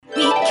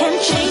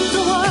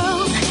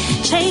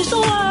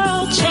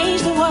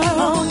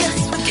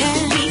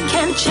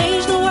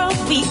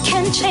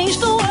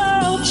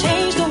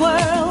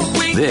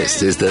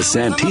This is the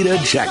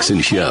Santita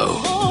Jackson Show.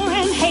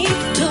 Gotta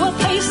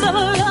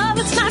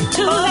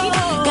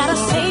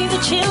save the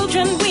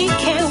children, we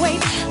can't wait.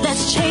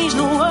 Let's change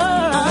the world.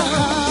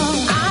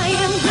 I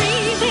am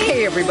breathing.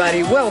 Hey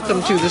everybody,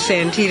 welcome to the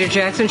Santita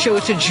Jackson Show.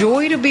 It's a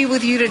joy to be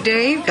with you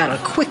today. We've got a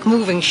quick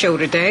moving show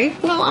today.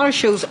 Well, our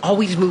shows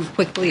always move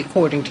quickly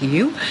according to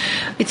you.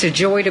 It's a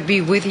joy to be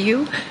with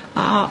you.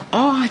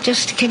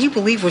 Can you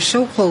believe we're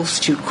so close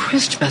to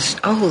Christmas?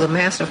 Oh, the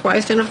Mass of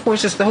Christ. And of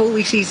course, it's the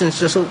holy season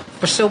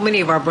for so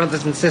many of our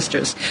brothers and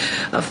sisters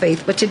of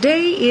faith. But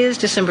today is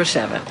December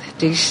 7th.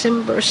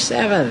 December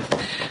 7th.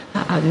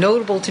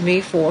 Notable to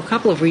me for a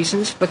couple of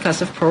reasons,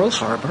 because of Pearl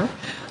Harbor.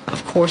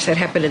 Of course, that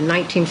happened in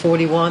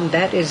 1941.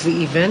 That is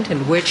the event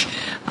in which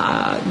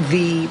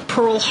the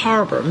Pearl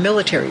Harbor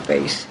military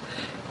base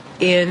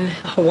in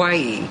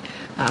Hawaii,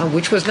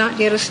 which was not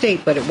yet a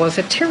state, but it was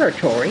a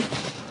territory,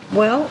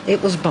 well,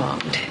 it was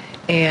bombed.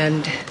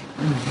 And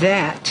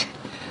that,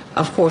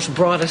 of course,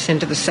 brought us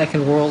into the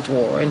Second World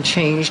War and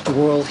changed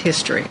world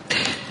history.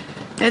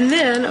 And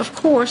then, of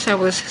course, I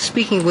was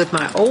speaking with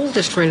my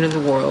oldest friend in the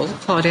world,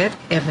 Claudette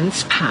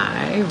Evans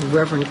Pye,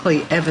 Reverend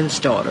Clay Evans'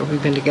 daughter.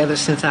 We've been together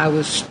since I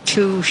was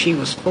 2, she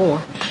was 4.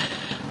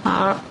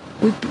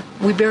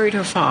 We buried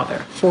her father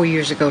 4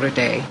 years ago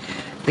today,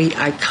 the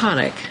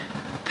iconic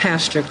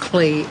Pastor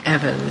Clay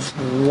Evans.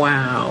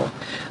 Wow.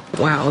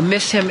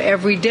 Miss him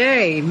every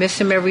day.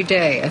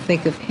 I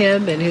think of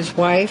him and his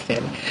wife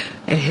and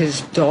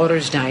his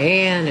daughters,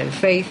 Diane and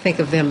Faith. Think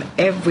of them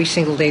every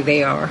single day.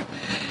 They are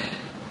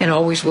and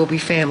always will be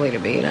family to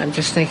me. And I'm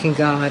just thanking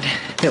God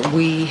that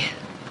we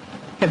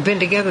have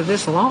been together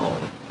this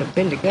long.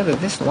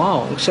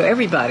 So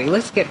everybody,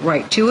 let's get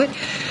right to it.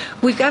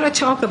 We've got to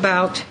talk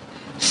about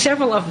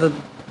several of the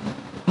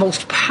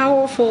most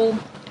powerful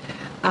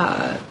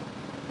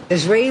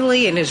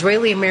Israeli and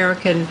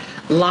Israeli-American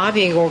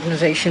lobbying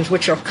organizations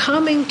which are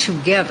coming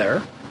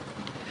together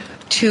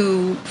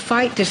to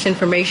fight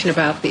disinformation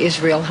about the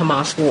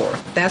Israel-Hamas war.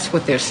 That's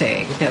what they're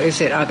saying. Now,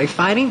 are they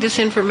fighting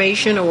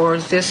disinformation, or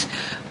is this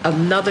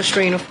another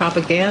strain of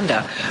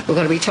propaganda? We're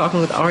going to be talking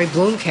with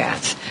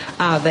Bloomekatz,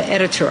 the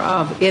editor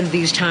of In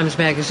These Times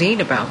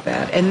magazine, about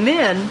that. And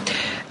then,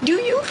 do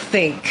you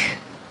think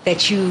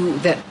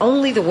that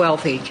only the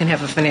wealthy can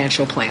have a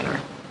financial planner?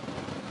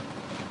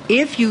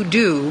 If you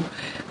do,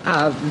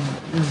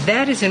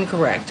 that is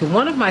incorrect.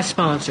 One of my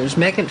sponsors,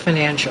 Megan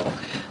Financial,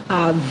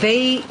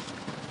 they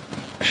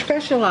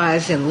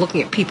specialize in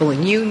looking at people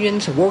in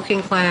unions,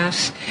 working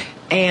class,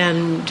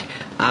 and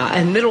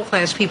middle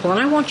class people.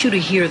 And I want you to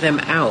hear them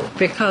out,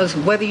 because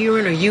whether you're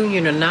in a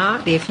union or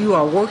not, if you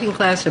are working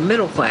class or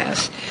middle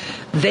class,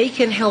 they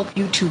can help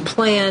you to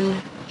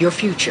plan your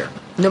future,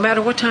 no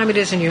matter what time it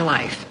is in your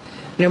life.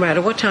 The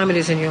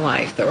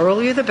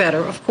earlier the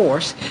better, of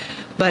course.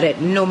 But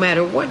no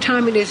matter what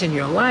time it is in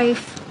your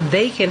life,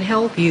 they can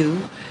help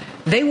you.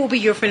 They will be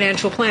your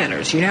financial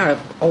planners. You know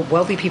how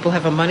wealthy people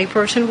have a money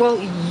person?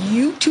 Well,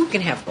 you too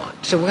can have one.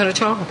 So we're going to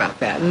talk about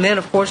that. And then,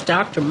 of course,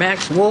 Dr.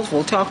 Max Wolff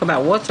will talk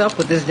about what's up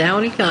with this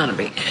down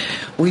economy.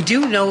 We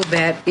do know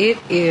that it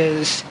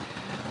is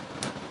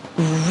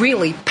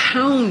really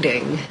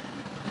pounding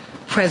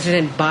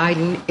President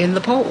Biden in the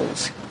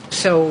polls.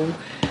 So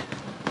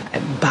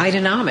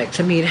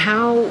Bidenomics. I mean,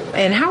 how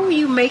are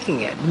you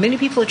making it? Many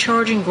people are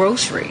charging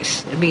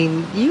groceries. I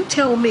mean, you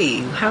tell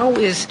me,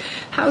 how's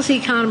the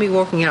economy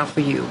working out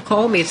for you?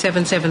 Call me at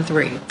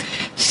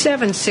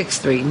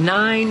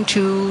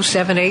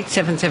 773-763-9278,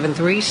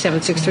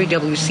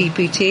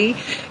 773-763-WCPT.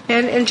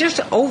 And just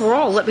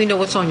overall, let me know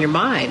what's on your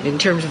mind in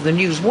terms of the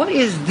news. What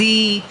is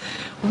the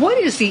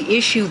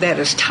issue that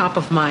is top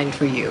of mind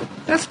for you?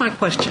 That's my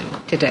question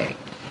today.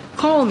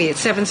 Call me at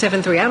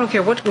 773. I don't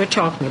care what we're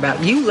talking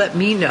about. You let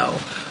me know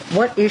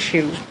what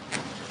issue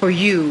for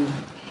you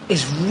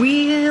is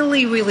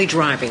really, really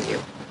driving you.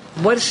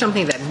 What is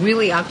something that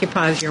really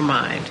occupies your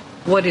mind?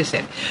 What is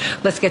it?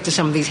 Let's get to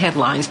some of these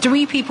headlines.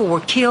 3 people were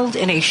killed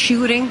in a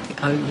shooting,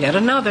 yet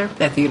another,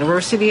 at the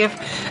University of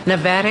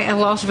Nevada and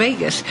Las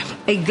Vegas.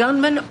 A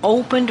gunman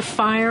opened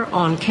fire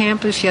on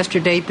campus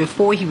yesterday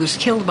before he was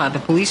killed by the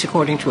police,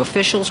 according to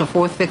officials. A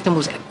 4th victim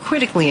was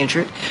critically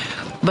injured,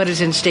 but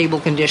is in stable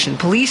condition.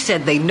 Police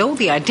said they know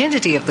the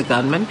identity of the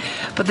gunman,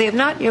 but they have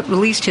not yet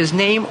released his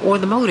name or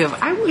the motive.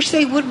 I wish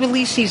they would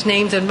release these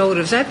names and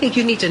motives. I think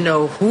you need to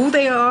know who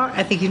they are.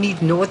 I think you need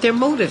to know what their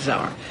motives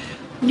are.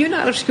 You're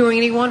not obscuring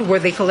anyone. Were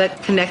they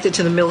connected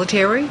to the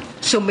military?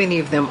 So many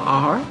of them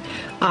are.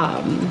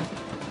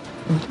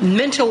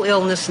 Mental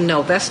illness,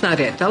 no, that's not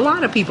it. A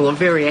lot of people are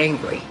very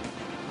angry.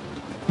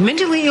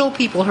 Mentally ill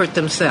people hurt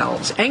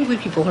themselves. Angry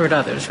people hurt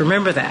others.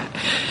 Remember that.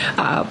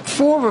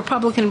 4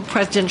 Republican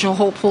presidential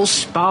hopefuls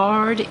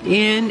sparred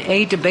in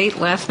a debate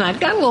last night.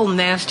 Got a little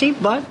nasty,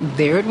 but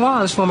there it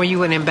was. Former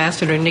UN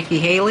Ambassador Nikki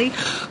Haley,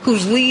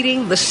 who's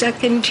leading the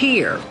second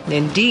tier.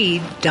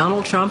 Indeed,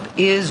 Donald Trump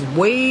is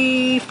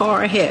way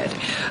far ahead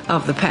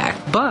of the pack.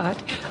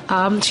 But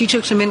she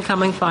took some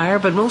incoming fire,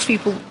 but most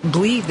people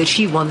believe that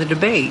she won the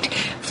debate.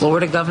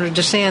 Florida Governor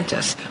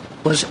DeSantis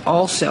was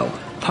also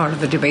part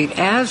of the debate,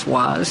 as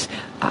was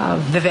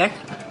Vivek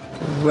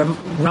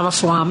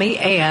Ramaswamy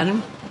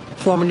and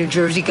former New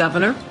Jersey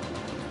Governor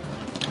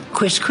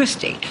Chris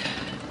Christie.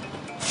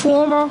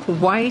 Former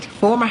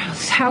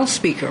House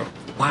Speaker.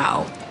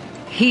 Wow.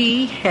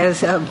 He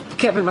has,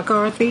 Kevin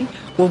McCarthy,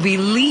 will be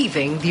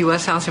leaving the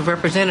U.S. House of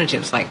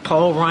Representatives, like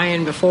Paul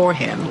Ryan before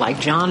him, like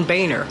John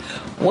Boehner.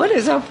 What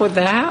is up with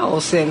the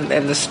House and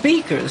the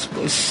speakers?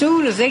 As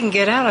soon as they can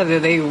get out of there,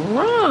 they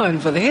run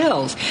for the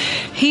hills.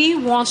 He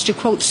wants to,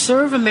 quote,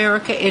 serve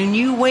America in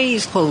new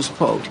ways, close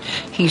quote.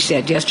 He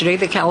said yesterday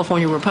the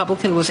California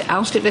Republican was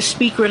ousted as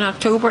Speaker in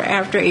October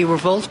after a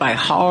revolt by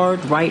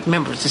hard right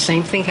members. The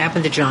same thing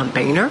happened to John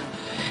Boehner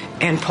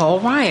and Paul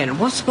Ryan.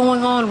 What's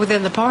going on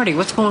within the party?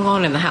 What's going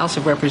on in the House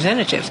of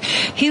Representatives?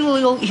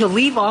 He'll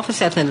leave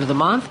office at the end of the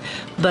month,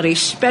 but a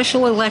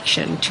special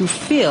election to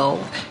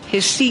fill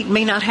his seat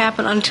may not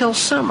happen until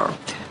summer.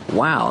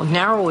 Wow,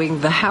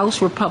 narrowing the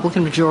House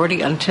Republican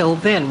majority until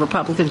then.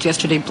 Republicans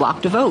yesterday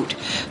blocked a vote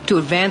to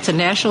advance a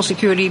national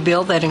security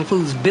bill that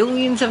includes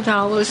billions of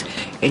dollars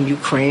in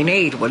Ukraine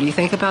aid. What do you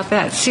think about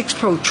that? 6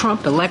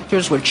 pro-Trump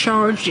electors were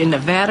charged in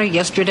Nevada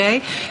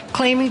yesterday,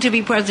 claiming to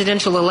be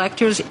presidential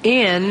electors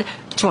in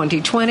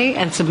 2020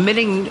 and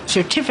submitting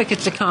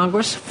certificates to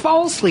Congress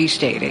falsely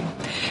stating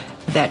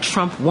that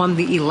Trump won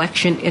the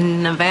election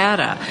in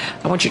Nevada.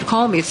 I want you to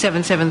call me at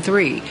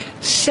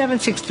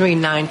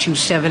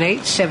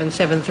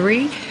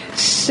 773-763-9278,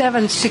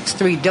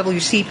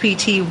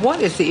 773-763-WCPT. What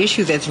is the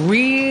issue that's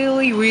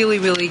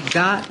really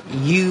got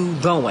you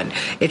going?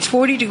 It's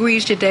 40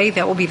 degrees today.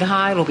 That will be the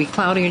high. It'll be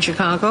cloudy in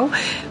Chicago.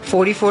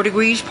 44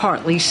 degrees,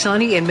 partly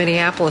sunny in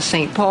Minneapolis,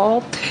 St.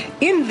 Paul.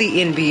 In the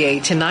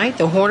NBA tonight,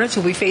 the Hornets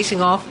will be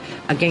facing off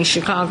against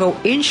Chicago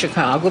in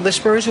Chicago. The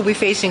Spurs will be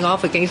facing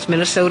off against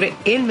Minnesota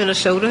in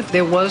Minnesota.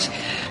 There was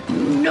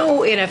no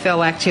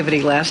NFL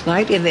activity last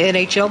night. In the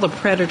NHL, the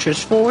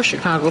Predators 4,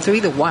 Chicago 3,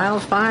 the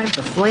Wild 5,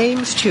 the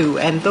Flames 2.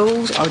 And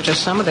those are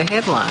just some of the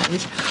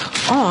headlines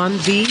on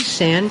the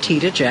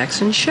Santita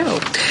Jackson Show.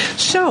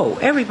 So,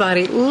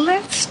 everybody,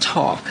 let's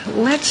talk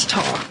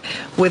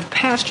with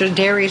Pastor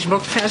Darius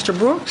Brooks. Pastor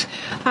Brooks,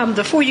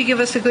 before you give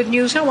us the good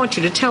news, I want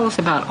you to tell us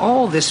about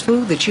all this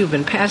food that you've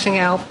been passing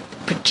out,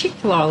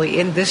 particularly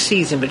in this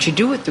season, but you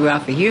do it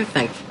throughout the year,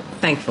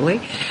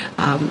 thankfully,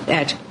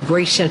 at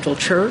Grace Central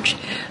Church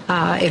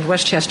in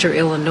Westchester,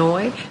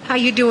 Illinois. How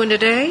you doing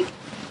today?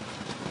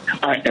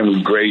 I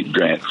am great,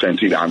 Grant.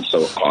 Santita, I'm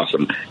so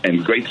awesome.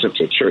 And Grace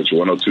Central Church,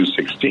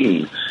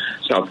 10216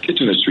 South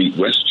Kitchener Street,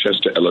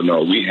 Westchester,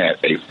 Illinois. We had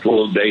a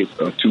full day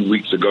 2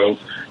 weeks ago,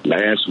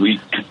 last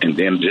week, and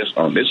then just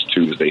on this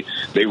Tuesday,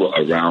 they were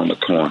around the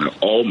corner.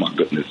 Oh, my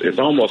goodness. It's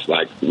almost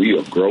like we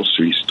are a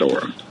grocery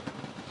store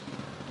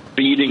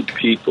feeding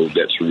people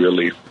that's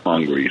really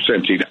hungry.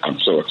 Santita, I'm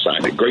so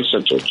excited. Grace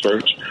Central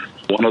Church,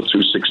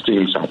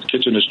 10216 South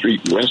Kitchener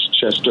Street,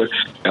 Westchester,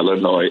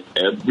 Illinois,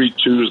 every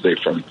Tuesday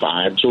from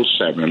 5 till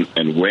 7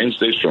 and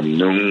Wednesdays from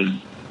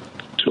noon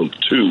till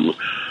 2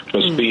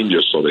 for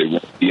seniors so they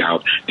won't be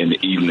out in the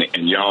evening.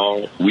 And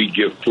y'all, we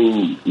give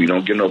food. We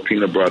don't get no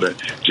peanut butter,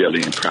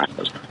 jelly, and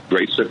crackers.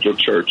 Grace Central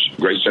Church,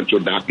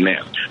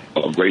 gracecentral.net,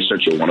 Grace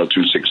Central,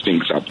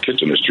 10216 South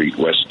Kitchener Street,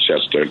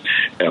 Westchester,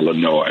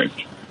 Illinois.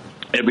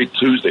 Every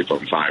Tuesday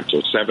from 5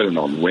 till 7, and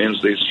on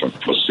Wednesdays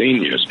for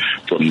seniors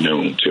from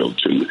noon till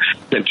 2.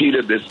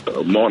 Santita, this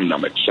morning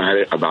I'm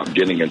excited about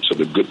getting into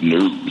the good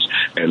news,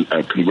 and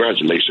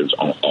congratulations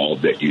on all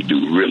that you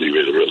do, really.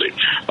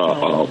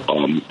 And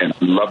I'm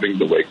loving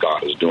the way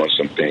God is doing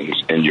some things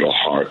in your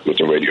heart with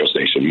the radio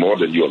station, more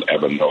than you'll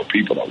ever know.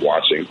 People are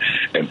watching,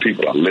 and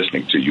people are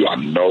listening to you. I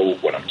know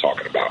what I'm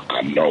talking about.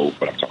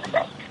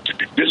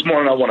 This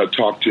morning I want to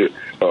talk to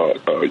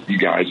you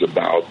guys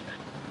about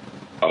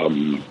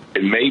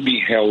it may be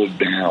held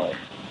down,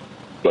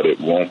 but it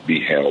won't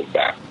be held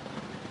back.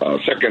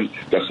 2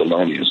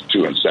 Thessalonians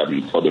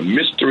 2:7, for the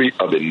mystery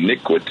of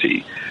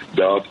iniquity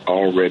doth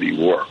already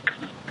work.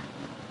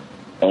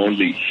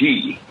 Only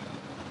he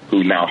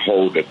who now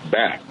holdeth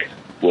back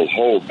will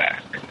hold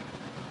back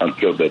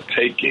until the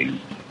taking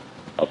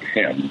of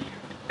him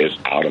is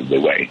out of the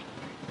way.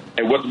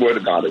 And what the Word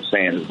of God is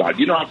saying is about,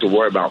 you don't have to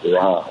worry about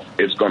wrong.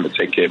 It's going to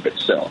take care of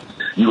itself.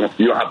 You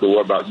don't have to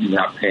worry about you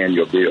not paying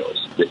your bills.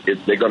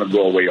 They're going to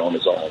go away on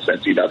its own.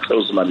 Santita, I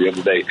told somebody the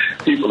other day,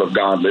 people of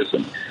God,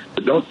 listen,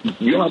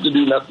 you don't have to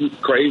do nothing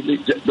crazy.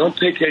 Don't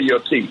take care of your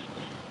teeth.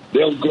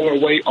 They'll go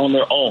away on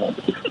their own.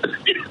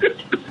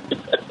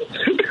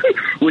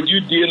 When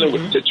you're dealing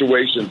with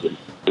situations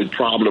and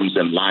problems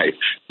in life,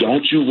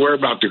 don't you worry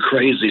about the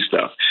crazy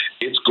stuff.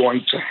 It's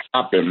going to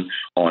happen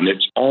on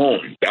its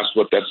own. That's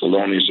what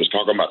Thessalonians is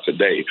talking about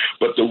today.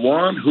 But the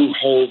one who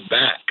holds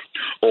back,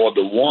 or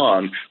the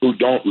one who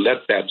don't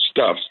let that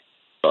stuff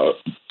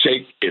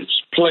take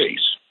its place,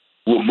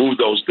 will move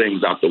those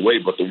things out the way.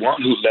 But the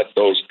one who let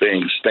those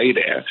things stay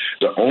there,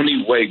 the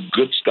only way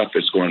good stuff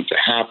is going to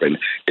happen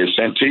is,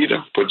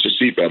 Santita, put your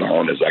seatbelt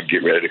on as I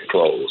get ready to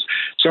close.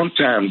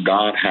 Sometimes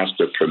God has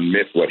to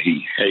permit what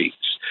he hates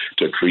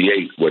to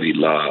create what he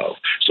loves.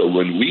 So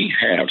when we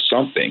have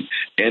something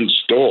in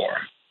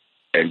store,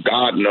 and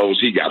God knows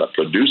he got to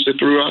produce it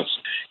through us,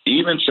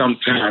 even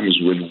sometimes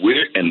when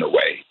we're in the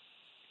way,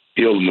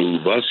 he'll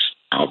move us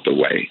out the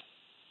way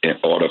in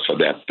order for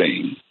that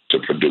thing to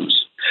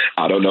produce.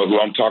 I don't know who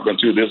I'm talking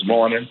to this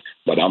morning,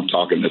 but I'm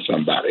talking to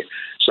somebody.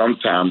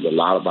 Sometimes a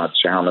lot of our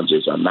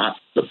challenges are not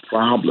the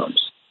problems.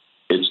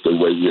 It's the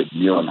way we're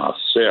viewing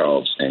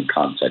ourselves in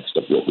context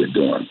of what we're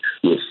doing.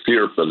 We're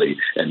fearfully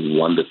and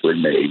wonderfully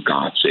made.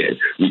 God said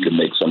we can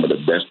make some of the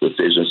best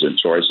decisions and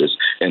choices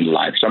in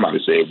life. Somebody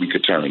said we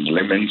could turn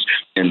lemons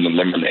into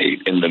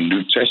lemonade. In the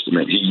New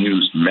Testament, he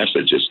used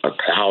messages, a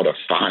cloud of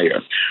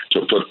fire, to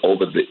put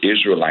over the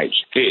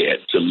Israelites' head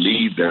to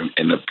lead them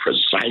in the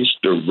precise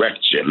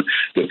direction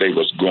that they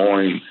was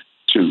going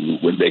to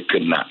when they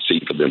could not see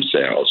for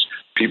themselves.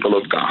 People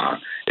of God,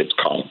 it's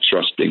called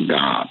trusting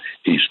God.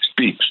 He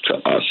speaks to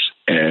us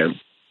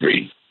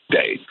every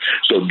day.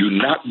 So do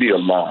not be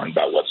alarmed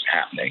by what's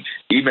happening,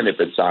 even if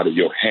it's out of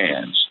your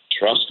hands.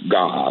 Trust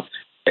God.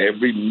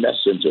 Every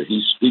messenger,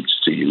 he speaks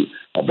to you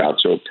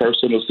about your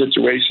personal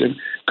situation,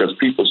 because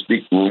people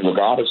speak, when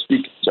God is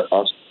speaking to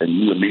us and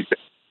you and me,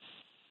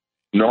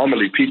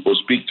 normally people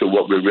speak to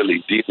what we're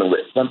really dealing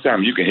with.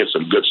 Sometimes you can hear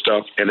some good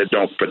stuff and it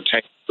don't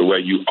pertain to where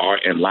you are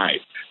in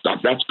life.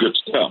 That's good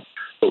stuff.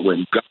 But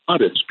when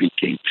God is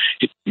speaking,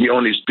 he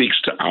only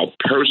speaks to our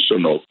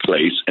personal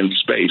place and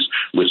space,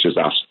 which is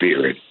our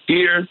spirit.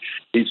 Here,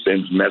 he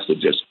sends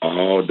messages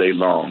all day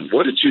long.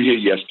 What did you hear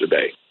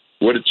yesterday?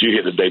 What did you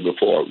hear the day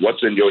before?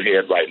 What's in your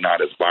head right now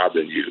that's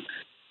bothering you?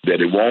 That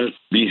it won't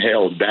be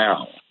held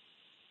down.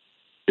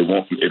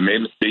 It may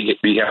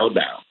be held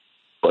down,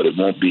 but it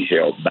won't be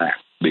held back,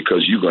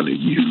 because you're going to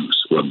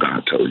use what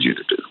God told you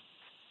to do.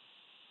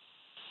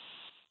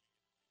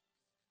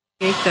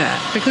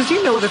 That, because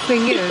the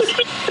thing is,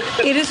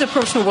 it is a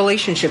personal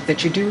relationship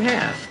that you do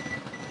have.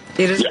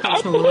 It is a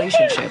personal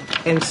relationship,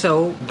 and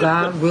so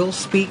God will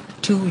speak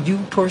to you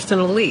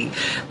personally.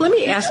 Let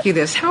me ask you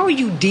this: how are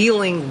you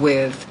dealing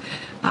with?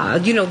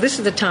 This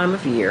is the time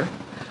of year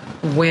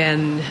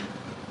when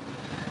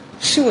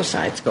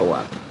suicides go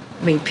up.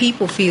 I mean,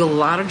 people feel a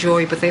lot of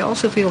joy, but they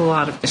also feel a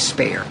lot of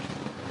despair.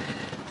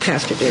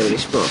 Pastor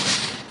Darius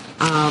Brooks.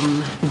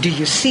 Do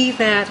you see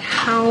that?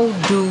 How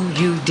do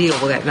you deal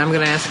with that? And I'm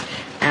going to ask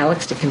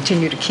Alex to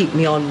continue to keep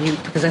me on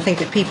mute, because I think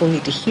that people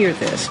need to hear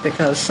this,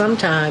 because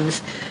sometimes,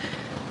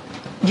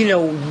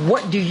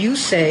 what do you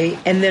say,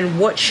 and then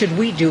what should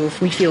we do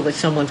if we feel that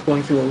someone's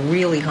going through a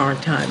really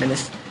hard time in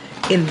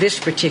this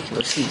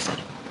particular season?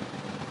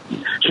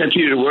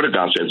 Santita, the Word of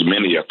God says,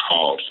 many are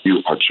called,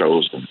 few are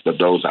chosen, but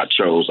those I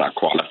chose, I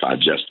qualify,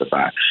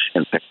 justify,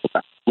 and sanctify.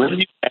 When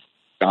you ask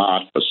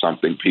God for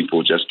something,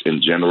 people, just in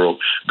general,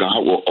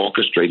 God will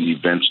orchestrate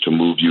events to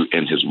move you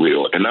in his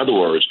will. In other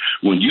words,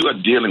 when you are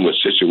dealing with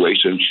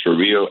situations for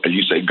real and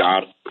you say,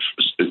 God,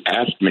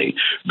 ask me,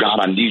 God,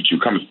 I need you.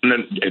 Come. And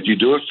then if you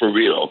do it for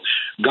real,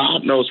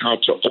 God knows how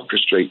to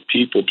orchestrate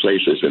people,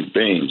 places, and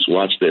things.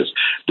 Watch this,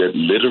 that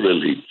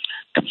literally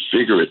and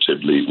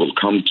figuratively will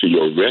come to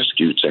your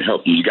rescue to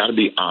help you. You got to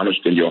be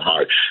honest in your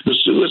heart. The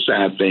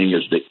suicide thing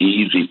is the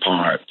easy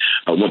part.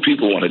 When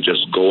people want to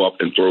just go up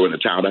and throw in the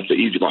towel, that's the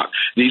easy part.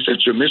 The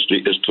essential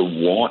mystery is to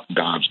want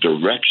God's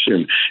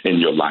direction in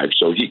your life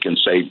so he can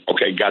say,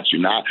 okay, got you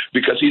now,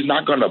 because he's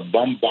not going to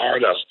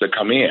bombard us to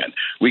come in.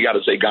 We got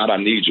to say, God, I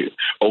need you.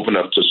 Open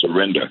up to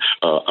surrender.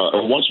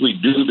 Once we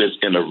do this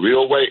in a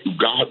real way,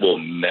 God will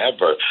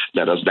never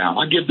let us down.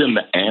 I give them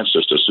the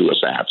answers to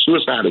suicide.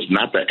 Suicide is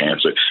not the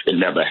answer.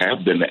 It never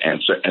have been the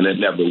answer, and it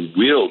never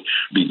will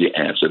be the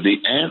answer. The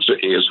answer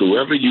is,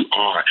 whoever you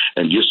are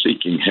and you're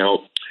seeking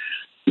help,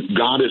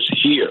 God is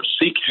here.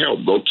 Seek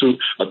help. Go to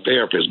a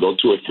therapist. Go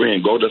to a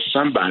friend. Go to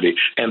somebody.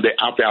 And they're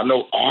out there. I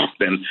know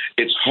often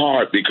it's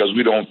hard because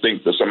we don't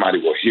think that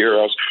somebody will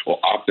hear us, or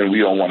often we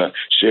don't want to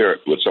share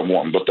it with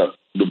someone. But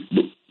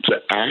to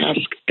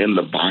ask in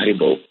the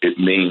Bible, it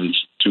means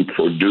to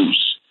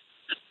produce.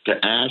 To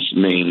ask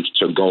means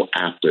to go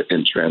after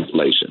in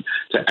translation.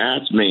 To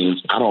ask means,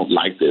 I don't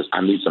like this.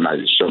 I need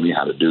somebody to show me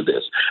how to do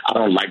this. I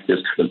don't like this.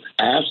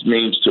 Ask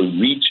means to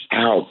reach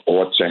out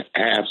or to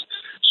ask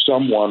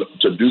someone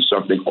to do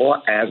something, or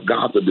ask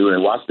God to do it.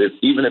 And watch this,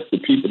 even if the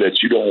people that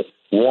you don't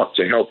want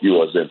to help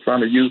you is in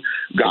front of you,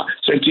 God.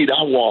 Santita,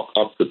 I walk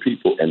up to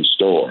people in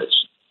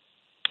stores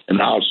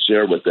and I'll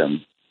share with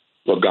them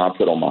what God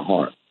put on my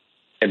heart.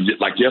 And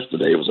like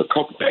yesterday, it was a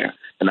couple there.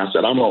 And I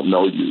said, I don't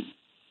know you,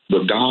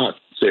 but God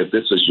said,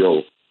 this is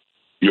your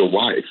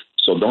wife,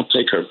 so don't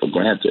take her for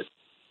granted.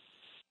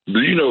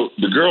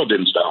 The girl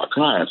didn't start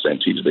crying,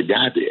 Santita, the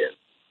guy did.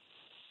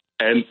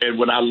 And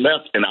when I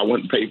left and I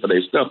went and paid for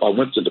their stuff, I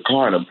went to the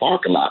car in the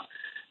parking lot,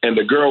 and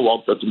the girl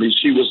walked up to me.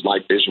 She was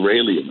like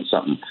Israeli or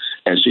something,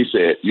 and she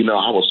said,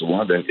 I was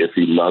wondering if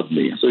he loved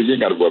me. So you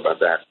ain't got to worry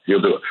about that.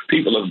 He'll do it.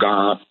 People of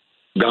God,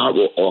 God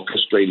will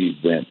orchestrate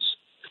events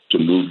to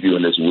move you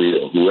in his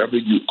will. Whoever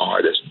you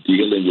are that's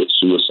dealing with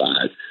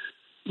suicide,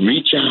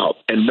 reach out,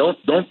 and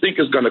don't think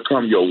it's going to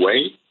come your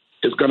way.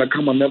 It's going to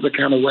come another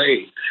kind of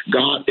way.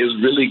 God is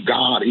really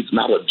God. He's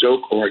not a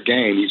joke or a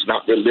game. He's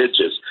not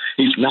religious.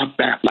 He's not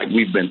that like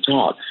we've been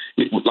taught.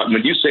 Like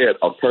when you said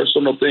a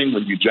personal thing,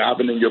 when you're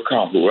driving in your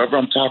car, whoever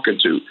I'm talking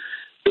to,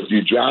 If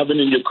you're driving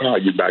in your car,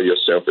 you're by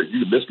yourself. If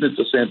you're listening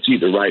to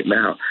Santita right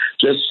now,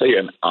 just say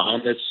an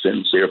honest,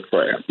 sincere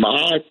prayer.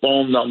 My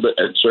phone number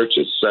at church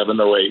is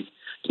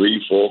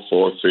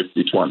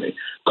 708-344-5020.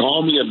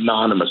 Call me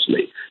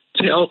anonymously.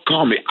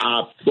 Call me.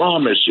 I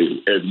promise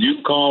you, if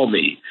you call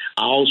me,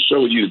 I'll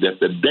show you that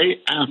the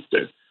day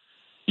after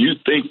you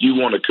think you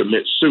want to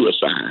commit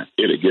suicide,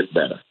 it'll get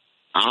better.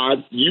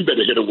 You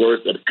better hear the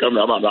words that are coming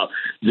out of my mouth.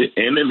 The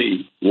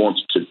enemy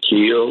wants to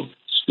kill,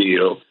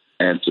 steal,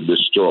 and to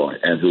destroy.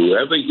 And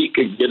whoever he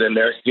can get in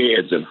their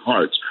heads and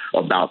hearts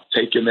about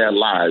taking their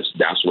lives,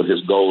 that's what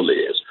his goal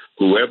is.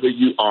 Whoever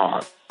you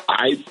are,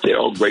 I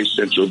tell Grace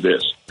Central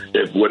this.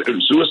 If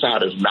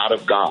suicide is not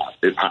of God,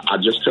 I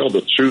just tell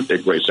the truth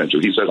at Grace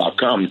Central. He says, I'll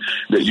come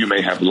that you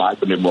may have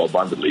life and it more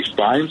abundantly.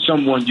 Find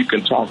someone you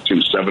can talk to,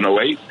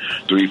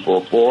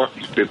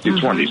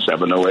 708-344-5020,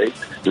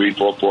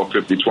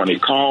 708-344-5020.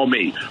 Call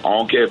me. I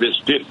don't care if it's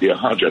 50 or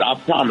 100. I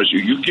promise you,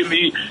 you give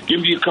me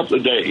a couple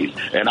of days,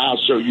 and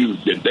I'll show you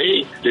the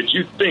day that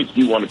you think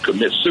you want to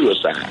commit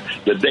suicide.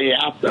 The day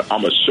after,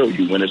 I'm going to show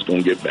you when it's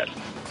going to get better.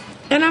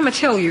 And I'm going to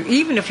tell you,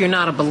 even if you're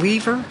not a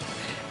believer,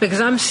 because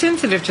I'm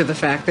sensitive to the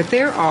fact that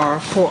there are,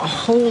 for a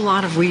whole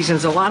lot of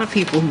reasons, a lot of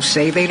people who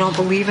say they don't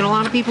believe and a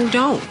lot of people who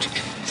don't.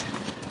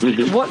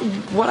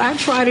 Mm-hmm. What I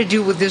try to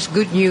do with this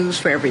good news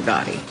for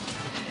everybody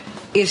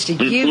is to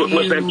give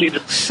you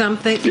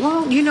something,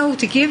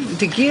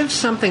 to give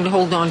something to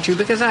hold on to,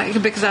 because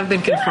I've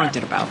been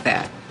confronted about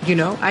that.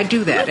 I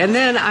do that. And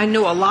then I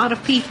know a lot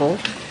of people,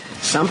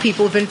 some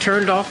people have been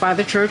turned off by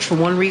the church for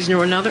one reason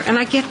or another, and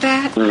I get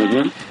that.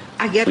 Mm-hmm.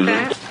 I get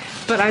that,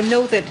 but I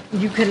know that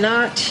you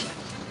cannot.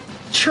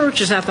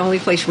 Church is not the only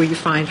place where you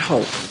find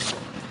hope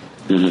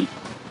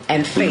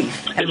and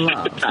faith and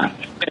love.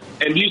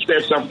 And you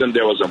said something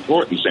that was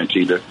important,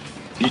 Santita.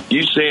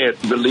 You said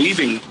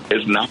believing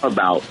is not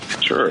about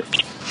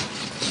church.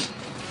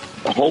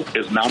 Hope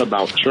is not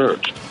about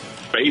church.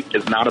 Faith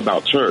is not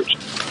about church.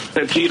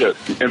 Santita,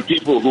 and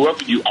people,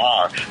 whoever you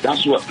are,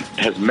 that's what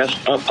has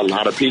messed up a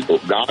lot of people.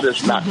 God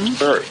is not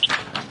church.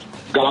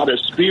 God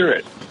is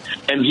spirit.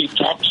 And he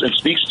talks and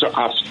speaks to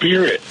our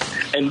spirit.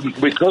 And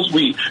because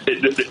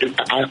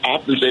I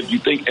often say, if you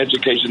think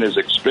education is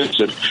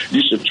expensive,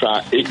 you should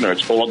try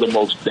ignorance. Or the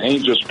most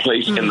dangerous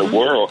place in the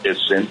world is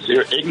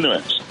sincere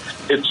ignorance.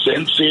 It's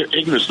sincere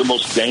ignorance. The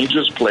most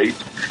dangerous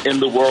place in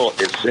the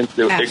world is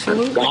sincere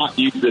ignorance. God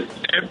uses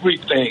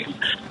everything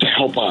to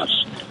help us.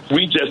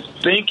 We just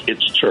think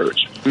it's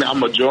church. Now,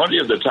 majority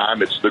of the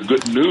time, it's the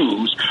good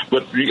news,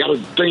 but you got to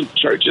think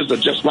churches are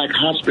just like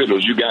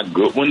hospitals. You got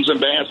good ones and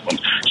bad ones.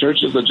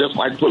 Churches are just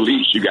like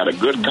police. You got a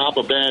good cop,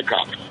 a bad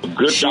cop, a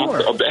good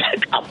doctor, a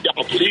bad cop.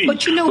 Y'all please.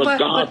 But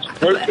God's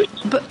purpose.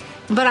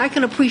 But I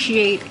can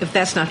appreciate if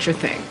that's not your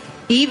thing.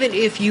 Even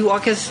if you are,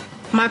 because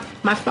my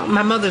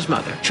mother's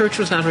mother, church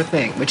was not her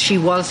thing, but she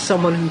was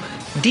someone who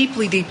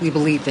deeply, deeply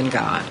believed in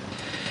God.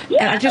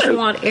 And I just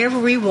want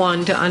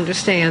everyone to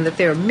understand that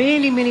there are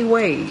many, many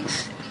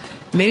ways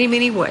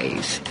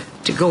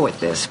to go at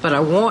this. But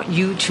I want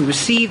you to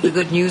receive the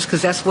good news,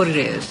 because that's what it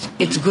is.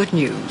 It's good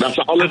news. That's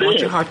all it is. I want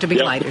your heart to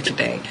be lighter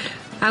today.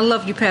 I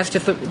love you, Pastor.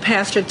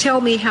 Pastor,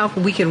 tell me how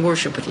we can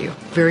worship with you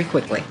very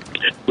quickly.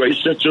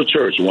 Grace Central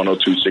Church,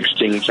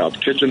 10216 South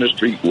Kitchener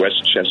Street,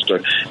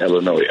 Westchester,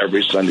 Illinois,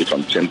 every Sunday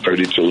from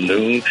 10:30 till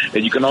noon.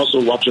 And you can also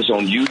watch us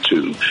on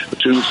YouTube,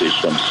 Tuesdays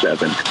from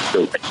 7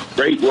 to 8.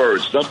 Great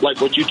words. Stuff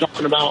like what you're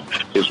talking about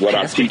is what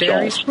Pastor I teach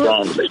Darius on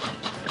strongly.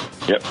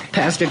 Yep.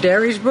 Pastor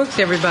Darius Brooks,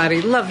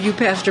 everybody. Love you,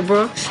 Pastor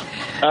Brooks.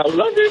 I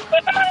love you.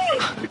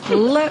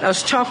 Let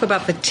us talk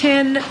about the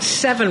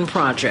 10-7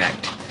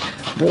 Project.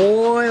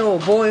 Boy, oh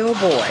boy, oh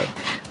boy.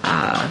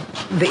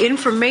 The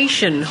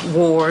information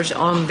wars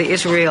on the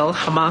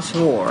Israel-Hamas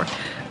war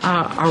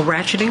are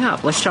ratcheting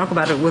up. Let's talk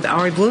about it with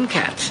Ari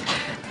Bloomekatz,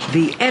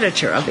 the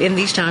editor of In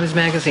These Times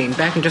magazine.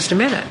 Back in just a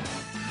minute.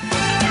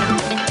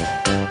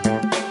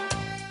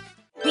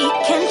 We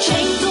can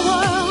change the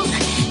world,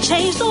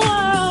 change the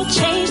world,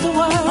 change the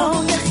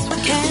world. Yes, we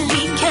can.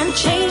 We can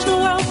change the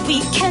world, we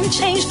can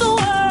change the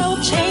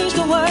world, change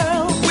the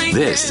world.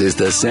 This is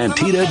the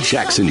Santita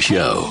Jackson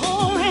Show.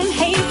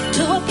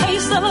 To a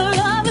place of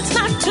love, it's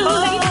not too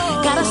late.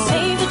 Gotta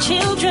save the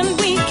children,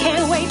 we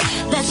can't wait.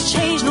 Let's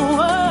change the world.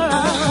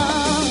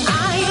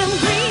 I am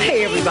green.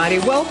 Hey everybody,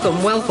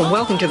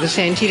 welcome to the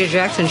Santita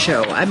Jackson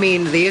Show. I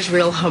mean, the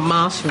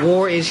Israel-Hamas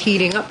war is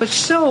heating up, but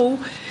so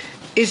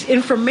is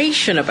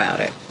information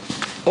about it,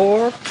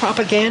 or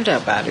propaganda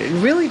about it. It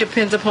really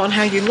depends upon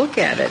how you look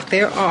at it.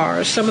 There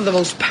are some of the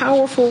most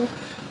powerful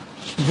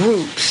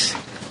groups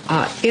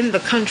in the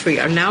country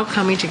are now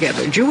coming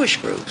together, Jewish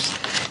groups.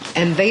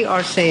 And they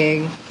are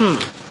saying,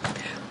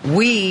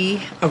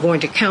 we are going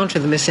to counter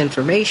the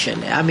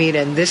misinformation. I mean,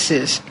 and this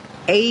is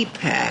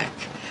AIPAC,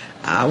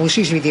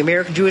 the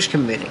American Jewish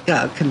Committee,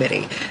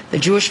 the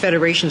Jewish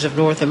Federations of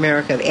North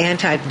America, the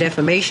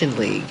Anti-Defamation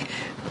League.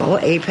 Well,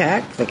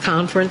 AIPAC, the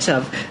conference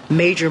of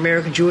major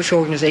American Jewish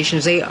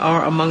organizations, they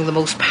are among the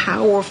most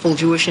powerful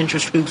Jewish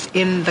interest groups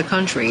in the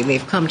country.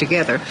 They've come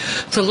together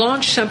to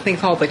launch something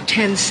called the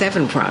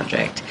 10-7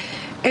 Project.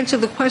 And so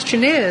the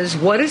question is,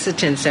 what is the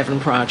 10-7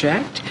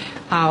 Project?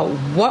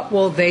 What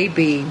will they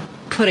be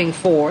putting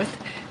forth?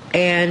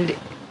 And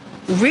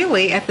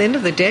really, at the end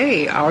of the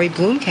day, Ari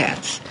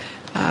Bloomekatz,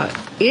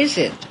 is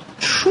it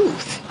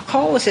truth?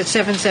 Call us at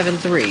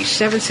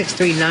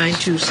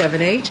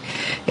 773-763-9278.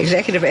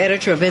 Executive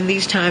editor of In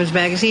These Times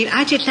magazine.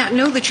 I did not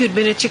know that you'd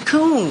been at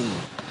Tikkun.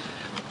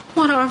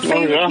 One of our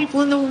favorite people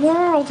in the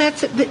world.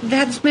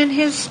 That's been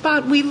his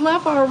spot. We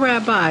love our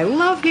rabbi.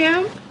 Love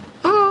him.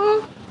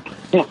 Oh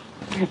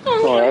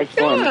my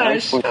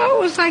gosh. I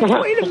was like,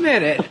 wait a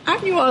minute. I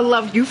knew I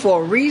loved you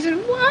for a reason.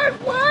 What?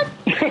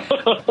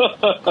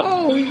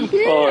 Oh,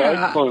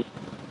 yeah.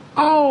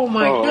 Oh,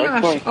 my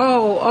gosh.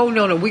 Oh,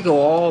 no. We go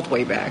all the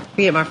way back.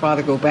 Me and my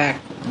father go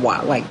back,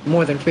 like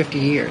more than 50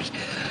 years.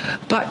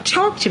 But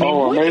talk to me.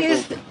 What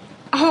is...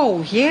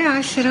 Oh, yeah.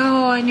 I said,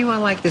 I knew I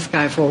liked this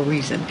guy for a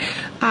reason.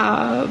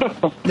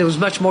 There was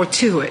much more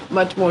to it.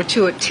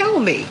 Tell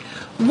me,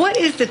 what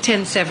is the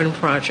 10-7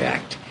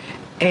 Project?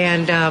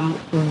 And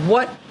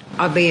what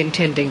are they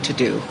intending to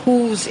do?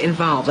 Who's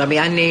involved? I mean,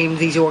 I named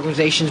these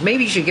organizations.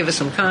 Maybe you should give us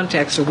some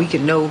context so we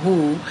can know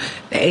who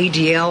the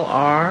ADL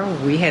are.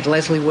 We had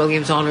Leslie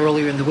Williams on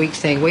earlier in the week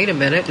saying, wait a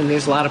minute, and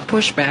there's a lot of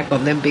pushback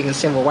on them being a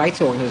civil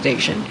rights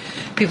organization.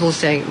 People are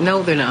saying,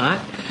 no, they're not.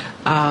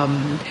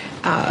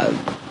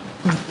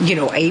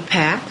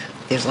 APAC,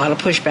 there's a lot of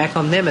pushback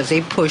on them as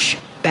they push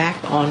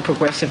back on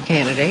progressive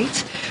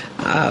candidates.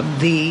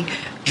 The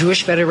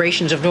Jewish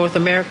Federations of North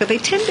America, they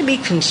tend to be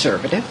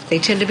conservative. They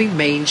tend to be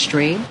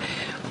mainstream.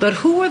 But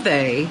who are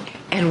they,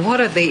 and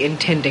what are they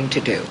intending to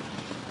do?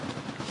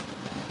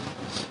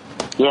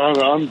 Yeah,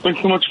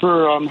 thanks so much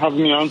for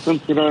having me on,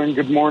 Santita, and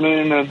good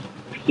morning. And,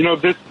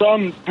 this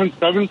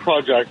 10-7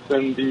 Project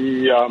and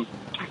the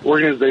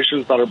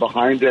organizations that are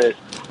behind it,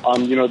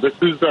 this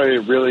is a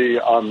really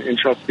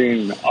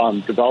interesting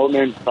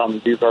development.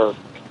 These are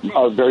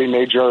very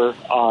major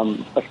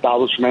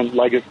establishment,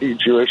 legacy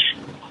Jewish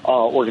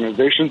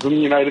organizations in the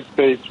United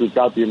States. We've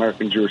got the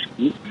American Jewish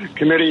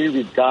Committee.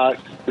 We've got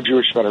the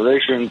Jewish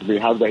Federations. We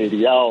have the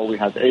ADL. We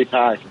have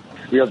APAC.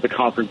 We have the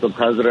Conference of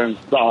Presidents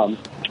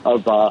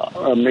of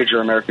major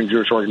American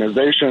Jewish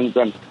organizations.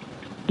 And,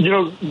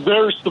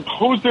 their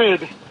supposed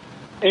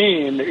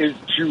aim is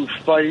to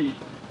fight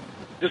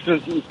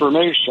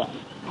disinformation.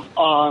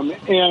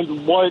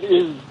 And what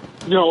is,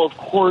 of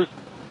course,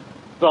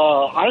 the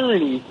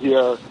irony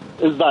here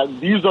is that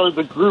these are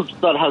the groups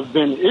that have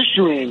been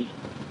issuing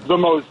the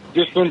most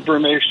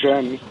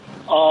disinformation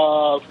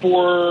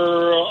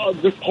for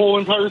this whole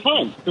entire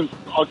time, since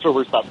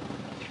October 7th.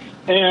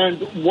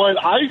 And what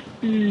I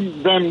see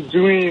them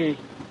doing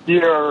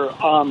here,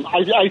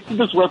 I see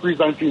this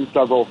representing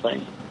several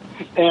things.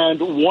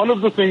 And one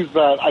of the things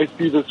that I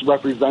see this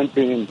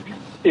representing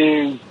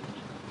is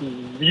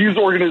these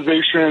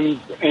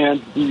organizations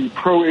and the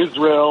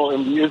pro-Israel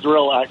and the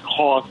Israel at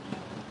Cost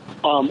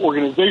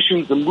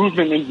organizations, the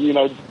movement in the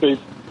United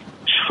States,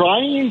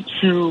 trying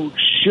to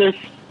shift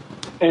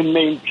and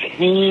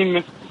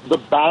maintain the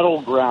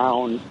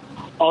battleground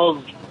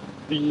of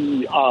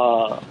the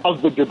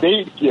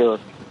debate here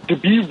to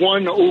be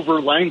one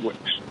over language,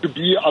 to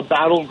be a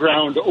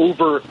battleground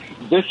over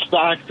this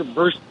fact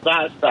versus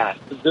that fact,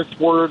 this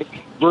word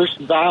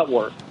versus that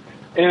word.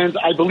 And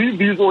I believe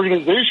these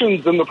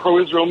organizations and the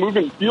pro-Israel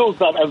movement feels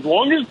that as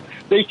long as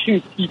they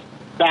can keep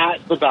that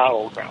the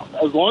battleground,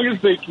 as long as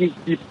they can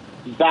keep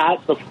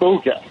that the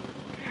focus,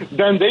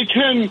 then they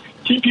can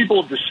keep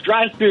people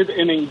distracted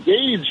and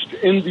engaged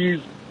in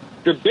these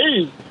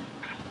debates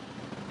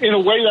in a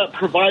way that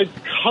provides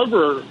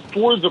cover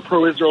for the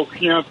pro-Israel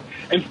camp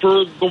and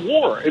for the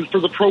war and for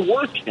the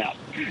pro-war camp.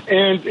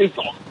 And it's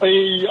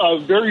a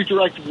very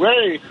direct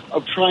way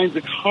of trying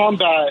to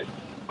combat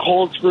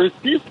calls for a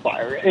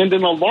ceasefire. And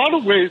in a lot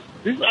of ways,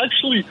 this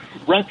actually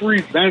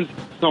represents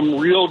some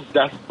real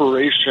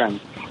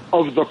desperation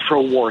of the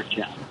pro-war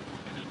camp.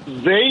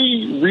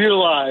 They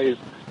realize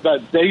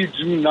that they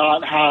do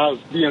not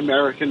have the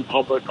American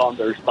public on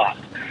their side.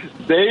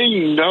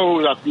 They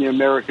know that the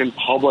American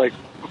public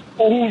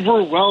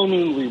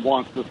overwhelmingly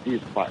wants a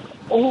ceasefire,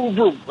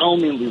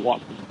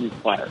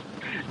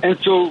 And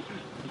so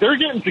they're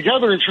getting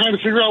together and trying to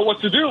figure out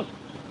what to do.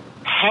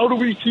 How do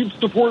we keep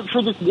support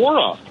for this war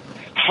up?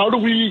 How do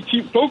we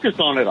keep focus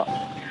on it up?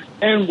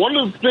 And one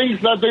of the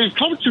things that they've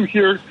come to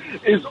here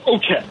is,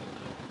 okay,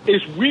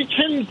 if we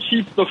can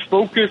keep the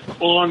focus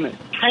on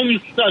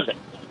 10-7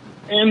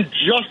 and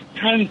just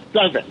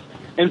 10-7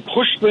 and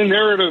push the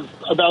narrative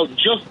about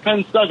just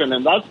 10-7,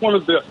 and that's one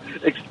of the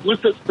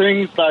explicit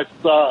things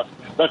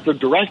that's a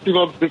directive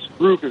of this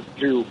group is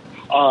to,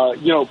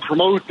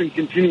 promote and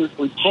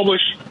continuously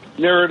publish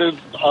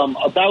narratives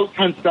about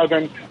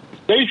 10-7.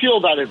 They feel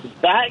that if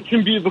that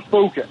can be the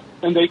focus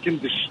and they can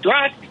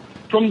distract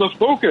from the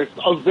focus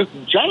of this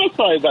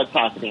genocide that's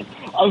happening,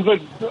 of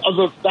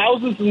the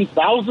thousands and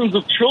thousands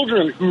of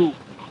children who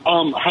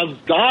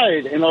have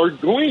died and are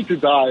going to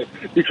die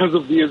because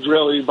of the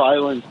Israeli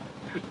violence,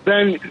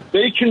 then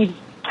they can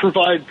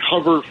provide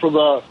cover for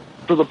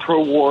the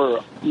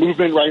pro-war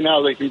movement right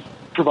now. They can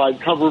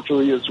provide cover for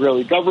the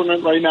Israeli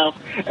government right now,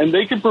 and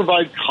they can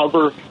provide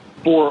cover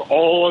for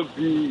all of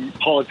the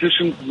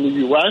politicians in the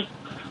U.S.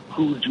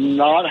 who do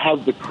not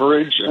have the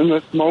courage in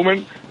this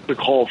moment to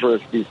call for a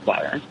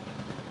ceasefire.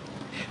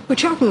 We're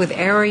talking with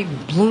Ari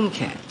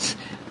Bloomekatz,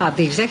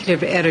 the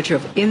executive editor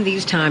of In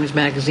These Times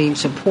magazine.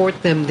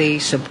 Support them, they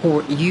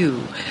support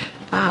you.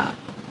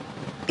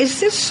 Is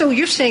this so?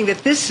 You're saying that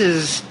this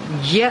is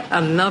yet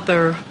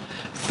another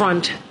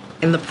front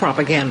in the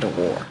propaganda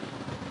war?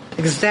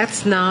 Because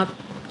that's not,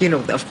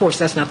 of course,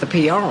 that's not the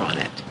PR on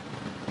it.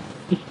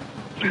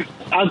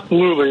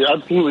 Absolutely.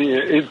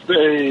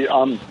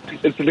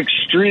 It's an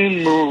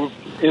extreme move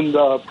in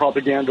the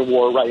propaganda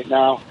war right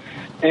now.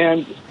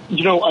 And,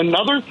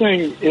 another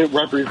thing it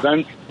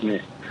represents to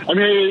me,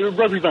 it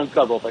represents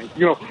several things,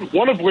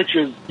 one of which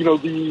is,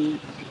 the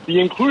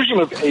inclusion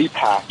of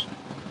AIPAC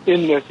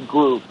in this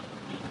group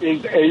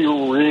is a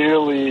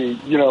really,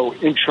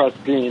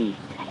 interesting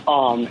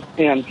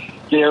and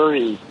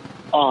scary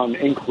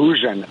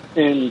inclusion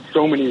in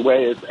so many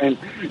ways. And,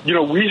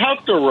 we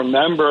have to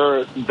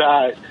remember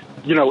that,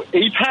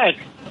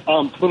 AIPAC's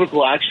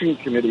Political Action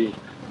Committee,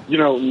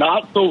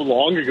 not so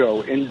long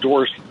ago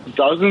endorsed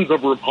dozens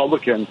of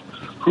Republicans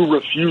who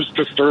refused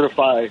to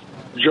certify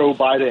Joe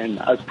Biden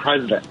as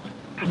president.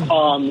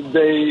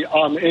 They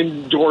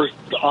endorsed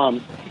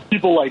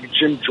people like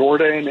Jim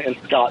Jordan and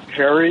Scott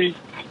Perry.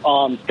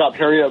 Scott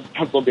Perry of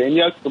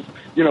Pennsylvania,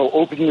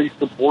 openly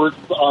supports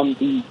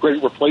the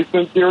Great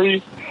Replacement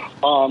theory.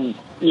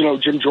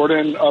 Jim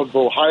Jordan of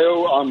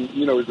Ohio,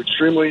 is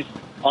extremely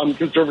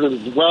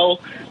conservative as well.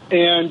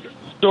 And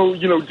so,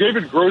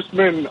 David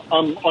Grossman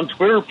on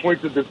Twitter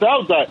pointed this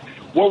out, that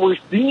what we're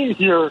seeing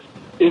here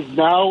is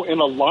now an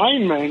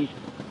alignment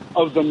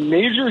of the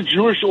major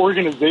Jewish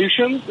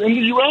organizations in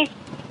the U.S.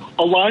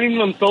 aligning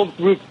themselves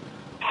with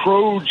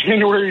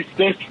pro-January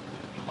 6th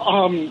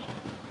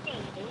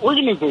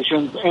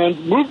organizations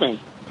and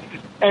movements.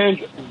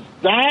 And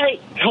that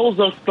tells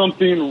us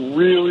something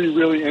really,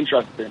 really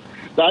interesting.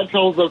 That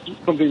tells us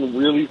something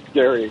really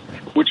scary,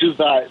 which is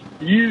that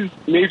these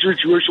major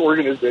Jewish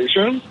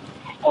organizations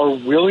are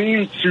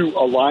willing to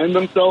align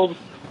themselves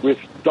with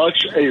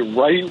such a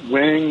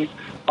right-wing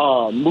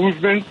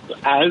movement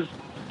as,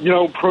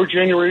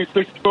 pro-January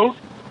 6th folks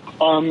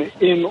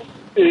in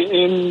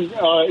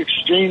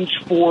exchange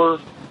for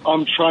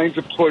trying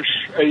to push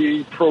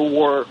a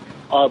pro-war,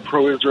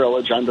 pro-Israel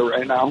agenda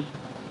right now.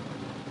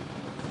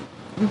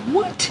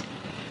 What?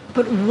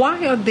 But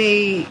why are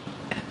they...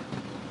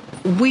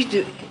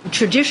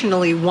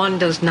 Traditionally, one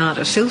does not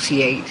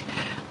associate,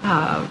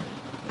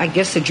 I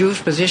guess, the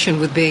Jewish position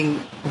with being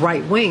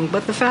right-wing.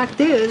 But the fact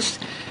is,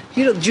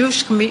 the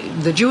Jewish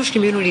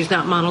community is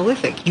not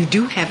monolithic. You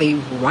do have a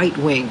right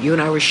wing. You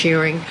and I were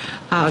sharing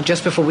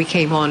just before we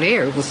came on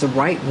air. It was the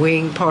right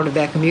wing part of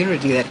that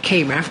community that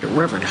came after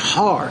Reverend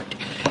Hard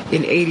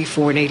in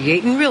 '84 and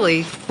 '88, and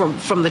really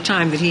from the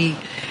time that he.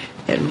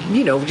 And,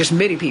 just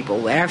many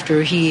people,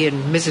 after he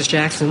and Mrs.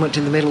 Jackson went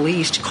to the Middle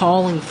East,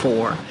 calling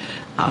for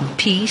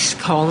peace,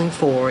 calling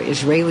for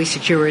Israeli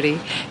security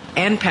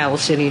and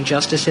Palestinian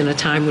justice in a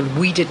time when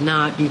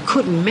you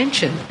couldn't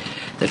mention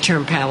the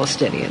term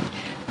Palestinian.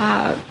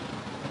 What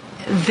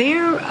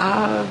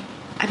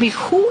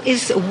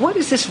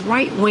is this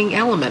right-wing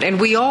element? And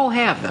we all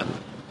have them,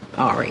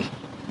 Ari.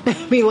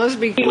 Let's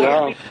be clear.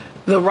 Yeah.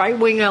 The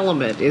right-wing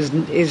element is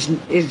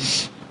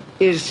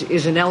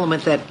an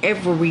element that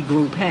every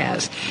group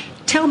has.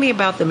 Tell me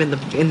about them in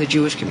the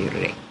Jewish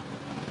community.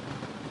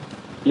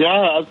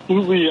 Yeah,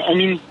 absolutely.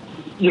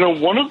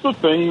 One of the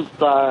things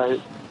that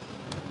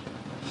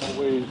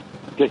always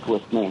stick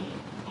with me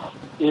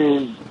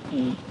is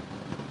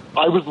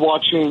I was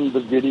watching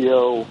the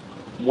video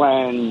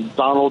when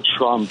Donald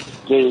Trump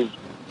gave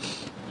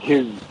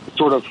his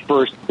sort of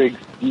first big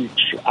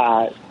speech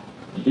at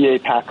the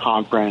AIPAC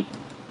conference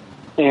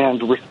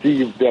and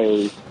received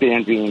a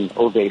standing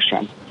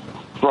ovation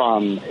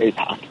from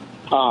AIPAC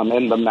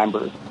and the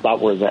members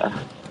that were there.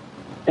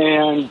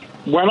 And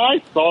when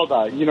I saw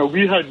that,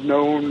 we had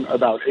known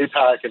about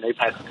AIPAC and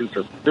AIPAC's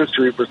conservative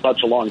history for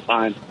such a long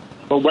time.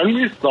 But when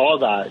we saw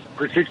that,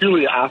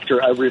 particularly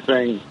after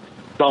everything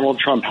Donald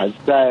Trump has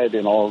said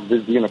and all of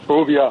his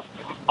xenophobia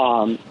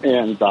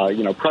and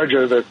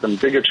prejudice and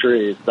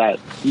bigotry that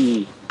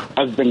he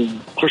has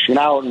been pushing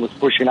out and was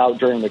pushing out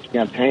during the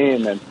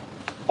campaign, and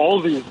all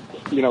these,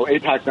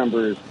 AIPAC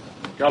members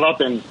got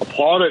up and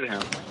applauded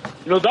him.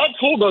 That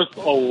told us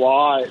a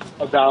lot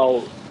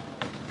about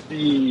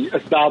the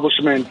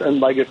establishment and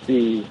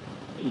legacy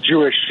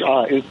Jewish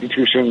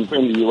institutions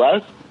in the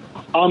U.S.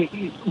 But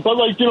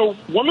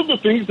one of the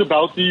things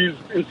about these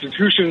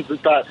institutions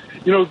is that,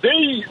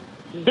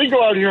 they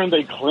go out here and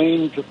they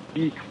claim to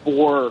speak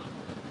for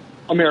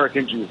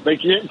American Jews. They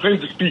claim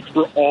to speak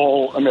for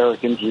all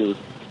American Jews.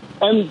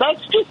 And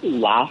that's just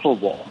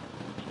laughable.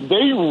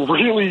 They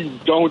really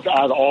don't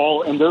at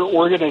all, and their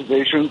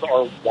organizations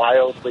are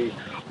wildly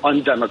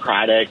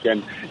undemocratic.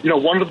 And,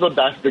 one of the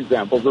best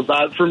examples of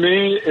that for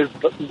me is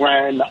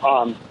when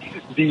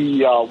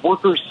the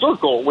Workers'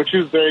 Circle, which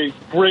is a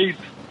great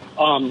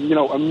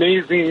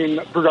amazing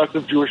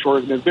progressive Jewish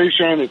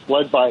organization. It's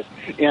led by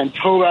Ann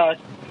Tovak.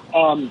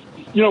 Ann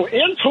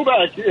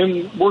Tovak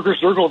in Worker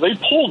Circle, they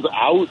pulled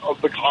out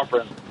of the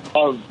Conference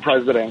of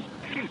Presidents.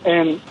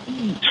 And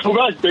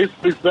Tovak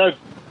basically said,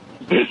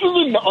 this is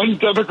an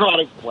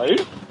undemocratic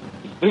place.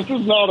 This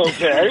is not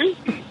okay.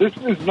 This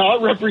is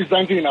not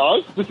representing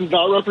us. This is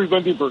not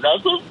representing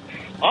progressives.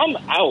 I'm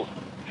out.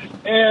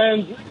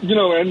 And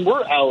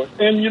we're out.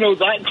 And,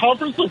 that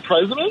Conference of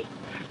Presidents,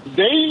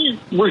 they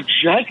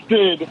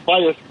rejected by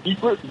a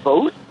secret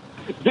vote,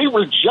 they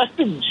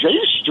rejected J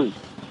Street.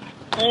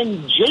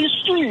 And J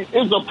Street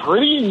is a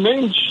pretty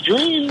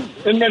mainstream,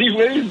 in many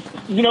ways,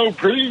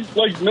 pretty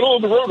middle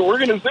of the road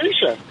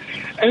organization.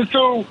 And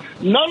so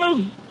none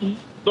of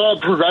the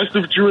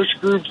progressive Jewish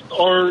groups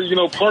are,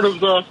 part of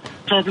the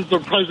Conference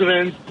of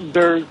Presidents.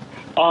 There's,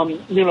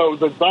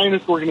 the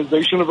Zionist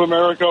Organization of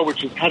America,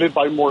 which is headed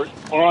by Mort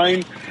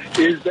Klein,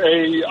 is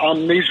a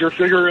major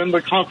figure in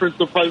the Conference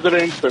of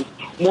Presidents. And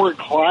Mort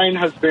Klein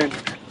has been,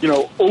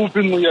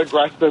 openly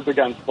aggressive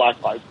against Black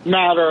Lives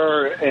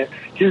Matter. And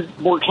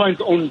Mort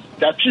Klein's own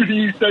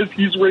deputy says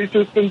he's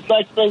racist and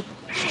sexist.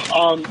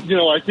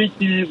 I think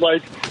he,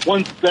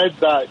 once said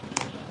that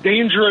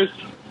dangerous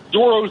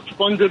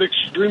Soros-funded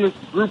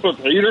extremist group of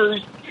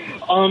haters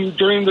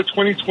during the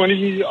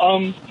 2020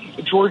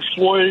 George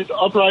Floyd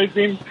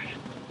uprising.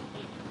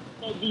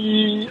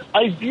 The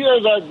idea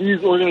that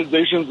these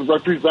organizations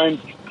represent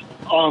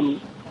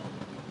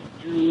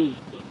Jews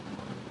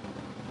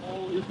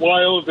is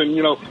wild, and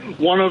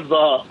one of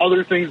the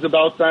other things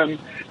about them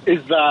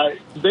is that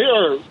they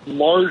are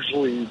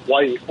largely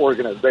white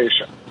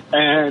organizations,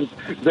 and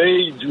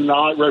they do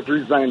not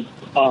represent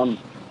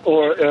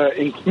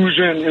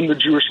inclusion in the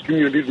Jewish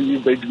community.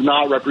 They do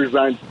not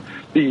represent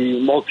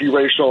the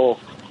multiracial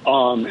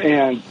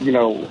and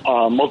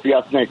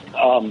multi-ethnic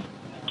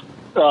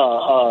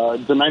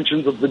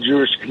dimensions of the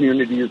Jewish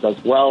communities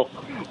as well.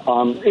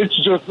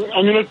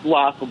 It's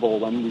laughable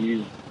when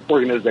these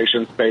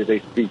organizations say they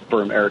speak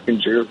for American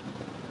Jews.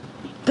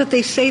 But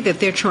they say that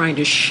they're trying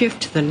to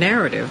shift the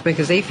narrative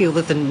because they feel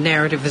that the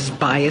narrative is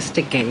biased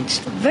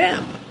against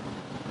them.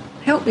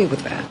 Help me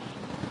with that.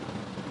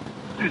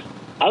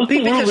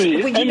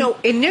 Absolutely. Because,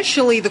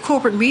 initially the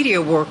corporate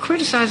media were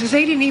criticized because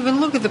they didn't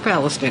even look at the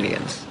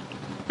Palestinians.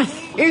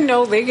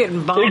 They're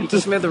getting bombed to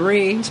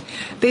smithereens.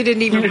 They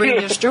didn't even bring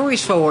their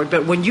stories forward.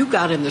 But when you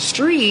got in the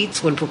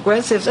streets, when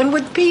progressives and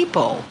with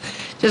people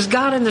just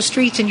got in the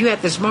streets, and you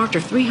had this march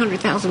of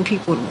 300,000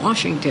 people in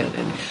Washington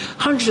and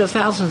hundreds of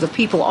thousands of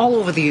people all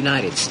over the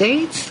United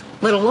States,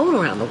 let alone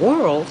around the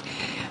world,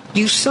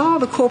 you saw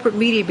the corporate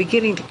media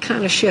beginning to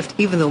kind of shift,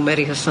 even though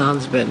Mehdi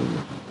Hassan's been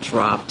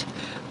dropped.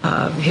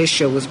 His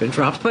show has been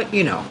dropped. But,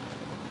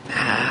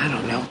 I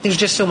don't know. There's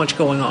just so much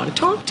going on.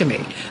 Talk to me.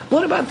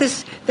 What about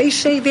this? They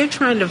say they're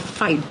trying to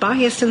fight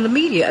bias in the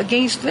media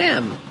against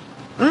them.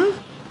 Huh?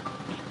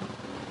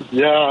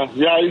 Yeah,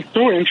 it's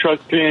so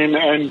interesting.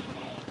 And,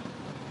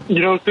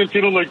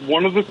 Santita,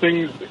 one of the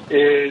things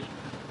it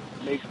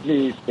makes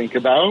me think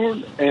about,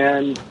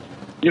 and,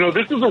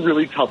 this is a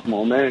really tough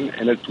moment,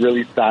 and it's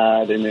really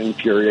sad and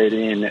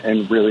infuriating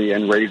and really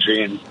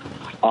enraging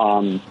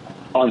on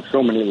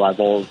so many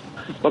levels.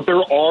 But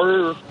there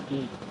are,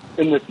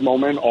 in this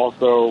moment,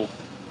 also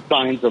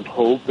signs of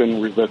hope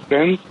and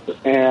resistance.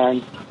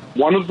 And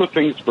one of the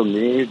things for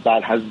me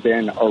that has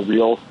been a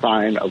real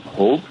sign of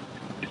hope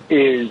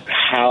is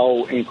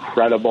how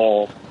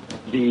incredible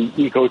the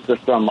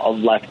ecosystem of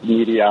left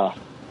media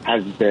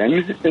has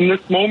been in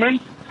this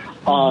moment.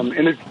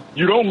 And if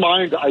you don't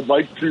mind, I'd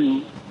like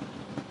to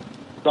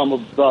some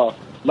of the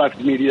left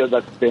media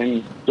that's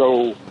been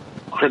so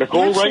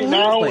critical Absolutely. Right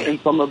now and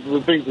some of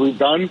the things we've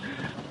done.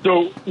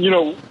 So,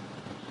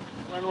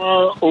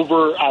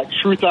 over at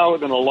Truth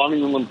Out and Alani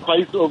Lynn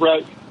Price over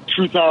at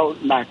Truth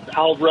Out, Max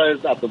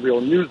Alvarez at the Real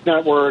News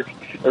Network,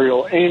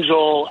 Ariel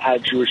Angel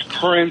at Jewish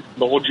Currents,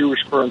 the whole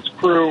Jewish Currents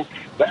crew,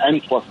 the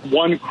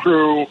N+1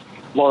 crew,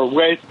 Laura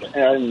Witt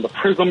and the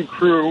Prism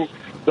crew,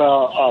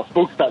 the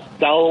folks at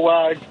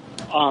Scalawag,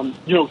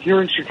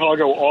 here in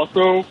Chicago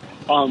also,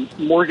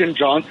 Morgan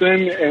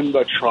Johnson and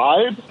the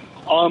Tribe,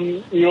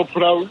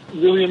 put out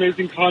really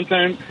amazing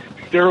content.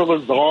 Sarah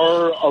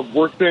Lazar of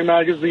Workday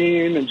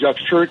Magazine and Jeff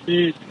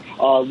Shirky,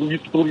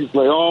 Luis Feliz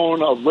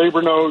Leon of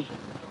Labor Notes,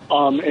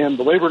 and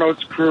the Labor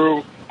Notes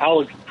crew,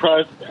 Alex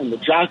Press and the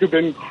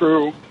Jacobin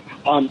crew.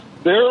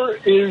 There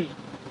is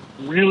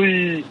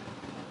really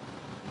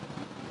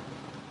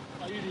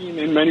exciting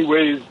in many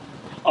ways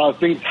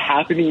things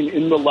happening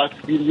in the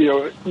left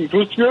media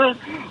ecosphere.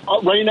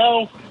 Right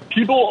now,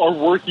 people are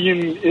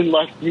working in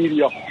left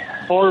media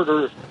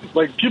harder.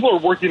 People are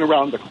working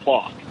around the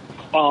clock.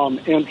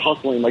 And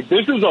hustling.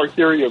 This is our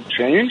theory of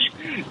change.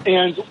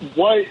 And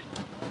what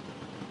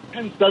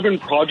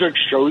 10-7 Project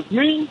shows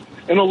me,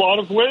 in a lot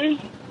of ways,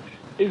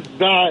 is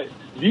that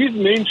these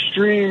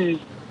mainstream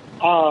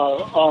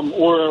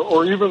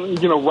or even,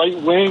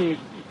 right-wing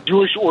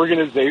Jewish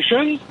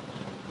organizations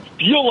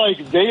feel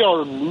like they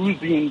are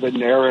losing the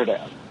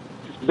narrative.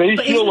 They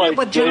but feel isn't like that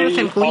what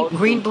Jonathan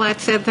Greenblatt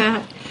said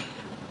that?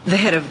 The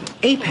head of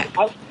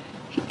AIPAC.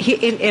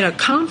 in a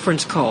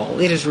conference call,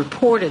 it is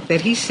reported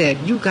that he said,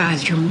 "You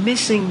guys, you're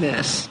missing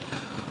this.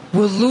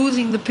 We're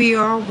losing the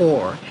PR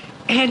war,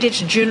 and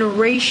it's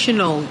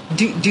generational.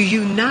 Do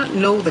you not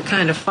know the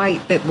kind of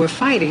fight that we're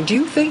fighting?" Do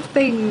you think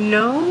they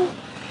know?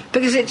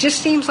 Because it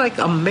just seems like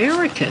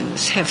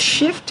Americans have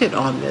shifted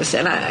on this,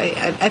 and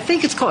I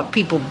think it's caught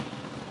people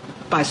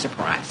by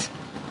surprise.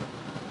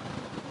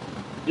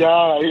 Yeah,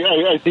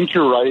 I think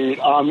you're right.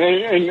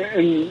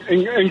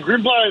 And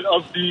Greenblatt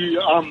of the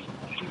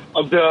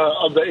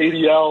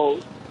ADL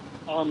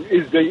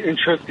is an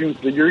interesting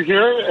figure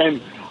here,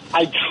 and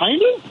I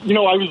kind of,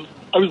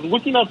 I was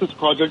looking at this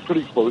project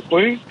pretty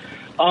closely,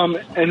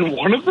 and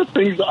one of the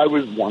things I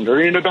was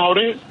wondering about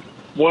it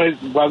was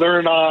whether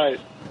or not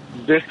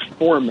this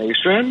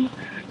formation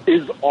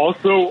is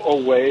also a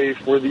way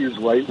for these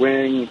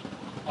right-wing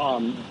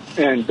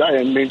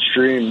and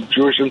mainstream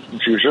Jewish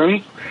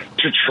institutions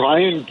to try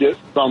and get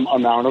some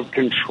amount of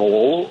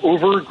control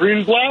over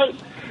Greenblatt,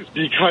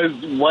 because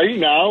right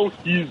now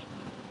he's,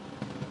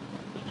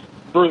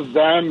 for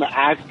them,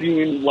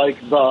 acting like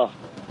the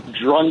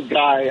drunk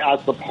guy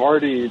at the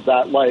party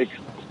that, like,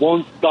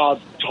 won't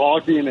stop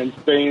talking and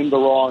saying the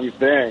wrong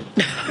thing.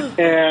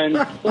 And,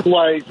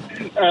 like,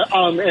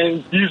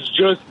 and he's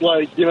just,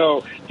 like,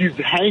 he's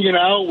hanging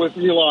out with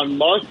Elon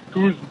Musk,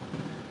 who's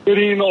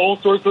hitting all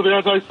sorts of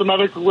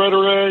anti-Semitic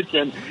rhetoric,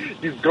 and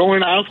he's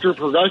going after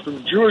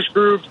progressive Jewish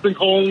groups and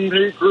calling them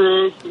hate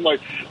groups, and,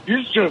 like,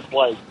 he's just,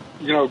 like,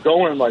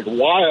 going, like,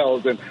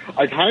 wild. And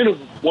I kind of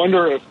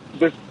wonder if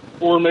this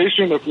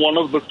formation, if one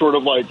of the sort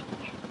of, like,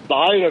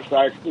 side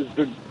effects is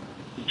to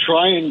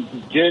try and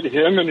get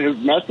him and his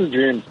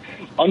messaging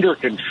under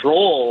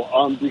control,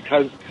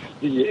 because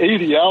the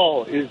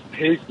ADL is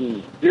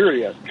taking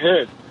serious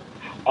hits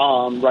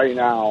right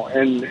now,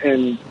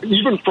 and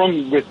even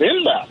from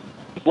within them,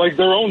 like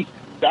their own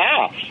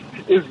staff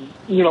is,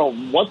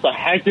 what the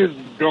heck is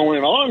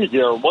going on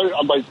here? What,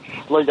 I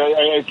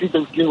think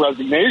they've seen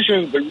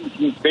resignations, they've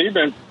seen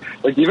statements,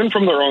 like even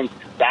from their own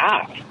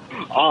staff.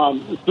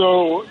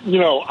 So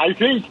I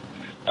think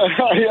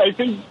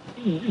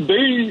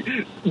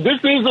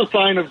this is a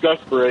sign of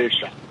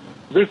desperation.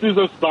 This is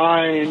a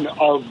sign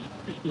of,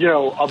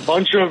 a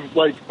bunch of,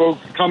 like,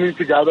 folks coming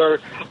together.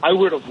 I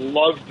would have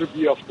loved to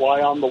be a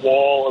fly on the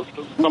wall of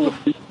some of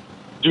these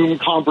Zoom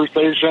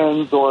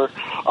conversations or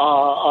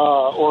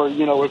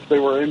if they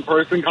were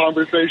in-person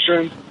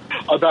conversations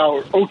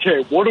about,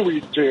 okay, what do we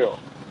do?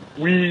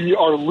 We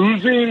are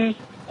losing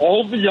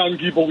all the young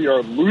people. We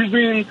are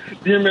losing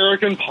the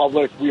American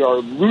public. We are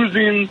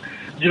losing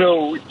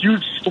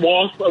huge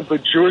swaths of the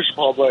Jewish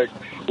public.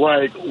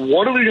 Like,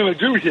 what are we going to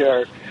do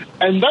here?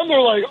 And then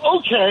they're like,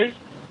 okay,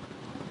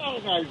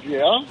 not an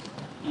idea.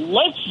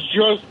 Let's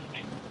just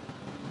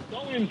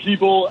showing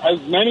people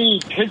as many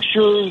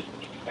pictures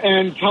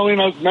and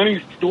telling as many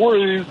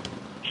stories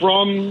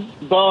from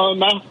the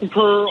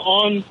massacre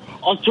on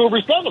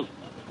October 7th.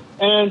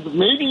 And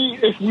maybe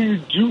if we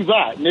do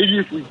that, maybe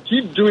if we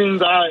keep doing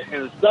that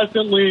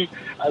incessantly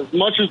as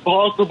much as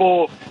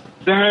possible,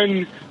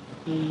 then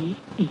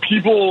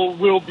people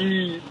will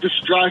be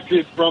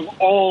distracted from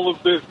all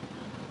of this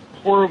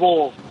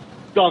horrible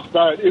stuff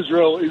that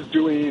Israel is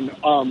doing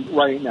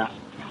right now.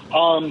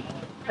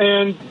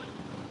 And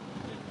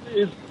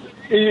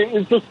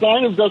it's a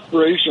sign of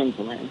desperation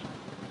to me.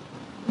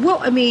 Well,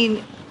 I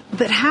mean,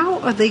 but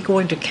how are they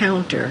going to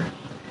counter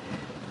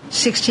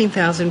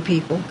 16,000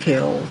 people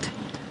killed,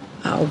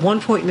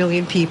 1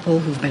 million people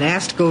who've been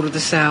asked to go to the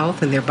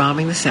south, and they're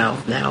bombing the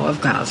south now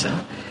of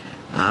Gaza?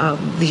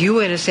 The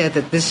UN has said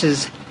that this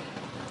is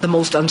the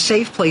most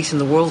unsafe place in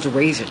the world to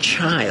raise a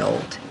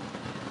child.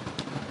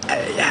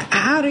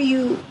 How do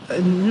you,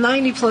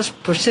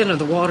 90+% of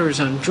the water is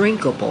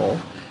undrinkable.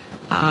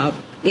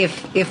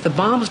 If the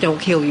bombs don't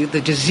kill you,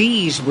 the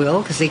disease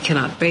will, because they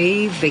cannot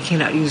bathe, they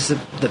cannot use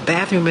the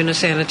bathroom in a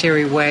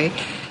sanitary way.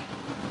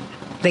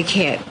 They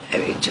can't.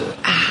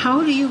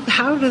 How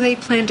do they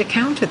plan to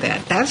counter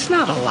that? That's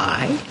not a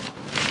lie.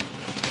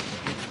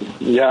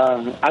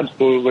 Yeah,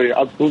 absolutely.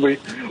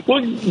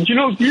 Well,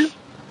 these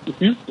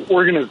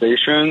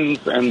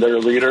organizations and their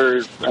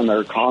leaders and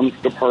their comms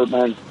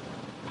departments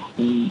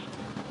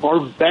are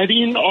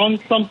betting on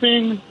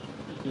something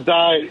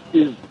that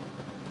is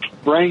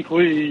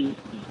frankly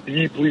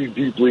deeply,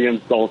 deeply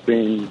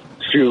insulting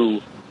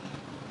to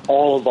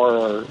all of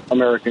our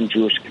American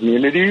Jewish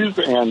communities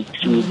and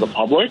to the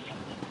public.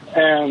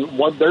 And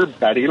what they're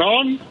betting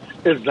on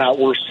is that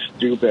we're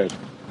stupid.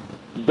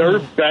 They're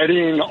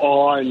betting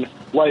on,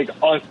 like,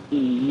 us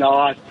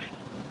not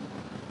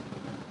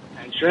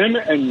attention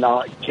and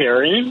not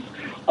caring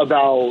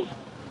about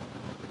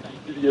the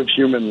sanctity of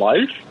human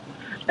life,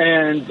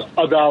 and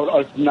about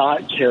us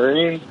not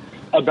caring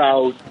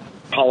about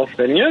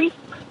Palestinians,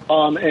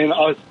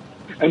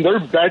 and they're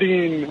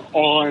betting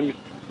on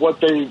what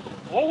they've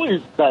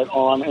always bet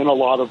on in a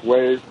lot of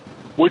ways,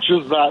 which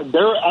is that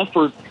their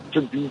efforts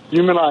to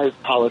dehumanize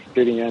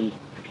Palestinians,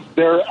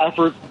 their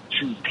efforts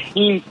to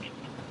paint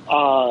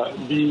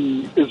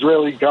the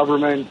Israeli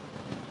government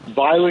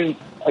violence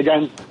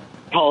against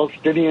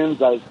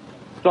Palestinians as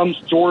some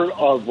sort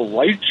of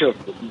righteous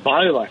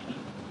violence.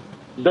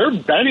 They're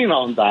betting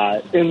on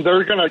that, and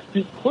they're going to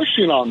keep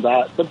pushing on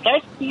that, but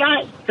that's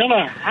not going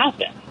to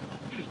happen.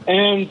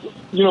 And,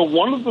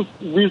 one of the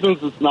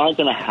reasons it's not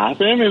going to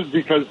happen is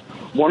because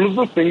one of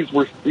the things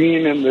we're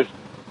seeing in this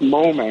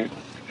moment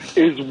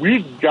is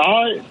we've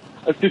got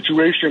a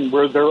situation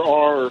where there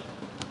are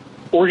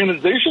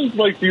organizations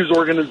like these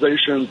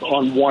organizations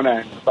on one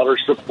end that are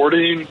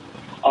supporting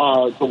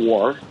the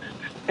war,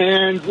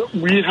 and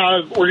we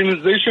have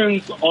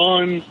organizations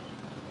on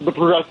the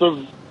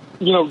progressive,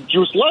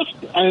 Jewish left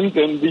end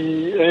and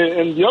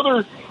the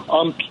other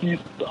piece,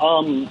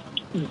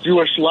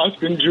 Jewish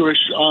left and Jewish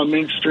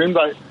mainstream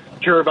that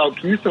care about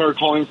peace and are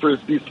calling for a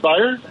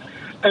ceasefire.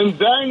 And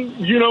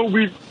then,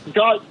 we've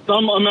got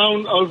some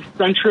amount of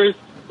centrists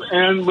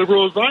and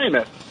liberal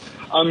Zionists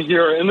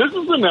here. And this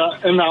is an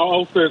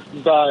analysis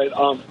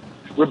that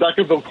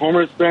Rebecca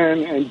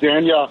Vilkomerson and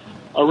Danya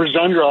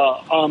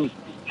Rajendra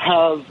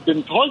have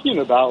been talking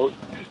about.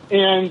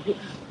 And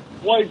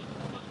what's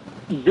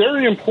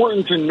very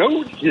important to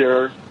note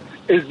here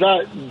is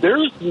that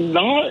there's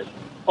not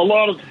a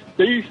lot of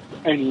space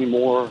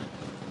anymore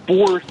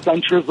for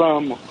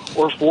centrism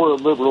or for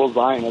liberal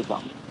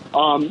Zionism.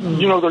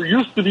 There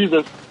used to be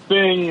this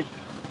thing,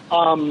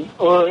 and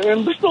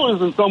there still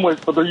is in some ways,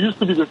 but there used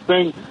to be this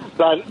thing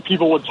that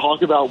people would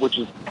talk about, which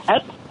is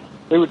PEP.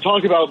 They would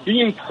talk about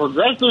being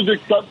progressive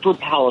except for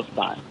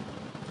Palestine.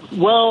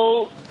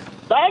 Well,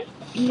 that's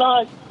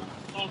not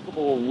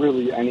possible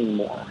really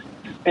anymore.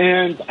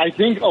 And I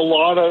think a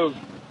lot of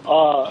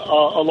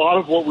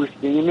what we're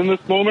seeing in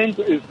this moment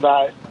is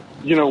that,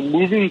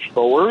 moving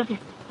forward,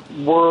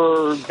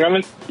 we're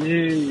going to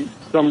see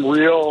some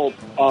real,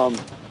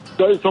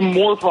 some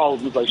more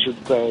problems, I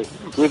should say,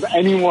 with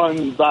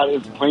anyone that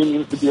is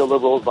claiming to be a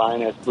liberal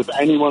Zionist, with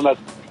anyone that's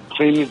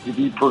claiming to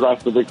be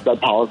progressive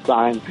except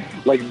Palestine.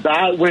 Like,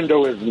 that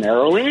window is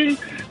narrowing.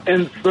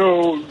 And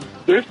so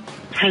this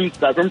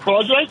 10-7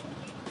 project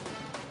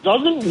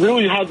doesn't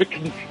really have the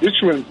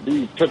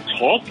constituency to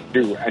talk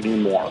to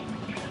anymore.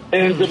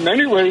 And in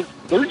many ways,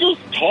 they're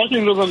just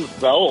talking to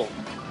themselves.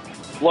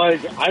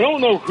 Like, I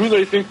don't know who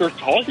they think they're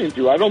talking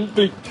to. I don't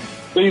think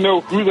they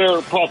know who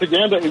their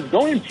propaganda is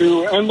going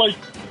to. And,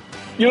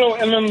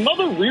 and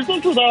another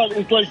reason for that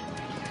is, like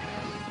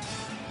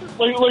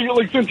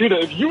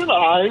Santita, if you and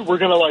I were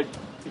going to,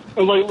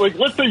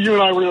 let's say you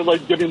and I were,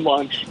 getting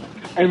lunch,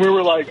 and we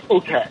were like,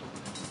 okay,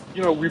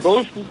 we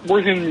both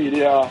work in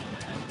media,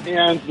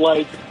 and,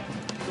 we're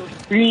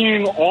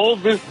seeing all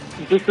of this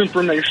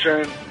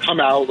disinformation come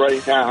out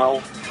right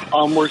now.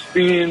 We're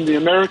seeing the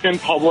American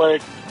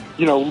public,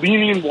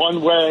 leaning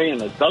one way,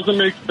 and it doesn't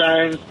make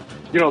sense.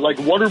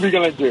 What are we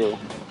going to do?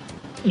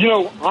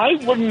 I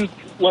wouldn't,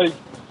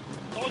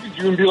 talk to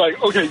you and be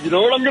like, okay, you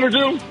know what I'm going to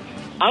do?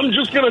 I'm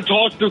just going to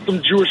talk to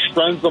some Jewish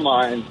friends of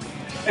mine,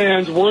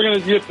 and we're going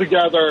to get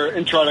together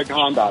and try to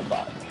combat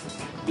that.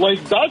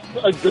 That's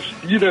a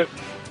defeatist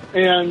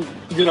and,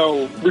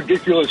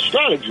 ridiculous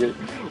strategy.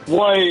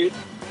 What,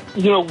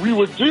 we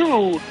would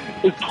do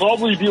is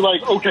probably be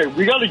like, okay,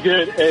 we got to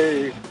get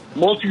a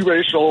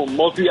multiracial,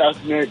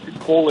 multi-ethnic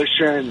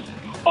coalition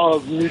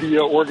of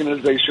media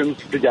organizations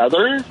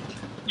together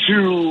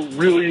to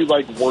really,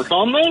 work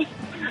on this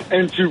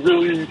and to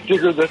really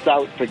figure this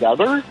out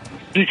together,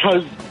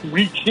 because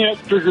we can't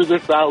figure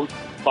this out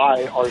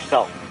by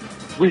ourselves.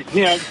 We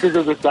can't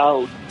figure this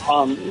out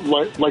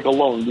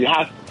alone. We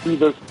have to do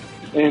this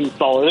in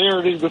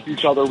solidarity with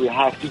each other. We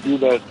have to do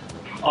this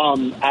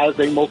as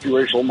a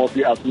multiracial,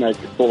 multi-ethnic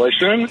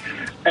coalition.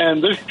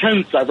 And this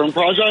 10-7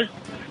 project,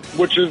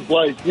 which is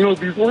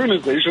these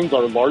organizations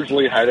are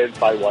largely headed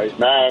by white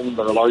men.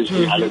 They're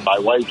largely headed by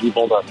white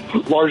people. They're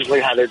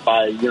largely headed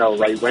by,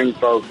 right-wing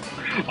folks.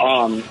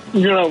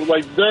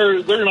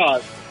 They're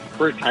not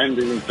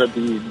pretending to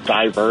be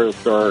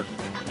diverse or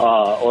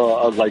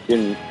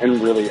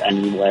in really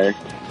any way.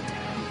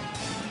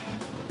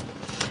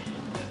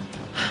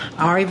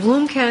 Ari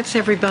Bloomekatz,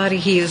 everybody,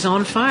 he is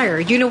on fire.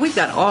 We've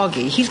got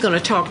Augie. He's going to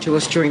talk to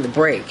us during the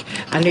break.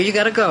 I know you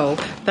got to go,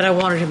 but I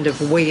wanted him to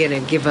weigh in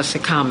and give us a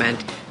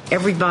comment.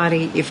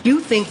 Everybody, if you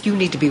think you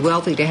need to be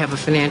wealthy to have a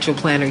financial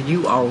planner,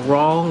 you are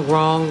wrong,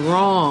 wrong,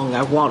 wrong.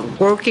 I want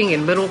working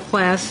and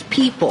middle-class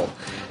people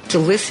to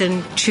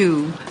listen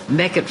to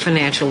Mekit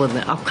Financial in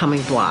the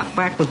upcoming block.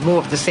 Back with more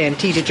of the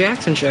Santita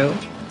Jackson Show.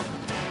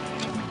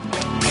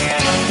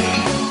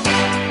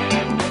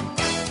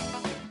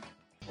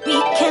 We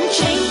can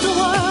change the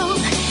world,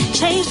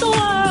 change the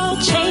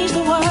world, change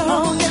the world.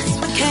 Oh, yes,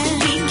 we can.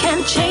 We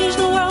can change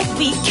the world,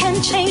 we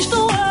can change the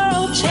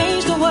world,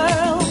 change the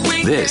world.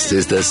 This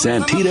is the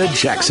Santita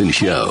Jackson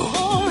Show.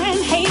 War and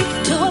hate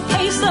to a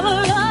place of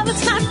love,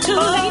 it's not too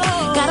late.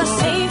 Gotta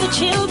save the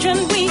children,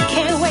 we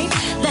can't wait.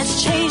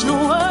 Let's change the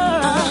world.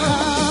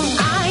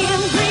 I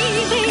am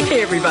breathing.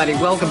 Hey, everybody.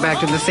 Welcome back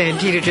to the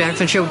Santita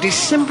Jackson Show.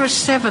 December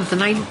 7th,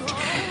 I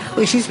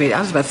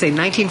was about to say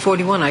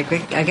 1941. I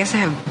guess I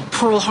have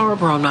Pearl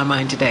Harbor on my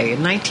mind today.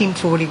 In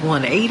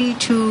 1941,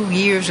 82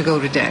 years ago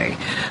today,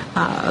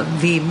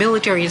 the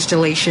military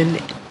installation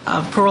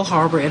Pearl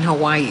Harbor in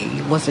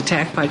Hawaii was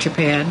attacked by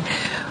Japan,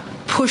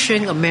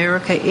 pushing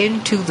America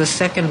into the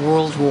Second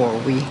World War.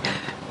 We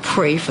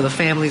pray for the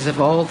families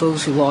of all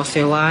those who lost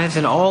their lives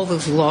and all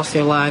those who lost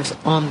their lives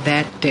on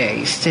that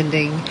day,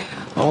 sending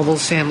all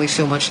those families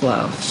so much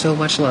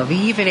love,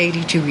 even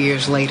 82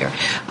 years later.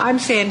 I'm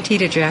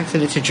Santita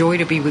Jackson. It's a joy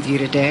to be with you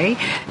today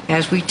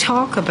as we've been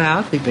talking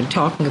about the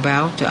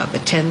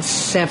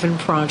 10-7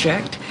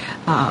 Project,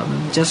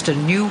 just a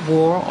new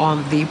war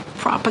on the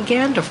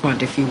propaganda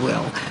front, if you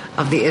will,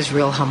 of the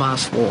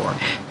Israel-Hamas war.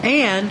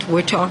 And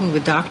we're talking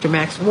with Dr.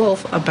 Max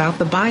Wolff about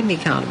the Biden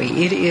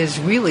economy. It is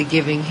really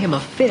giving him a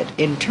fit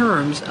in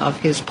terms of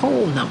his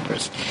poll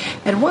numbers.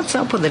 And what's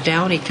up with the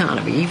down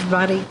economy?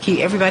 Everybody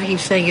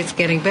keeps saying it's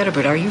getting better,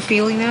 but are you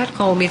feeling that?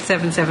 Call me at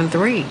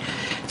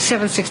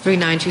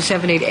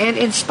 773-763-9278. And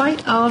in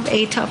spite of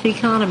a tough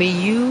economy,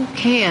 you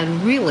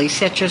can really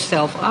set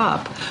yourself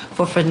up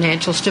for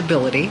financial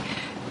stability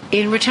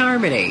in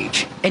retirement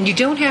age. And you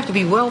don't have to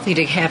be wealthy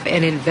to have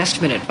an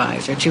investment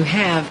advisor, to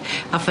have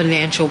a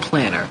financial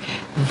planner.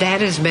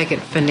 That is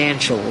Megant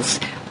Financial's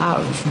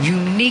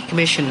unique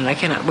mission, and I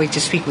cannot wait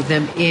to speak with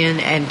them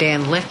and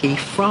Dan Lekki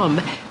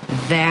from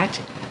that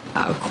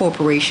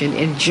corporation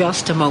in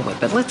just a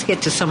moment. But let's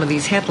get to some of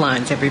these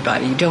headlines,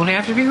 everybody. You don't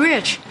have to be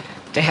rich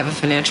to have a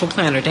financial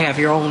planner, to have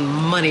your own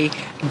money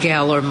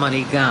gal or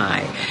money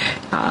guy.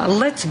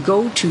 Let's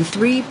go to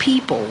 3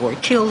 people were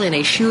killed in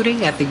a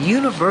shooting at the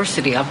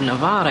University of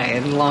Nevada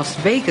in Las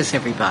Vegas,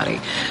 everybody.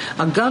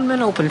 A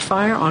gunman opened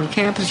fire on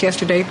campus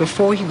yesterday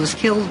before he was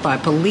killed by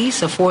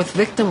police. A 4th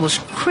victim was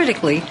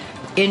critically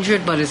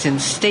injured but is in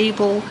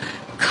stable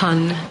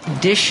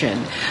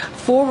condition.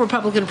 4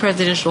 Republican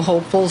presidential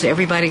hopefuls,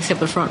 everybody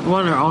except the front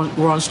runner,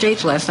 were on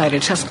stage last night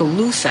in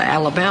Tuscaloosa,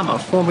 Alabama.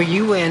 Former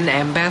UN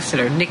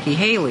Ambassador Nikki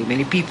Haley,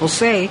 many people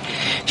say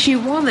she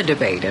won the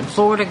debate, and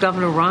Florida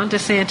Governor Ron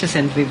DeSantis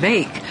and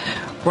Vivek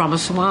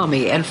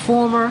Ramaswamy and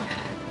former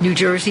New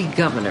Jersey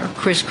Governor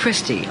Chris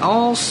Christie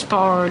all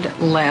sparred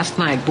last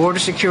night. Border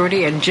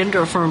security and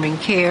gender-affirming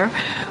care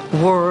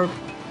were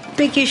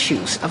big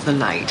issues of the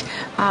night.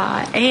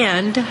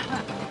 And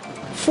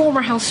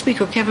former House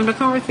Speaker Kevin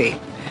McCarthy,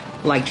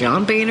 like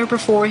John Boehner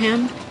before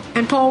him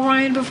and Paul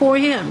Ryan before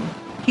him,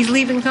 he's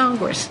leaving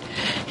Congress.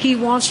 He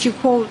wants to,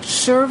 quote,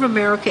 serve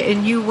America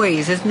in new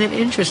ways. Isn't it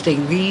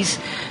interesting? These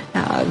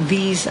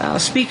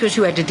speakers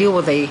who had to deal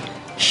with a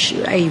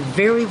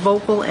very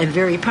vocal and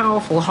very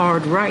powerful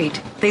hard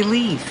right, they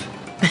leave.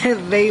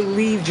 They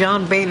leave.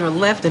 John Boehner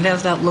left and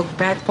has not looked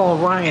back. Paul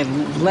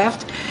Ryan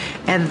left,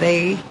 and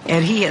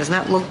he has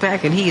not looked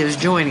back, and he is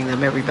joining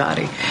them,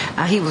 everybody.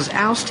 He was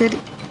ousted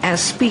as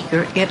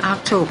Speaker in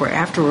October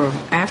after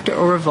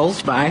a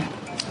revolt by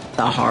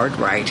the hard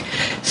right.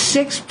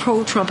 6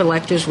 pro-Trump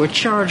electors were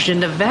charged in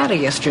Nevada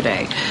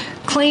yesterday,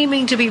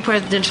 claiming to be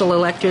presidential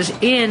electors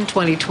in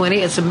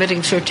 2020 and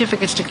submitting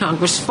certificates to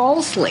Congress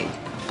falsely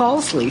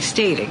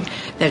stating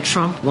that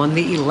Trump won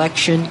the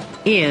election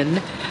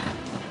in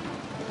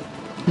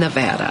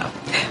Nevada.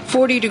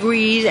 40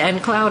 degrees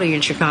and cloudy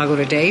in Chicago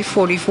today.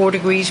 44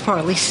 degrees,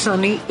 partly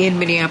sunny in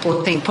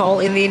Minneapolis, St. Paul.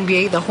 In the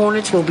NBA, the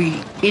Hornets will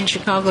be in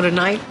Chicago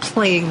tonight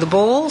playing the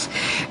Bulls,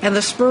 and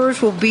the Spurs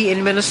will be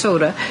in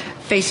Minnesota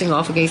facing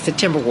off against the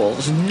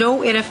Timberwolves. No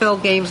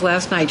NFL games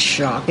last night,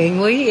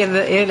 shockingly, in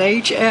the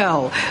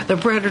NHL. The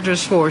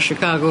Predators 4,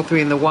 Chicago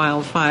 3, and the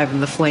Wild 5,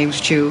 and the Flames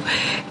 2.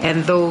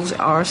 And those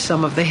are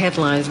some of the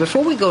headlines.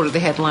 Before we go to the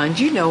headlines,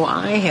 you know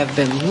I have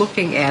been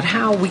looking at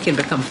how we can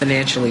become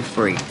financially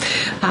free.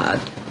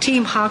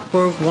 Team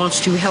Hochberg wants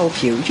to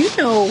help you. You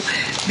know,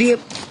 the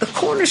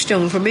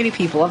cornerstone for many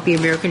people of the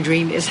American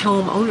dream is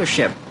home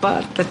ownership,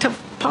 but the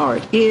tough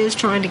part is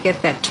trying to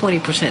get that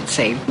 20%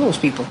 saved.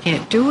 Most people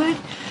can't do it.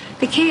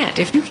 They can't.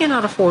 If you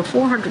cannot afford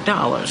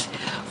 $400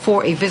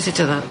 for a visit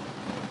to the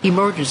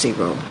emergency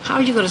room, how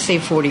are you going to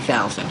save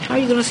 $40,000? How are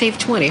you going to save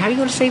 $20,000? How are you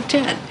going to save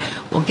 $10,000?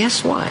 Well,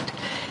 guess what?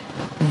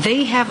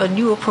 They have a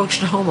new approach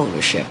to home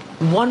ownership.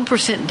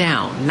 1%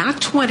 down,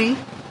 not 20,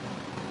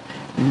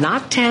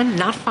 not 10,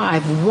 not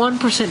 5,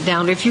 1%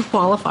 down if you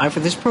qualify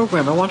for this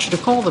program. I want you to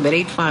call them at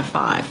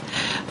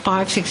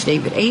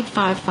 855-56-DAVID,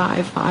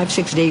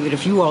 855-56-DAVID.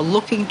 If you are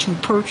looking to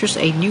purchase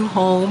a new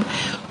home,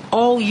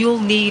 all you'll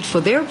need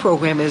for their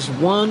program is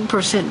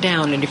 1%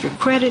 down. And if your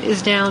credit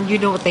is down, you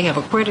know what, they have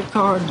a credit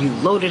card. You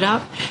load it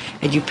up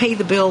and you pay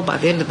the bill by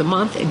the end of the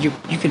month, and you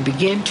can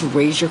begin to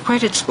raise your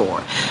credit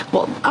score.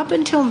 Well, up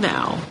until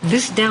now,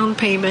 this down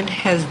payment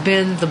has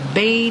been the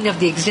bane of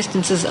the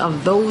existences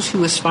of those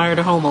who aspire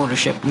to home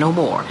ownership. No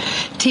more.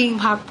 Team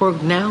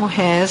Hochberg now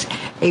has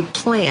a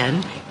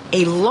plan,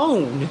 a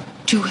loan,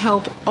 to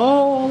help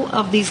all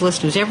of these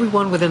listeners,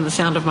 everyone within the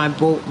sound of my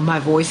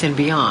voice and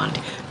beyond,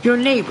 your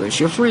neighbors,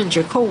 your friends,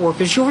 your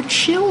coworkers, your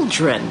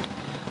children.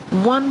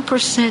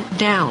 1%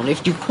 down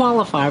if you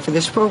qualify for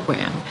this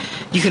program.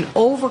 You can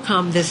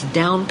overcome this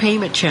down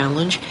payment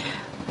challenge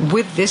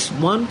with this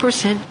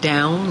 1%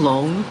 down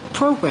loan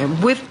program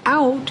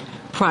without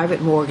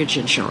private mortgage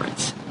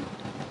insurance.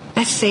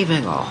 That's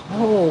saving a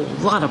whole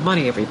lot of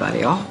money,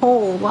 everybody, a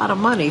whole lot of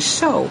money.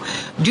 So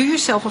do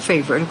yourself a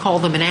favor and call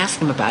them and ask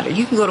them about it.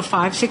 You can go to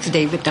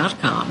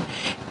 56david.com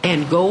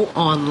and go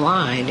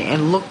online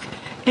and look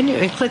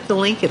and click the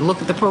link and look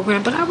at the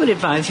program. But I would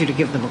advise you to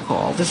give them a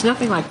call. There's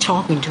nothing like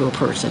talking to a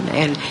person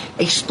and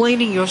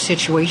explaining your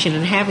situation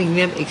and having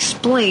them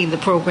explain the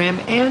program,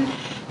 and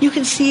you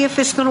can see if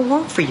it's going to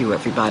work for you,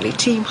 everybody.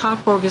 Team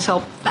Hochberg has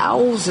helped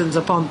thousands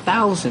upon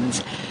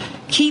thousands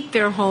keep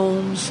their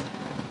homes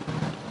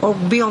or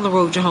be on the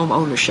road to home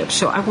ownership.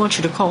 So I want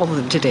you to call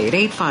them today at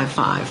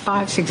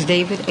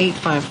 855-56-DAVID,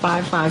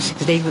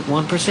 855-56-DAVID,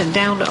 1%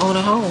 down to own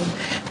a home.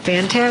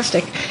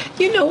 Fantastic.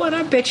 You know what?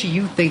 I bet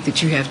you think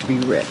that you have to be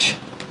rich.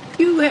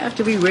 You have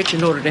to be rich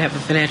in order to have a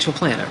financial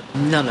planner.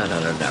 No.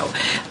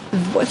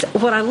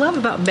 What I love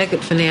about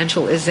Meggitt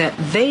Financial is that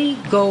they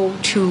go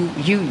to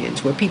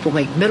unions where people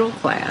make middle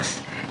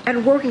class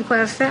and working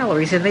class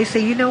salaries, and they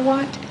say, you know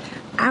what?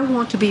 I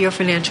want to be your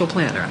financial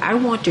planner. I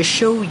want to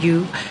show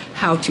you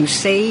how to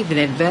save and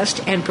invest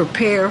and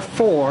prepare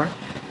for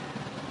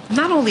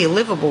not only a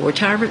livable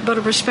retirement, but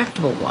a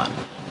respectable one.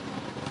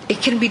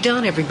 It can be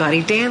done,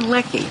 everybody. Dan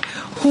Lekki,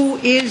 who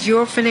is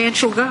your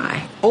financial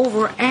guy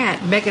over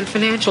at Meggitt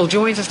Financial,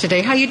 joins us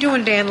today. How you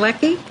doing, Dan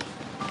Lekki?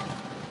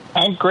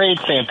 I'm great,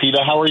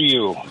 Santita. How are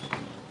you?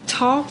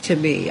 Talk to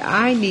me.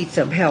 I need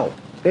some help,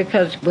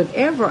 because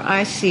whenever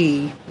I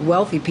see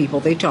wealthy people,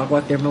 they talk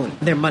about their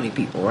money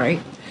people, right?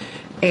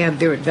 And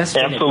their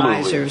investment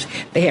advisors.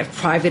 They have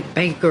private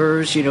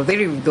bankers. You know, they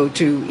don't even go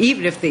to,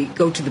 even if they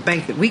go to the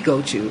bank that we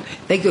go to,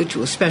 they go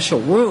to a special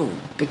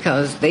room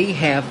because they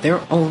have their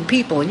own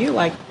people. And you're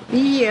like,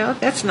 yeah,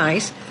 that's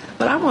nice,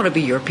 but I want to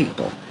be your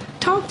people.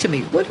 Talk to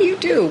me. What do you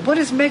do? What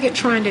is Meggitt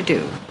trying to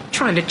do?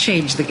 Trying to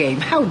change the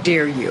game. How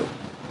dare you?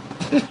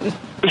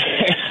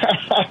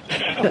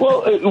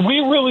 Well, we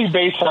really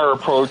base our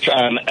approach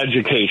on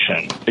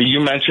education.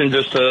 You mentioned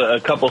just a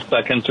couple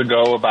seconds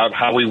ago about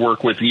how we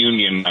work with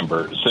union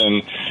members.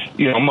 And,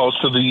 you know,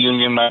 most of the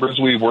union members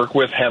we work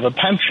with have a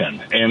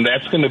pension, and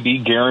that's going to be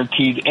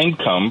guaranteed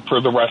income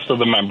for the rest of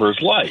the member's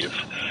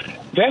life.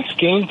 That's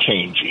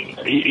game-changing.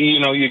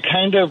 You know, you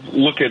kind of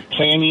look at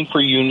planning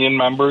for union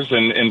members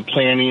and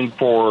planning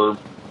for,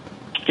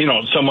 you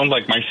know, someone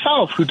like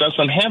myself who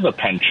doesn't have a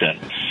pension.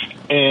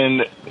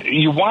 And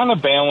you want to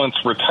balance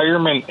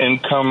retirement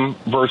income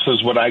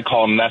versus what I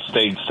call nest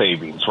egg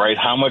savings, right?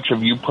 How much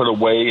have you put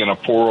away in a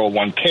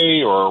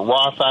 401k or a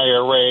Roth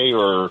IRA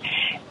or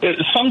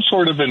some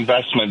sort of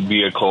investment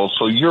vehicle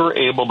so you're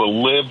able to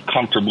live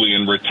comfortably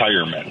in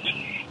retirement?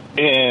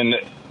 And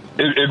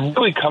it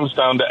really comes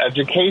down to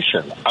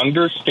education,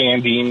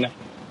 understanding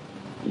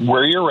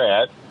where you're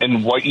at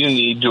and what you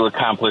need to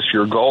accomplish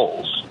your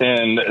goals.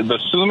 And the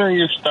sooner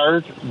you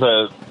start,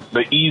 the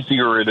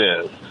easier it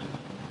is.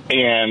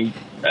 And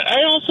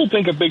I also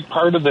think a big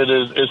part of it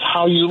is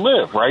how you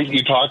live, right?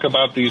 You talk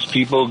about these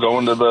people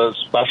going to the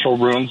special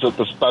rooms at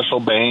the special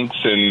banks,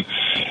 and,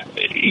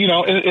 you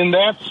know, and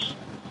that's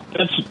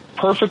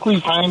perfectly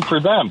fine for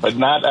them, but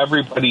not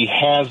everybody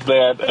has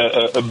that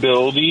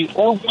ability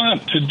or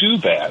want to do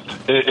that.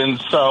 And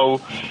so,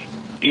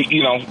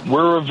 you know,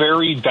 we're a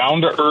very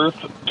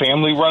down-to-earth,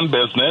 family-run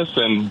business,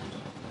 and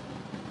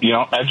you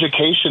know,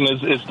 education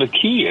is the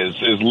key,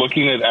 is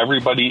looking at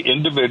everybody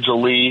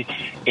individually,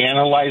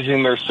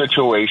 analyzing their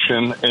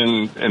situation,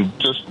 and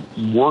just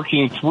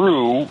working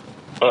through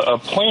a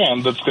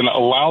plan that's going to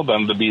allow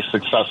them to be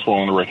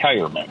successful in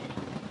retirement.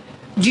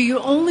 Do you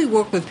only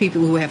work with people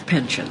who have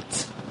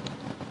pensions?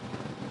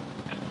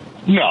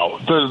 No.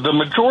 The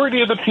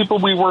majority of the people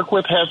we work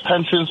with have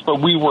pensions, but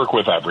we work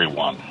with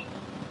everyone.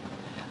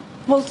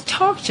 Well,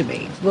 talk to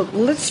me. Well,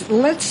 let's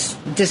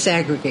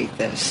disaggregate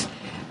this.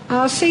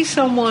 Say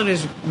someone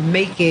is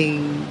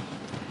making,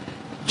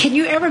 can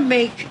you ever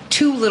make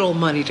too little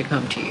money to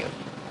come to you?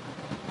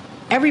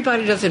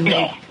 Everybody doesn't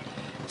make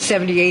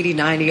 70, 80,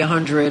 90,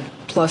 100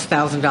 plus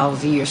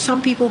 $1,000 a year.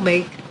 Some people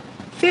make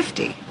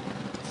 50,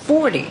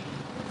 40,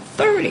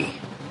 30.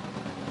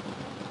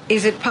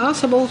 Is it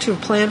possible to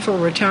plan for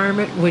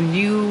retirement when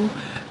you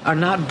are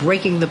not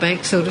breaking the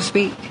bank, so to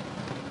speak?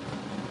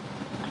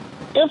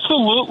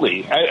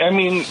 Absolutely. I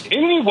mean,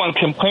 anyone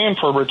can plan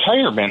for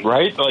retirement,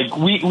 right? Like,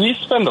 we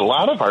spend a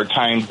lot of our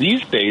time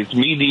these days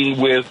meeting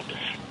with,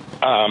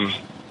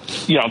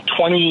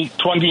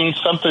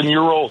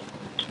 20-something-year-old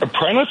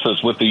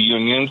apprentices with the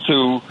unions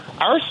who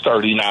are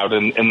starting out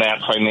in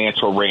that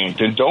financial range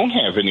and don't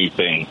have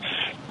anything.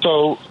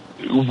 So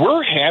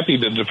we're happy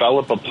to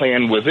develop a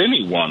plan with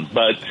anyone,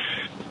 but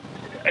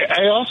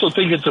I also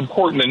think it's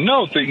important to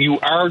note that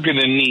you are going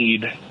to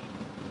need,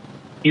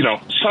 you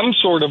know, some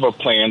sort of a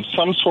plan,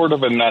 some sort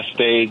of a nest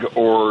egg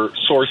or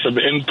source of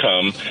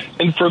income.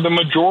 And for the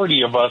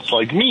majority of us,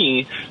 like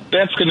me,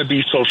 that's going to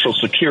be Social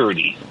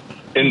Security.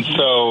 And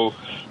so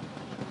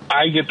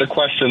I get the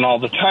question all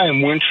the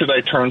time, when should I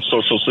turn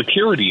Social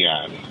Security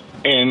on?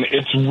 And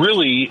it's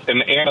really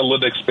an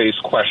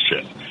analytics-based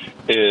question.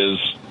 Is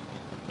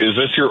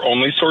this your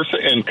only source of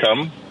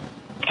income?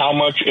 How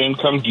much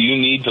income do you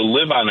need to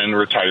live on in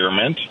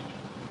retirement?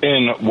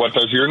 And what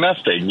does your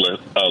nest egg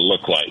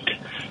look like?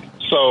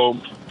 So,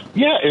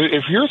 yeah,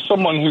 if you're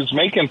someone who's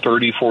making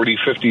 $30,000,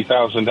 $40,000,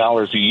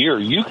 $50,000 a year,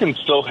 you can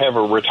still have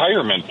a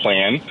retirement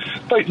plan,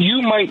 but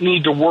you might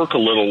need to work a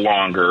little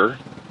longer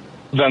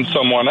than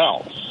someone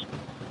else.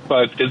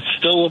 But it's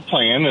still a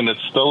plan, and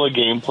it's still a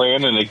game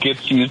plan, and it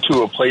gets you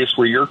to a place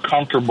where you're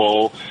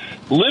comfortable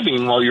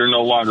living while you're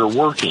no longer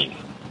working.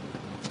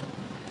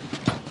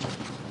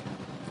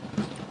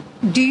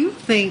 Do you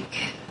think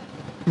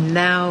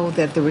now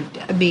that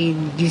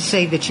you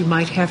say that you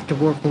might have to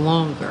work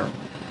longer?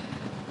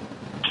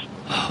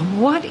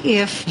 What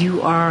if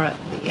you are?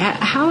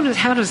 How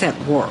does that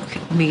work?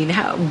 I mean,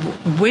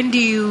 when do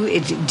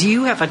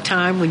you have a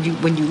time when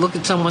you look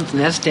at someone's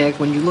nest egg,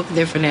 when you look at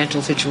their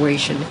financial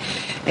situation,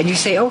 and you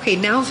say, okay,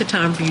 now's the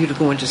time for you to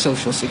go into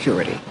Social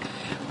Security,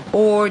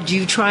 or do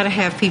you try to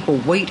have people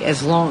wait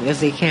as long as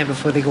they can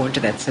before they go into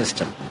that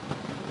system?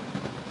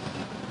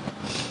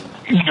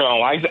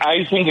 No,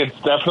 I think it's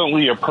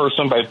definitely a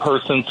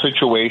person-by-person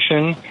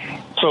situation.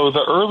 So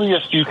the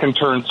earliest you can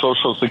turn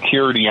Social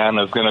Security on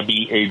is going to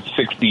be age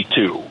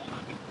 62.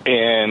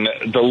 And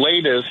the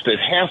latest, it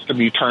has to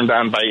be turned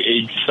on by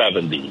age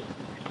 70.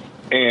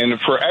 And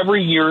for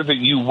every year that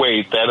you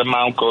wait, that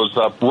amount goes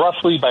up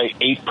roughly by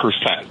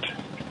 8%.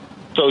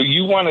 So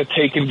you want to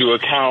take into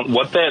account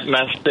what that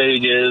nest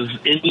egg is,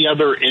 any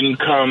other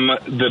income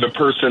that a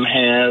person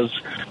has.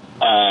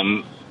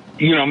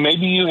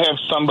 Maybe you have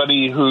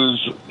somebody who's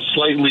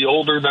slightly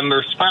older than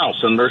their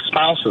spouse, and their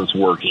spouse is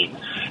working.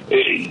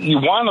 You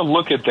want to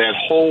look at that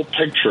whole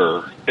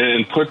picture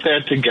and put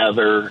that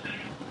together,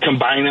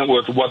 combine it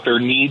with what their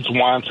needs,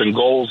 wants, and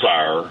goals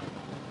are,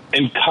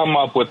 and come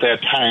up with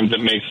that time that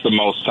makes the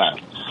most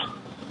sense.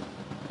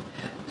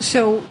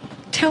 So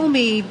help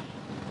me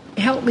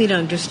to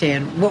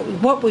understand,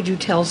 what would you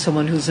tell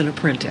someone who's an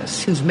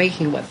apprentice, who's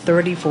making,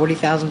 $30,000,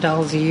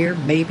 $40,000 a year,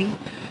 maybe?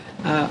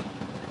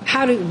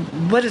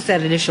 What does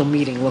that initial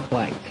meeting look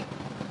like?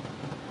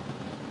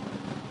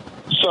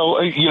 So,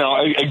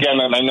 again,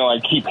 and I know I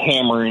keep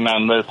hammering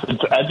on this,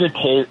 it's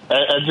education.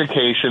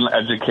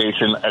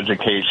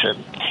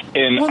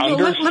 And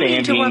understanding... Let me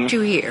interrupt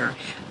you here.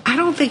 I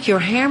don't think you're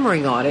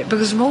hammering on it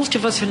because most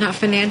of us are not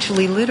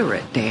financially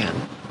literate,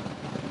 Dan.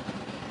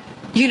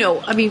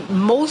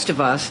 Most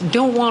of us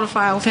don't want to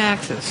file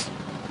taxes.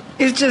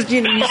 It's just,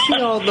 you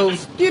see all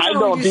those... I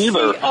don't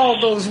either. See all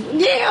those...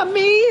 Yeah,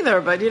 me either,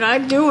 but, I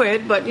do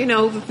it. But,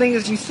 the thing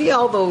is, you see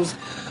all those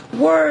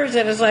words,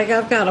 and it's like,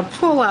 I've got to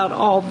pull out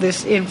all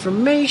this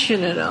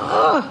information, and,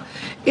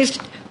 it's...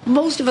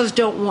 Most of us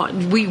don't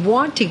want... We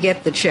want to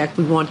get the check,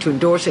 we want to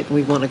endorse it, and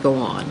we want to go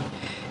on.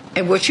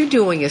 And what you're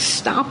doing is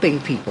stopping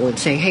people and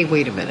saying, hey,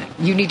 wait a minute,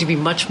 you need to be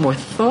much more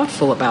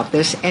thoughtful about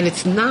this, and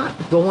it's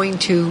not going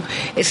to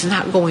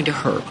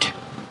hurt.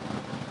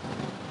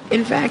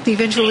 In fact,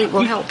 eventually it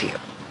will help you.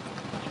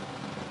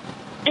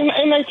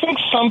 And I think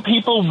some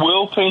people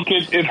will think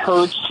it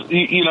hurts.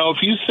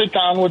 If you sit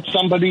down with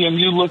somebody and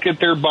you look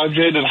at their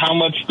budget and how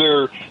much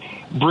they're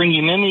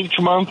bringing in each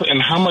month and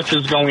how much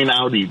is going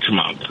out each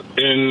month.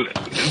 And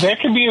that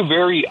can be a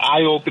very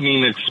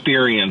eye-opening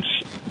experience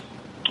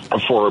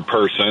for a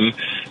person.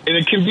 And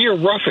it can be a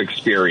rough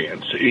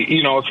experience.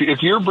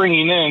 If you're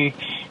bringing in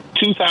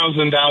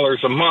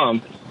 $2,000 a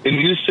month, and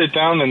you sit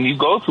down and you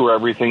go through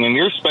everything and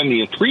you're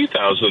spending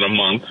 $3,000 a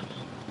month,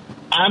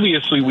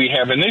 obviously we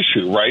have an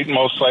issue, right?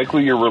 Most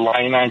likely you're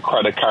relying on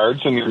credit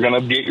cards and you're going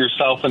to get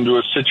yourself into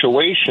a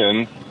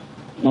situation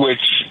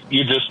which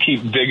you just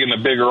keep digging a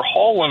bigger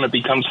hole and it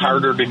becomes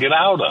harder to get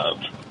out of.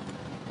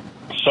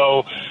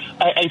 So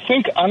I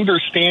think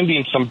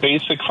understanding some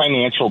basic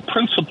financial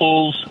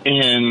principles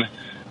and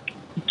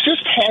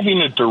just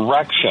having a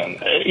direction.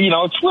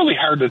 It's really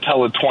hard to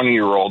tell a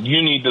 20-year-old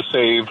you need to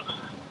save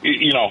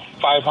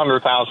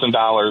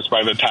 $500,000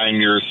 by the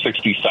time you're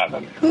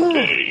 67.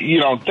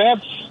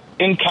 That's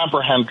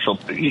incomprehensible.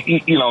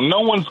 No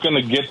one's going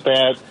to get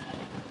that,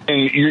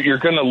 and you're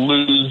going to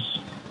lose.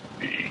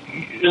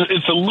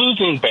 It's a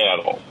losing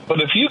battle.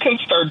 But if you can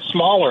start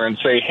smaller and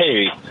say,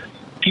 hey,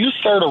 if you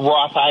start a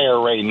Roth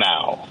IRA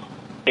now,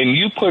 and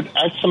you put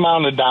X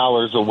amount of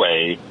dollars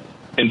away,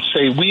 and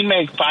say we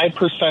make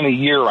 5% a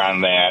year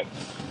on that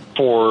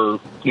for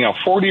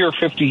 40 or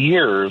 50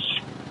 years,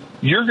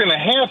 you're going to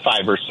have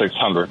 $500,000 or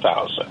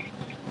 $600,000.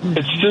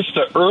 It's just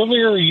the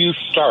earlier you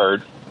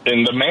start,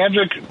 and the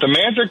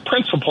magic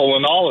principle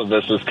in all of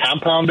this is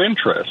compound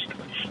interest,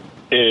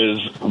 is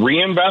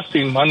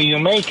reinvesting money you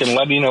make and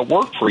letting it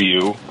work for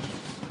you.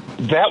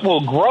 That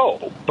will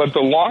grow, but the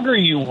longer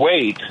you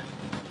wait,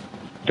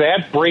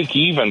 that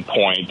break-even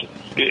point,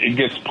 it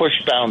gets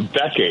pushed down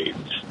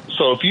decades.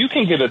 So if you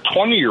can get a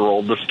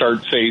 20-year-old to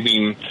start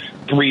saving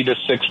 $3,000 to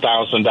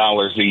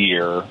 $6,000 a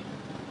year,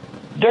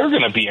 they're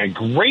going to be in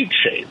great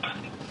shape.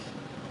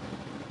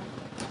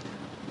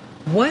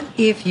 What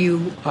if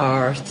you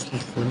are,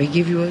 let me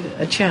give you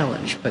a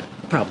challenge, but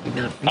probably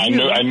not for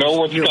you. I know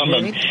what's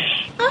coming.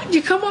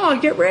 You come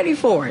on, get ready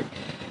for it.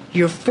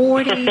 You're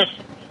 40,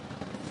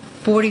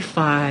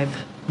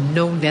 45,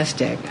 no nest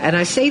egg. And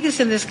I say this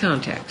in this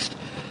context.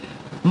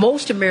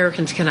 Most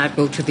Americans cannot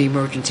go to the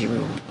emergency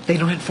room. They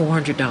don't have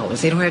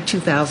 $400. They don't have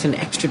 $2,000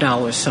 extra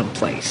dollars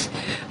someplace.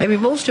 I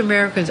mean, most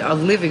Americans are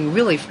living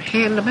really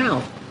hand to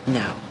mouth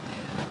now.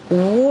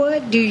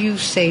 What do you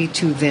say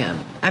to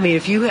them? I mean,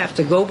 if you have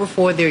to go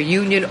before their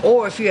union,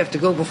 or if you have to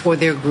go before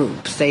their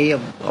group, say,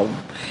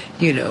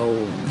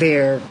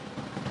 their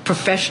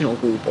professional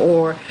group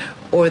or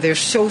their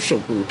social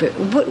group,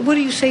 what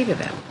do you say to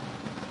them?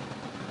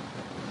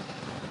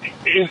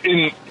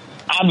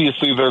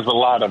 Obviously, there's a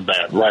lot of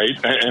that, right?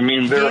 I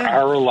mean, there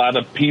are a lot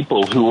of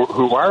people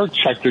who are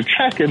check to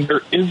check, and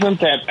there isn't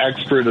that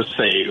extra to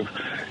save.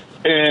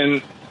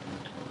 And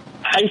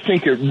I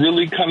think it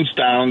really comes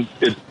down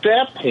at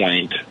that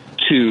point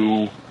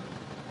to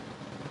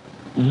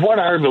what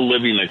are the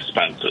living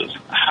expenses?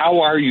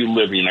 How are you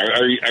living?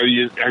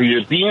 Are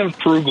you being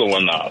frugal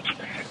enough?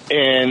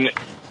 And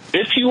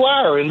if you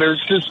are, and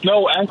there's just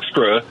no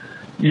extra,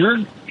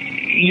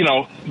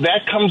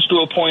 that comes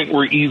to a point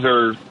where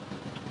either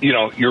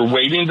you're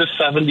waiting to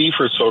 70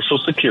 for Social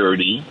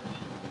Security.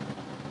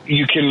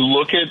 You can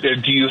look at,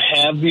 do you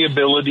have the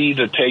ability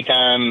to take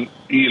on,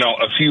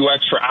 a few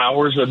extra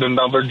hours at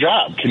another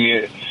job? Can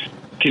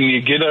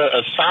you get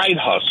a side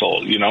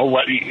hustle?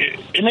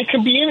 And it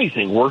could be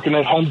anything, working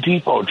at Home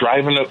Depot,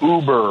 driving an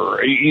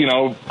Uber,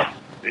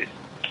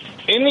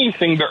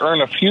 anything to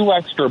earn a few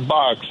extra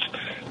bucks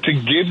to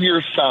give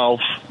yourself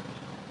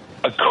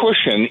a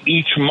cushion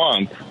each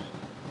month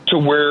to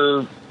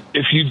where,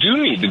 if you do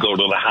need to go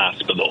to the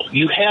hospital,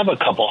 you have a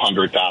couple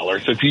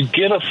 $100. If you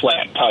get a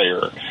flat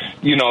tire,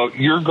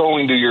 you're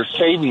going to your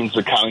savings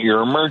account,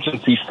 your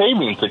emergency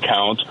savings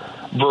account,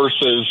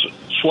 versus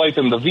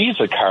swiping the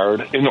Visa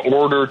card in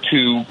order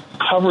to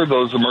cover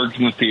those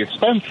emergency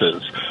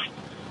expenses.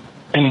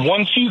 And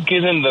once you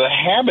get into the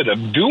habit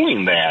of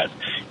doing that,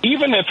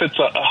 even if it's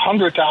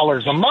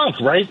 $100 a month,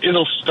 right,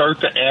 it'll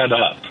start to add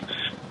up.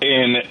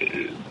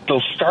 And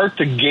they'll start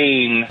to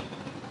gain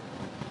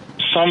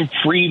some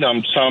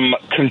freedom, some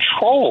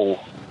control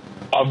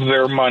of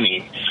their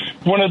money.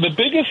 One of the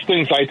biggest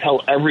things I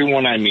tell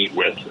everyone I meet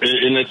with,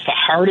 and it's the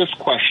hardest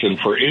question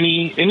for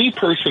any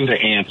person to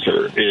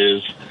answer,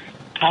 is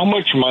how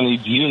much money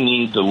do you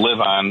need to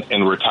live on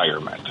in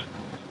retirement?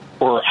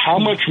 Or how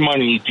much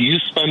money do you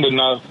spend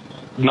enough,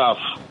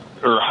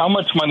 or how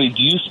much money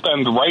do you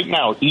spend right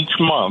now each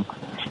month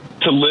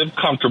to live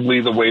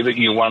comfortably the way that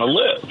you want to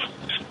live?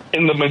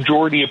 And the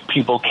majority of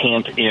people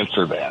can't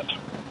answer that.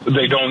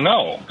 They don't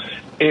know.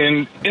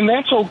 And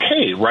that's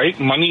okay, right?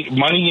 Money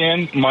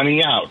in,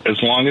 money out. As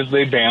long as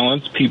they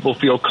balance, people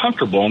feel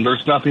comfortable, and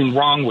there's nothing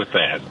wrong with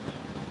that.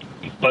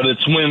 But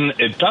it's when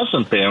it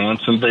doesn't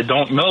balance and they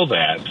don't know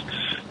that.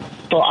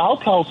 So I'll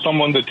tell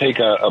someone to take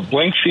a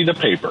blank sheet of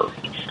paper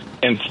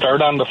and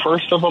start on the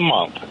first of a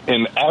month.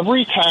 And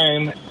every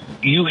time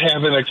you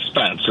have an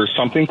expense or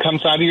something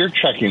comes out of your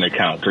checking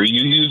account or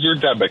you use your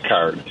debit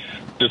card,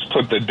 just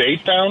put the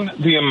date down,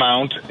 the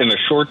amount, and a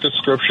short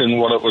description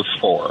what it was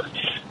for.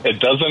 It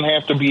doesn't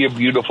have to be a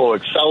beautiful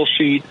Excel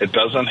sheet. It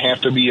doesn't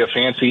have to be a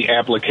fancy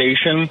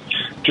application.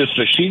 Just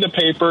a sheet of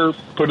paper,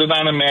 put it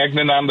on a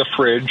magnet on the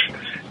fridge,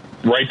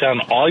 write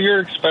down all your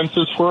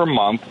expenses for a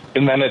month,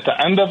 and then at the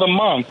end of the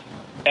month,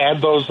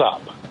 add those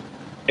up.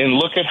 And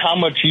look at how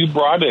much you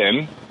brought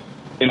in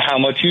and how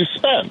much you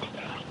spent.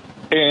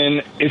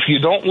 And if you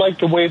don't like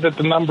the way that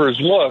the numbers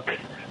look,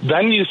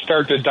 then you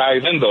start to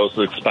dive in those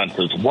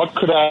expenses. What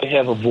could I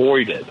have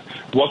avoided?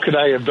 What could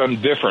I have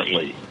done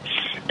differently?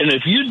 And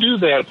if you do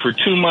that for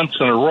 2 months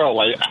in a row,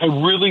 I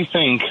really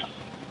think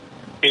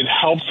it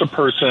helps a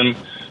person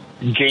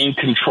gain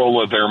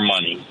control of their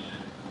money.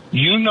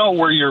 You know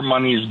where your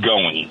money is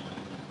going.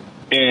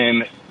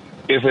 And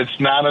if it's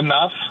not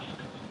enough,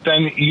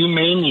 then you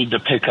may need to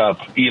pick up,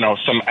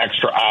 some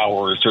extra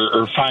hours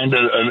or find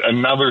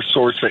another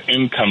source of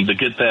income to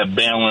get that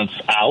balance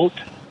out.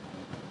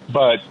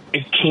 But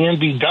it can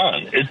be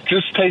done. It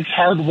just takes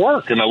hard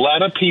work. And a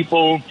lot of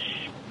people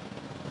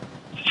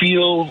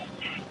feel,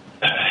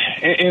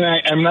 and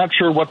I'm not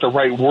sure what the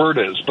right word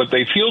is, but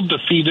they feel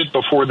defeated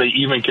before they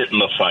even get in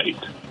the fight.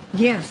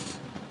 Yes.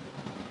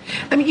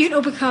 I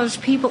mean, because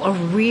people are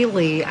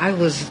really, I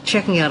was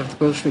checking out of the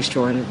grocery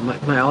store,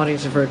 and my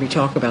audience have heard me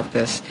talk about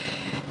this.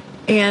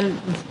 And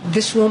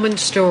this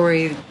woman's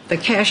story, the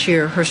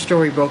cashier, her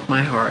story broke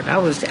my heart. I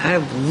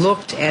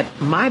looked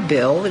at my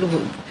bill. It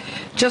was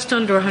just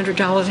under $100.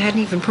 I hadn't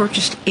even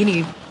purchased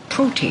any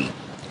protein.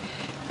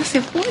 I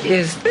said, "What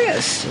is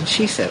this?" And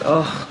she said,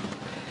 "Oh,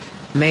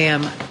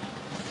 ma'am,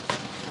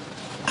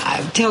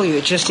 I tell you,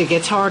 it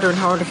gets harder and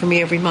harder for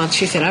me every month."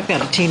 She said, "I've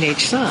got a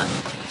teenage son,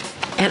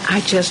 and I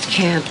just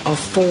can't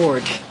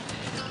afford.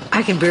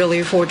 I can barely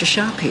afford to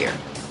shop here."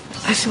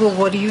 I said, "Well,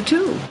 what do you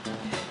do?"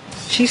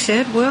 She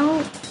said,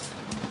 "Well,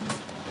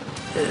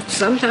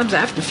 sometimes I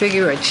have to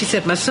figure out." She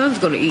said, "My son's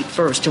going to eat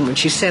first." And when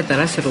she said that,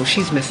 I said, "Oh,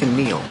 she's missing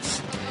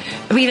meals."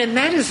 I mean, and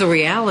that is the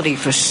reality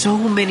for so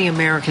many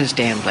Americans,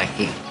 Dan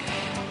Lekki.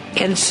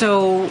 And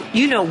so,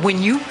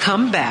 when you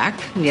come back,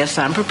 yes,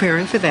 I'm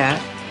preparing for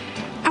that,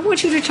 I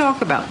want you to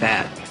talk about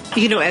that.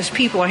 As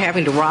people are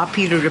having to rob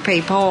Peter to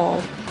pay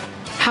Paul,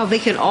 how they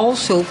can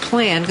also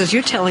plan, because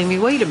you're telling me,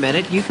 wait a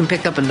minute, you can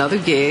pick up another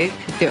gig.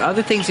 There are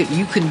other things that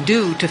you can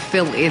do to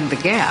fill in the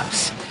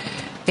gaps.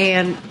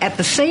 And at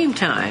the same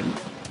time,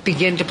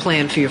 begin to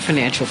plan for your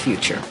financial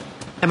future.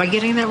 Am I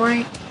getting that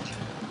right?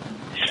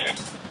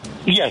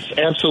 Yes,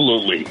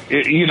 absolutely.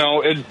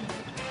 It's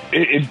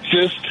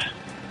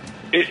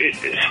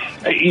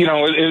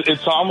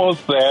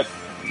almost that,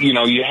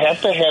 you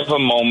have to have a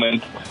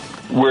moment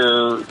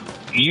where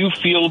you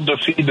feel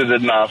defeated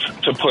enough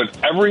to put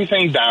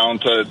everything down,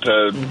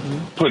 to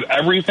put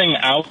everything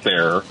out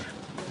there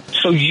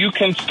so you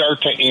can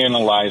start to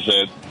analyze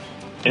it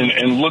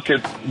and look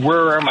at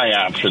where are my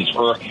options,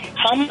 or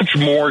how much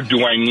more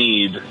do I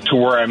need to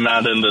where I'm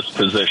not in this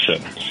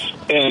position.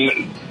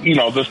 And,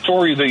 the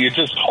story that you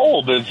just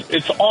told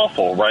it's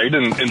awful, right?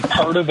 And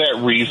part of that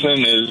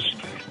reason is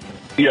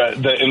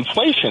the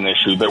inflation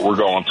issue that we're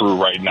going through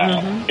right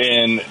now.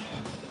 And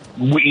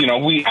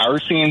we are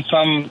seeing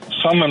some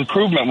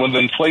improvement with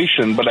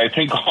inflation, but I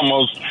think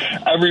almost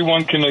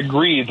everyone can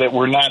agree that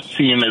we're not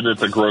seeing it at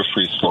the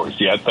grocery stores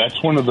yet.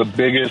 That's one of the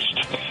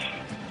biggest,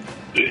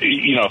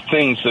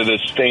 things that is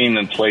staying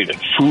inflated.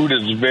 Food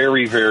is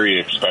very, very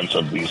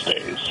expensive these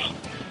days.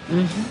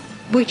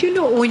 But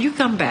when you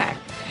come back,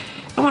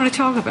 I want to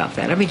talk about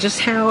that. I mean,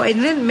 just how,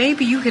 and then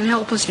maybe you can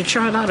help us to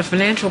chart out a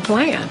financial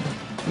plan.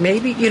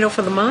 Maybe,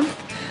 for the month,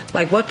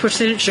 like what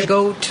percentage should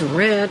go to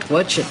rent,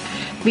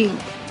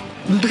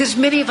 because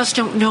many of us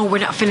don't know, we're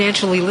not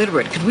financially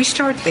literate. Could we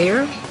start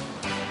there?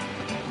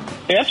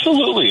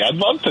 Absolutely. I'd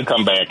love to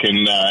come back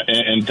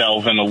and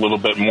delve in a little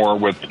bit more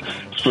with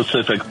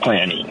specific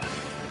planning.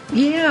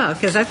 Yeah,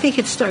 because I think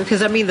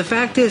the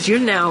fact is you're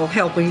now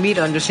helping me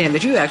to understand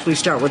that you actually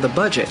start with a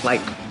budget.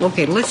 Like,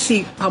 okay, let's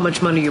see how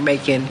much money you're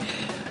making,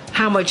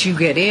 how much you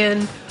get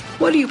in,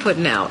 what are you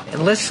putting out?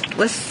 And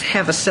let's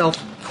have a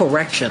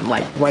self-correction,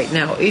 like right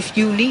now, if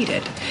you need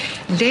it.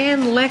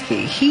 Dan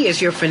Lekki, he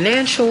is your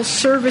financial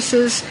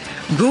services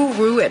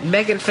guru at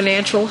Megan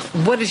Financial.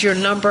 What is your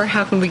number?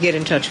 How can we get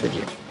in touch with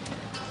you?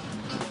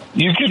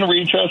 You can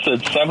reach us at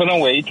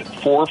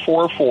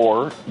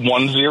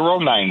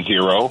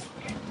 708-444-1090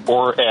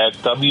 or at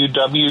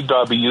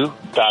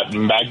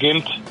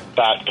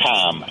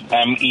www.megent.com,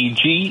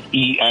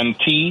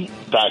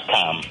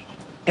 MEGENT.com.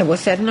 And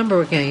what's that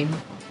number again?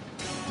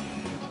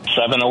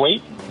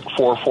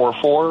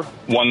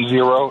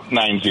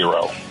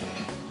 708-444-1090.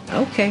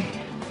 Okay.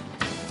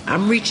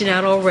 I'm reaching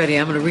out already.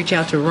 I'm going to reach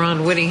out to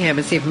Ron Whittingham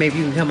and see if maybe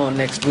you can come on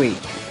next week,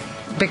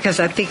 because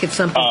I think it's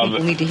something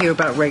people need to hear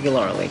about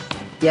regularly.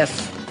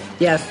 Yes.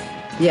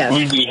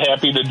 We'd be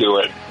happy to do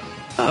it.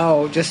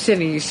 Oh, just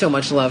sending you so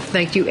much love.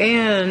 Thank you,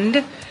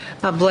 and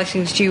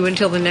blessings to you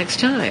until the next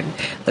time.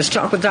 Let's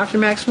talk with Dr.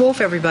 Max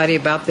Wolff, everybody,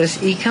 about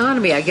this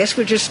economy. I guess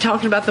we're just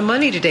talking about the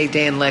money today,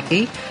 Dan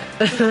Lekki.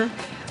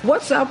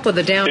 What's up with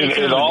the down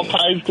economy? It all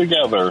ties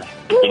together.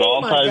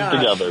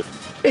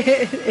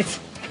 It's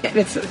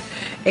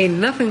ain't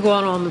nothing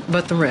going on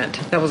but the rent.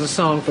 That was a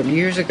song from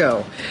years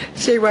ago.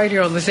 Stay right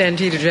here on the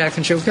Santita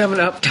Jackson Show. Coming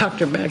up,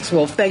 Dr. Max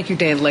Wolff. Thank you,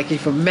 Dan Lekki,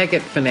 from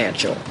Megan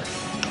Financial.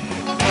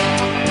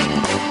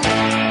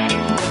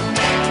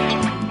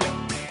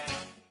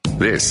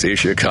 This is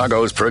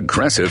Chicago's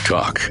Progressive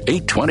Talk,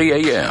 820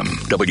 AM,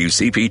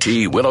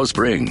 WCPT Willow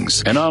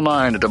Springs, and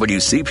online at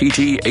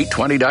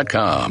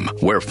WCPT820.com,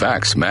 where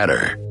facts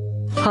matter.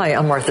 Hi,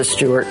 I'm Martha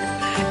Stewart.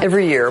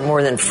 Every year,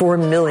 more than 4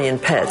 million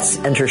pets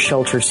enter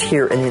shelters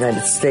here in the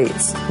United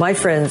States. My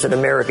friends at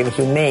American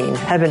Humane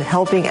have been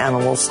helping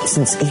animals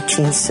since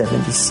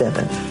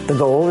 1877. The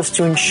goal is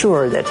to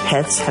ensure that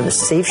pets have a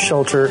safe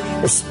shelter,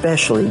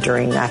 especially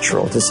during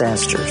natural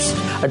disasters.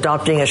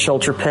 Adopting a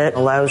shelter pet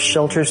allows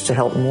shelters to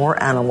help more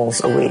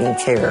animals awaiting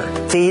care.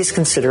 Please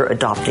consider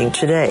adopting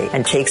today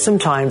and take some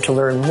time to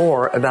learn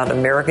more about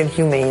American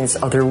Humane's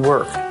other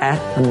work at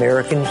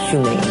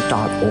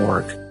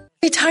AmericanHumane.org.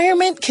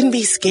 Retirement can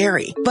be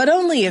scary, but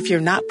only if you're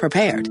not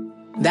prepared.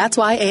 That's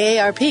why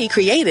AARP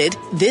created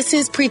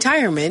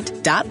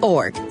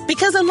thisispretirement.org.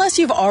 Because unless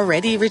you've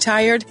already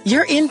retired,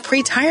 you're in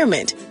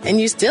pretirement, and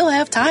you still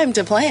have time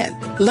to plan.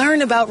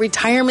 Learn about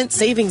retirement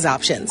savings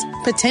options,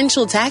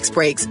 potential tax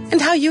breaks, and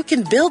how you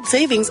can build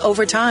savings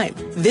over time.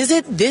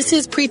 Visit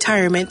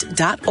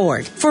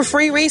thisispretirement.org for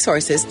free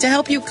resources to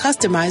help you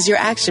customize your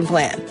action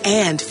plan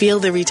and feel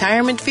the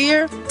retirement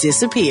fear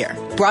disappear.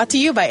 Brought to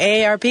you by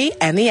AARP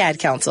and the Ad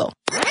Council.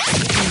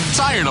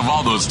 Tired of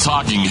all those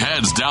talking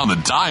heads down the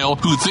dial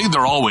who think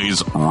they're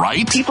always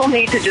right? People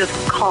need to just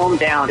calm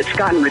down. It's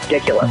gotten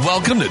ridiculous.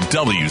 Welcome to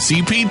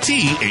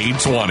WCPT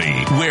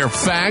 820, where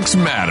facts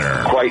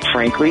matter. Quite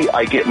frankly,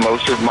 I get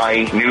most of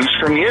my news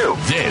from you.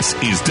 This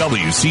is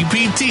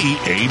WCPT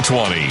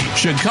 820,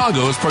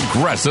 Chicago's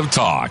Progressive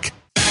Talk.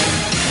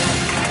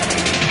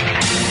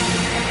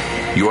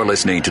 You're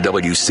listening to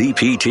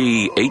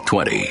WCPT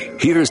 820.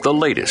 Here's the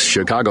latest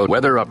Chicago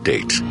weather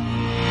update.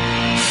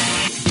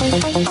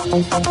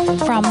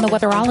 From the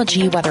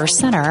Weatherology Weather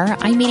Center,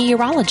 I'm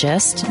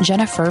meteorologist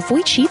Jennifer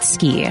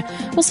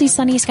Wojcicki. We'll see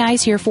sunny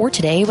skies here for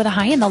today with a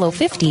high in the low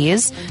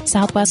 50s.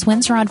 Southwest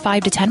winds around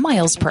 5 to 10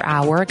 miles per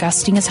hour,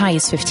 gusting as high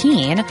as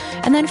 15.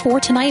 And then for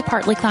tonight,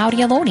 partly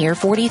cloudy, a low near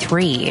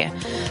 43.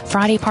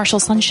 Friday, partial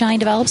sunshine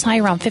develops, high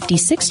around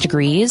 56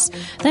 degrees.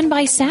 Then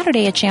by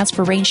Saturday, a chance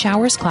for rain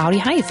showers, cloudy,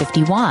 high of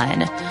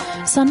 51.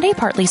 Sunday,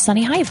 partly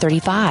sunny, high of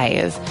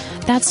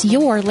 35. That's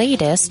your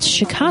latest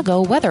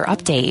Chicago weather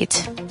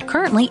update.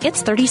 Currently,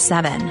 it's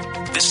 37.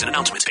 This is an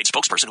announcement. Paid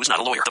spokesperson who is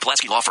not a lawyer. The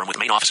Pulaski Law Firm with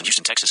main office in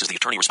Houston, Texas is the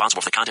attorney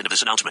responsible for the content of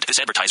this announcement. This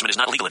advertisement is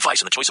not legal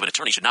advice, and the choice of an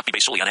attorney should not be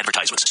based solely on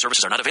advertisements.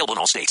 Services are not available in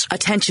all states.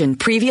 Attention,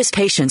 previous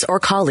patients or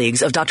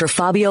colleagues of Dr.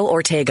 Fabio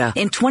Ortega.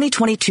 In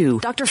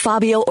 2022, Dr.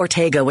 Fabio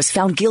Ortega was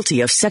found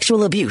guilty of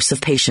sexual abuse of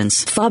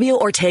patients. Fabio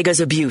Ortega's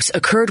abuse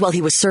occurred while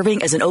he was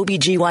serving as an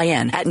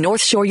OBGYN at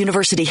North Shore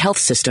University Health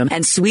System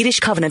and Swedish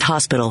Covenant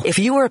Hospital. If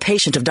you are a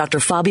patient of Dr.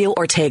 Fabio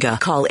Ortega,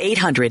 call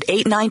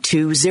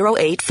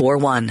 800-892-0841.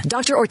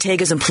 Dr.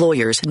 Ortega's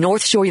employers,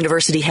 North Shore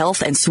University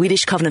Health and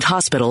Swedish Covenant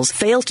Hospitals,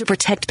 failed to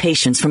protect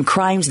patients from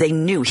crimes they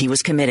knew he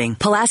was committing.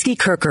 Pulaski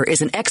Kirker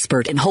is an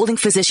expert in holding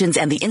physicians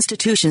and the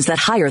institutions that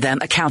hire them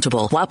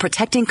accountable while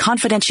protecting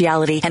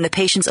confidentiality and the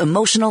patient's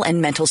emotional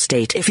and mental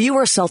state. If you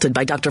were assaulted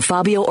by Dr.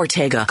 Fabio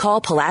Ortega,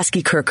 call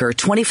Pulaski Kirker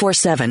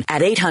 24/7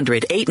 at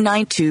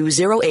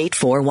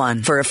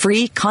 800-892-0841 for a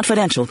free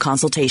confidential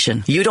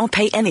consultation. You don't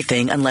pay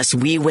anything unless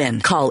we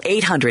win. Call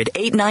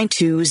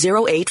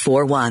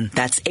 800-892-0841.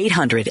 That's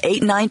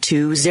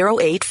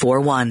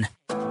 800-892-0841.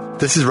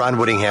 This is Ron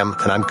Whittingham,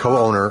 and I'm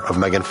co-owner of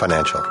Megan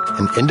Financial,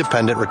 an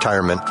independent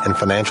retirement and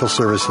financial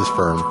services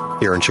firm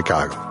here in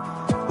Chicago.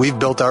 We've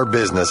built our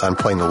business on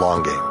playing the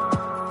long game,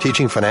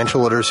 teaching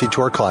financial literacy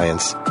to our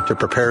clients to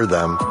prepare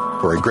them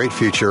for a great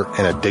future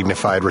and a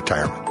dignified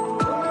retirement.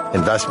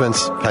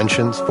 Investments,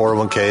 pensions,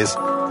 401ks,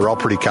 they're all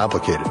pretty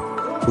complicated.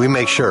 We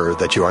make sure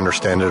that you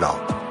understand it all.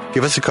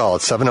 Give us a call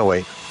at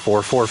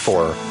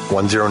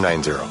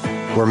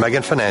 708-444-1090. We're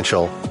Megan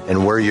Financial,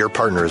 and we're your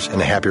partners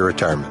in a happy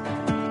retirement.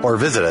 Or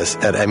visit us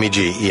at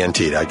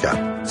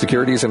megent.com.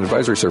 Securities and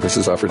advisory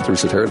services offered through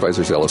Cetera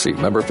Advisors, LLC,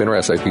 member of FINRA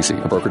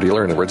SIPC, a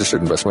broker-dealer and a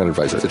registered investment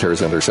advisor. Cetera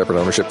is under separate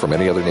ownership from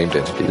any other named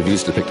entity. The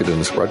views depicted in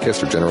this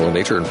broadcast are general in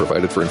nature and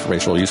provided for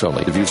informational use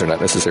only. The views are not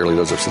necessarily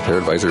those of Cetera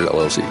Advisors,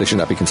 LLC. They should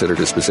not be considered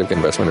as specific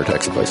investment or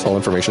tax advice. All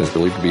information is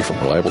believed to be from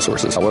reliable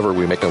sources. However,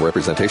 we make no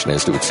representation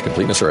as to its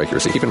completeness or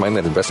accuracy. Keep in mind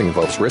that investing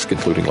involves risk,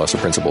 including loss of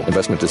principal.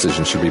 Investment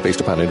decisions should be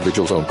based upon an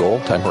individual's own goal,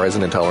 time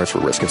horizon, and tolerance for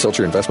risk. Consult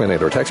your investment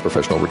and/or tax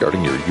professional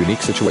regarding your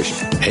unique situation.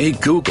 Hey,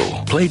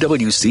 Google, play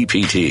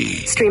WCPT.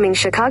 Streaming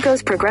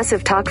Chicago's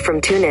progressive talk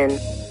from TuneIn.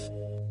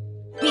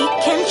 We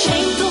can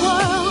change the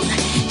world,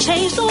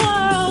 change the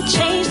world,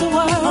 change the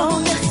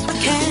world. Yes, we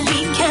can.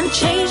 We can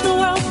change the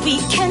world, we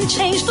can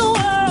change the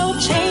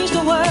world, change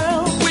the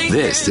world.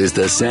 This is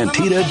the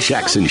Santita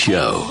Jackson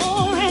Show.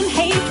 War and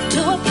hate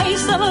to a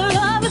place of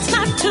love, it's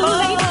not too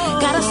late.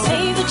 Gotta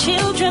save the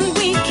children,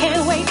 we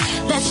can't wait.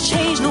 Let's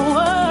change the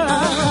world.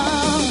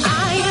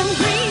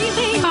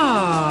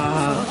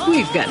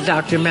 We've got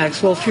Dr.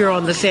 Max Wolff here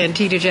on the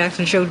Santita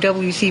Jackson Show,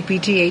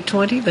 WCPT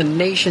 820, the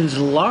nation's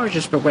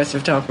largest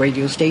progressive talk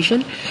radio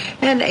station,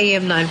 and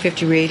AM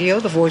 950 radio,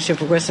 the voice of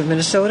progressive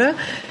Minnesota.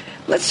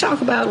 Let's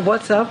talk about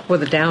what's up with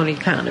the down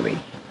economy.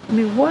 I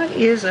mean, what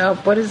is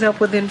up? What is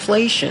up with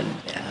inflation?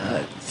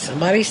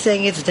 Somebody's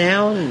saying it's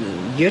down,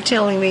 and you're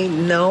telling me,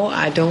 no,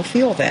 I don't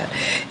feel that.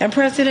 And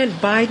President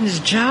Biden's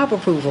job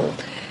approval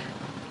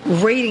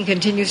rating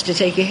continues to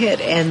take a hit,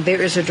 and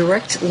there is a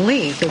direct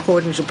link,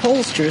 according to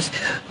pollsters,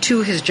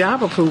 to his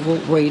job approval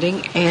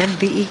rating and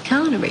the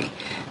economy.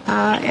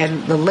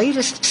 And the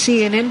latest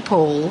CNN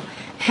poll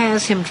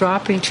has him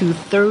dropping to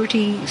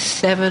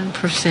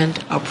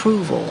 37%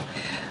 approval,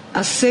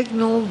 a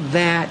signal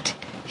that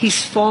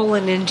he's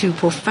fallen into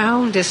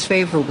profound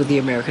disfavor with the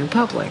American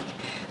public.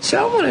 So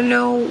I want to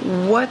know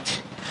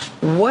what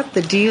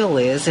the deal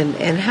is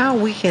and how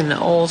we can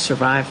all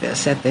survive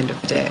this at the end of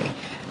the day.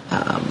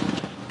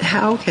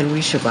 How can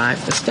we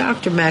survive this?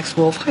 Dr. Max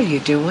Wolff, how you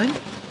doing?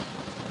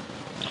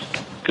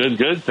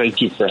 Good.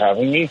 Thank you for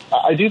having me.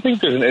 I do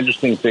think there's an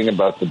interesting thing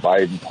about the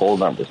Biden poll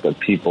numbers that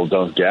people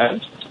don't get,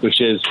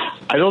 which is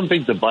I don't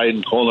think the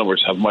Biden poll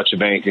numbers have much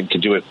of anything to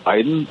do with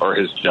Biden or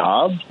his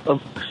job, the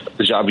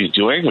job he's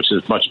doing, which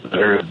is much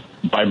better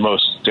by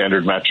most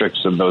standard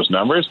metrics than those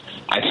numbers.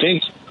 I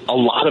think a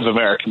lot of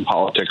American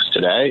politics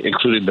today,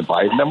 including the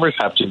Biden numbers,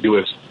 have to do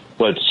with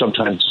what's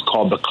sometimes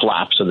called the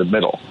collapse of the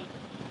middle.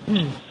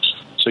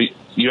 So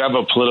you have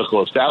a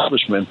political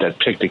establishment that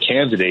picked a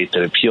candidate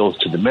that appeals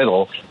to the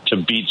middle to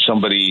beat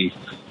somebody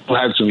who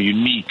had some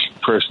unique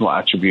personal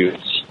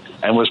attributes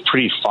and was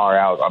pretty far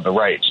out on the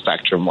right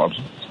spectrum of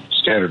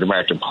standard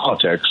American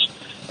politics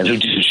and who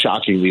did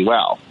shockingly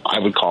well. I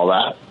would call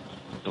that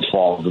the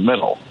fall of the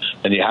middle.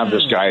 And you have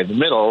this guy in the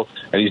middle,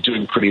 and he's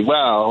doing pretty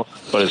well,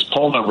 but his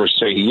poll numbers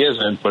say he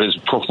isn't, but his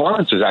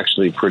performance is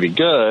actually pretty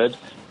good,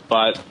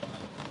 but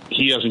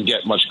he doesn't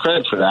get much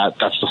credit for that.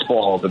 That's the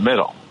fall of the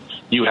middle.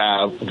 You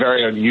have a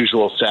very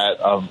unusual set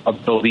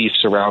of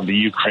beliefs around the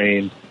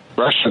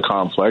Ukraine-Russia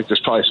conflict. There's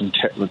probably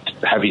some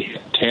heavy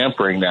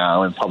tampering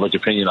now in public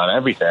opinion on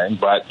everything,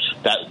 but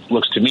that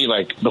looks to me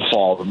like the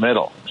fall of the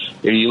middle.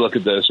 If you look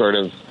at the sort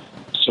of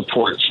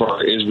support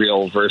for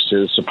Israel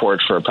versus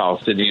support for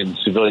Palestinian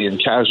civilian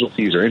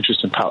casualties or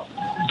interest in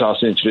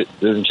Palestinian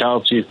civilian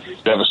casualties,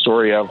 you have a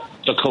story of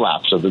the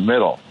collapse of the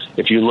middle.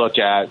 If you look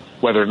at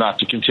whether or not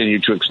to continue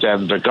to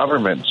extend the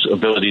government's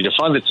ability to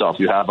fund itself,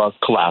 you have a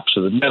collapse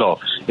of the middle.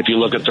 If you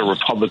look at the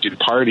Republican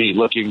Party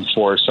looking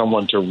for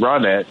someone to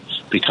run it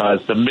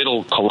because the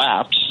middle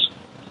collapsed,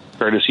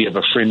 courtesy of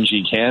a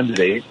fringy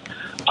candidate,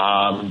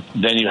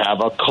 then you have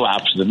a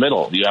collapse of the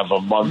middle. You have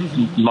a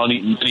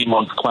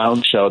many-month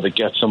clown show that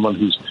gets someone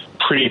who's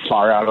pretty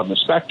far out on the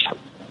spectrum,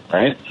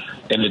 right?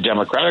 In the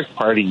Democratic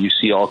Party, you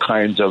see all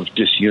kinds of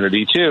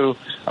disunity, too,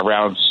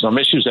 around some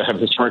issues that have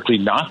historically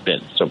not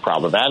been so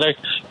problematic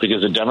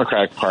because the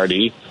Democratic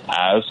Party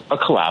has a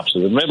collapse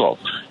of the middle.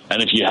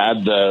 And if you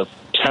had the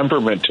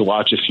temperament to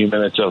watch a few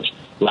minutes of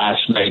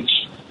last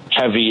night's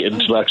heavy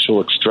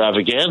intellectual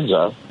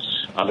extravaganza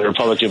on the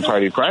Republican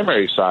Party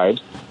primary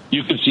side,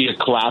 you could see a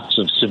collapse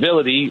of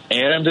civility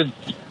and a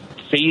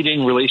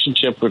fading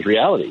relationship with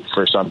reality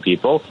for some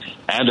people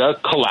and a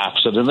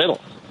collapse of the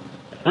middle.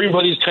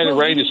 Everybody's kind of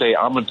ready to say,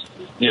 I'm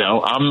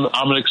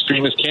an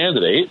extremist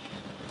candidate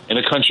in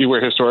a country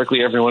where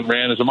historically everyone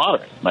ran as a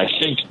moderate. And I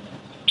think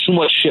too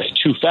much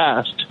shift too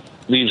fast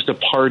leaves the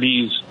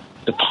parties,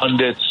 the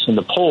pundits, and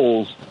the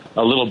polls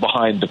a little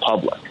behind the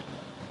public.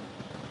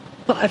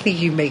 Well, I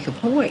think you make a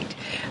point.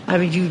 I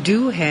mean, you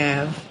do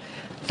have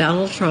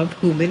Donald Trump,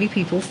 who many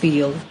people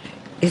feel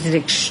is an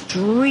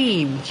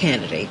extreme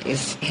candidate,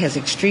 has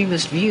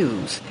extremist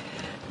views.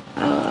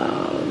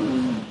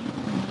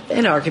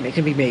 An argument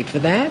can be made for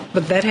that,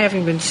 but that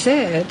having been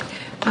said,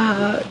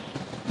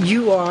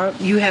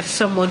 you have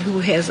someone who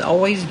has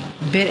always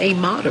been a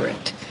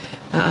moderate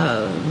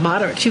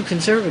to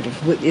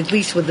conservative, at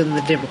least within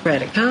the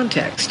Democratic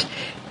context.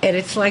 And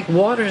it's like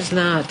water's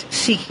not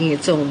seeking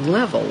its own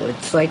level.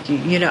 It's like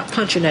you're not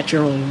punching at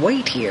your own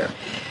weight here.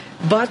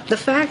 But the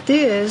fact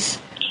is,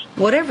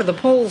 whatever the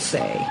polls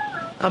say,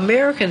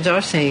 Americans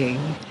are saying,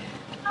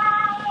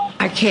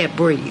 I can't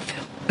breathe.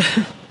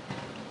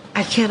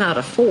 I cannot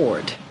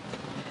afford.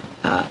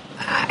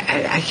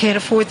 I can't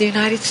afford the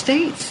United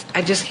States.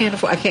 I just can't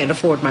afford. I can't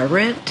afford my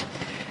rent.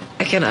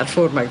 I cannot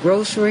afford my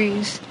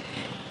groceries.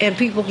 And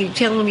people keep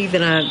telling me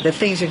that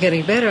things are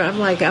getting better. I'm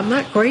like, I'm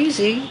not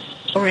crazy,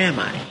 or am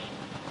I?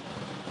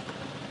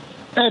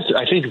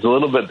 I think it's a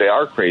little bit they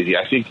are crazy.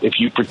 I think if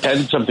you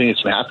pretend something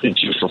has been happening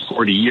to you for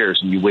 40 years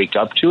and you wake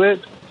up to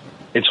it,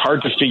 it's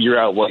hard to figure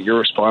out what you're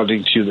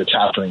responding to that's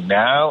happening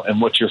now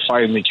and what you're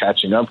finally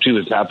catching up to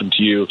that's happened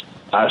to you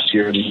last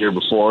year, the year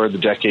before, the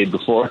decade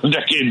before, the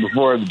decade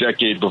before, the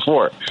decade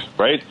before,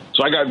 right?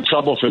 So I got in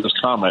trouble for this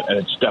comment, and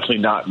it's definitely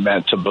not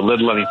meant to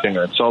belittle anything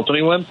or insult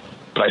anyone,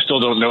 but I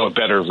still don't know a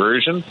better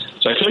version.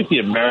 So I feel like the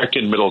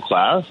American middle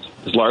class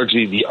is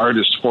largely the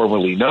artist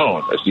formerly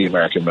known as the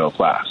American middle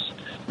class.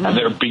 And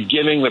they're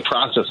beginning the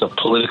process of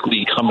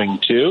politically coming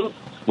to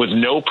with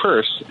no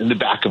purse in the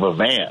back of a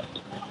van.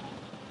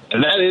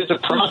 And that is a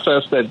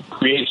process that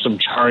creates some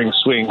jarring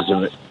swings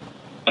in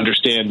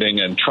understanding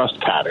and trust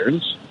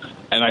patterns.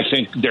 And I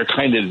think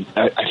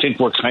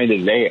we're kind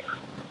of there,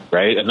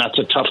 right? And that's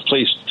a tough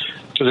place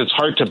because it's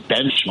hard to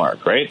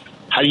benchmark, right?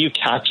 How do you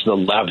catch the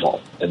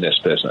level in this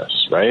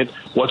business, right?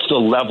 What's the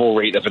level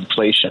rate of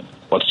inflation?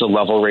 What's the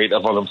level rate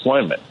of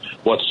unemployment?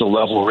 What's the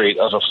level rate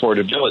of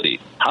affordability?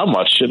 How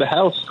much should a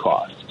house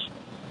cost,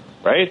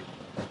 right?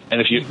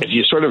 And if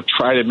you sort of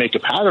try to make a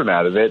pattern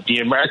out of it, the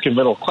American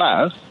middle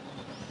class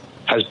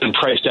has been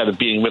priced out of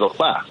being middle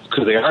class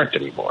because they aren't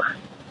anymore.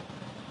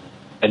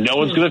 And no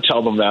one's going to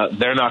tell them that.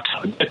 They're not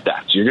going to get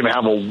that. So you're going to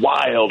have a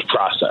wild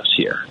process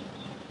here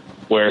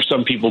where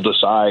some people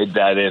decide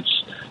that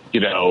it's,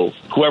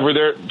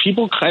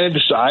 people kind of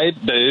decide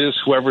that it is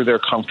whoever they're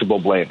comfortable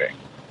blaming.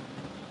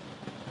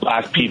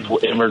 Black people,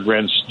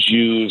 immigrants,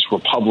 Jews,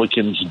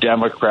 Republicans,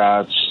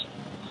 Democrats,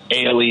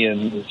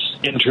 aliens,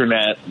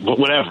 internet,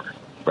 whatever,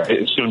 right?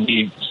 It's going to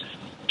be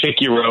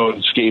pick your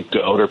own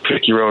scapegoat or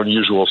pick your own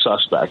usual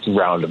suspect and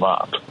round them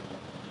up.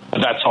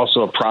 And that's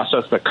also a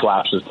process that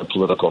collapses the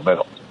political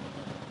middle.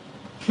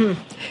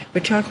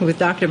 We're talking with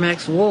Dr.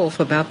 Max Wolff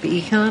about the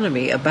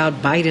economy,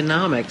 about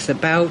Bidenomics,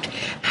 about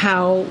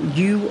how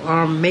you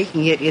are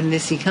making it in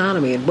this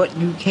economy and what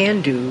you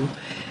can do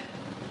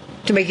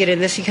to make it in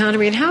this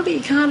economy and how the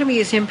economy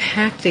is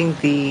impacting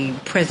the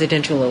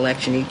presidential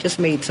election. He just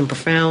made some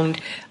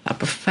profound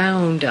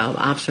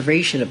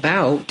observation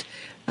about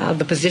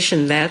the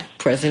position that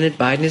President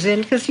Biden is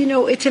in because,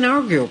 it's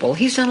inarguable.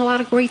 He's done a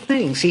lot of great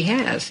things. He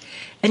has.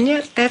 And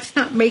yet that's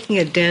not making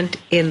a dent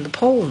in the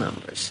poll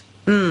numbers.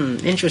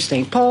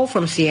 Interesting. Paul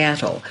from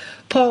Seattle.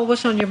 Paul,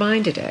 what's on your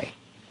mind today?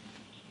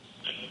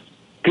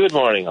 Good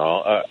morning,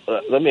 all.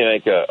 Let me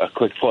make a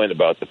quick point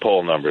about the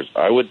poll numbers.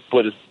 I would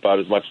put about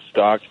as much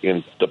stock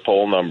in the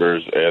poll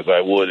numbers as I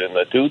would in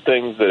the two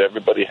things that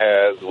everybody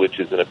has, which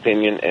is an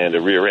opinion and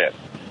a rear end.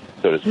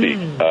 so to speak.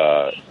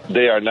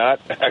 They are not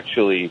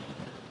actually,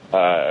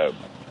 don't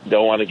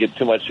want to get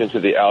too much into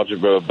the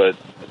algebra, but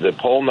the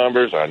poll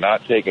numbers are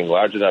not taking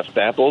large enough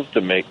samples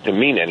to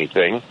mean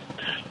anything.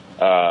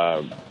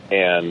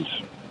 And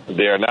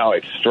they are now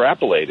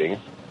extrapolating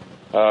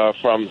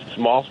from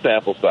small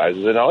sample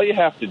sizes. And all you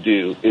have to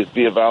do is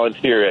be a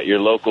volunteer at your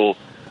local,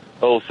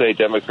 say,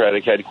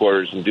 Democratic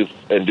headquarters and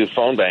do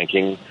phone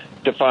banking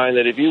to find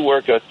that if you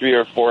work a 3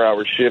 or 4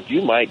 hour shift,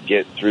 you might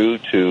get through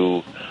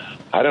to,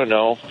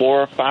 4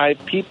 or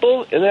 5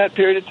 people in that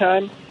period of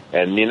time.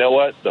 And you know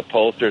what? The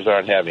pollsters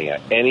aren't having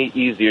any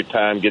easier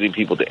time getting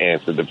people to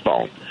answer the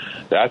phone.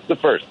 That's the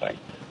first thing.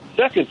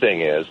 Second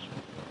thing is,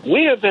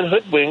 we have been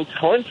hoodwinked,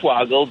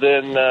 hornswoggled,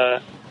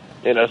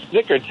 in a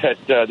snickerset.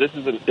 This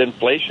is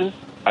inflation.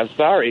 I'm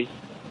sorry.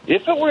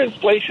 If it were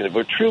inflation, if it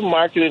were true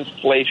market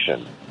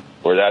inflation,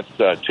 where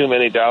that's too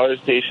many dollars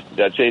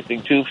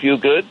chasing too few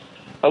goods,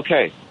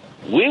 okay,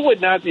 we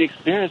would not be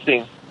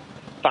experiencing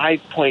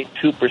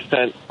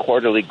 5.2%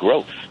 quarterly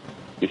growth.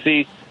 You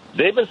see,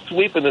 they've been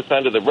sweeping this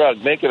under the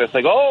rug, making us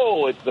like,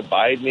 oh, it's the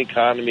Biden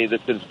economy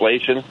that's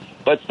inflation.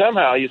 But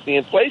somehow, you see,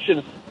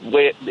 inflation,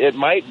 it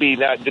might be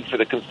not good for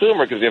the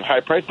consumer because they have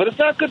high price, but it's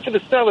not good for the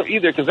seller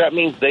either because that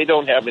means they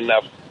don't have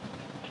enough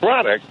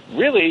product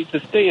really to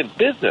stay in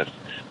business.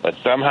 But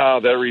somehow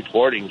they're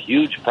reporting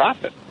huge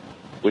profit,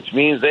 which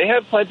means they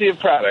have plenty of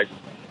product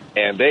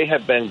and they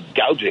have been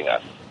gouging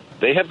us.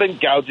 They have been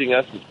gouging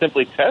us and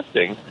simply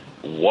testing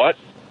what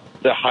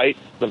the height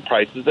and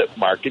prices that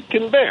market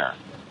can bear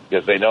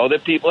because they know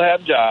that people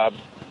have jobs.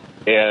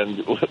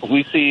 And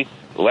we see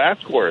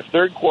last quarter,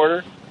 third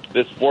quarter,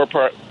 this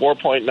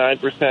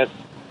 4.9%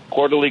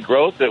 quarterly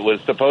growth that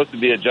was supposed to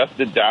be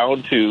adjusted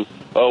down to,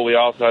 we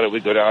all thought it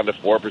would go down to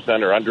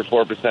 4% or under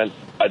 4%,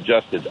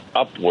 adjusted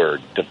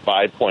upward to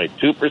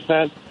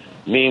 5.2%,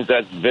 means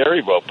that's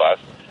very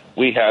robust.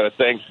 We had a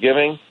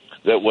Thanksgiving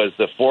that was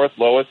the fourth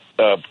lowest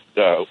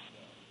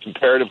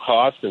comparative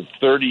cost in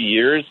 30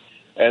 years,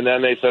 and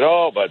then they said,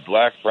 but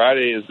Black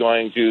Friday is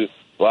going to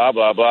blah,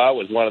 blah, blah,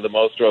 was one of the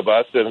most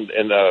robust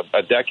in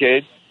a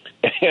decade.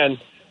 And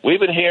we've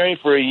been hearing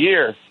for a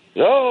year,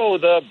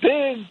 the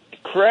big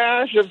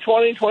crash of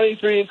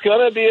 2023 is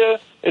going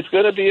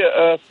to be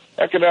a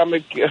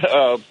economic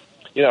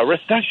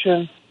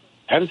recession.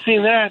 Haven't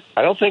seen that.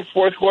 I don't think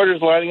fourth quarter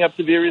is lining up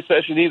to be a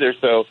recession either.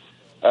 So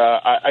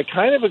I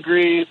kind of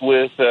agree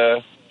with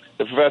the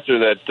professor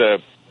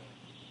that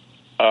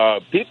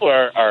people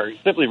are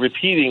simply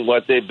repeating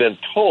what they've been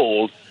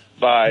told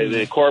by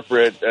the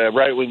corporate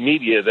right-wing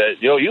media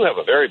that, you have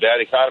a very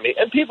bad economy,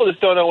 and people just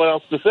don't know what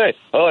else to say.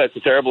 It's a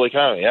terrible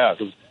economy, yeah,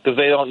 because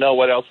they don't know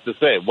what else to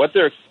say. What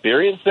they're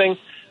experiencing,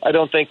 I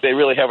don't think they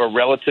really have a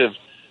relative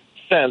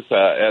sense,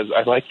 as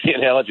I like the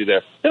analogy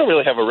there, they don't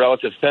really have a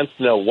relative sense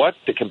to know what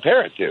to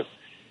compare it to.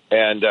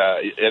 And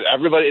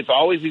everybody, it's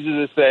always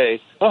easy to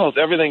say,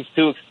 everything's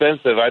too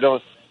expensive.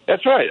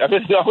 That's right.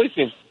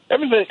 Everything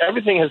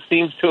has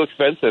seemed too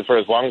expensive for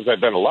as long as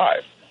I've been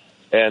alive.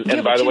 And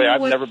by the way,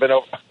 I've never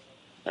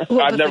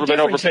been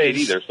overpaid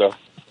either. So,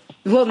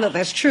 well, no,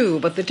 that's true.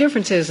 But the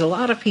difference is a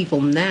lot of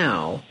people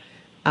now,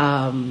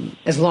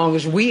 as long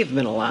as we have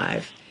been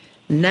alive,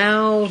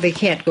 now they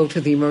can't go to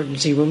the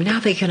emergency room. Now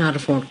they cannot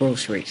afford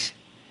groceries.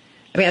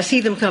 I mean, I see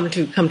them come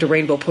to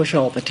Rainbow Push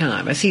all the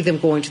time. I see them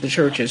going to the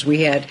churches.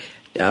 We had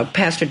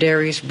Pastor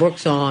Darius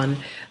Brooks on,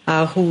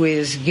 who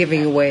is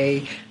giving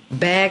away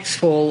bags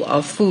full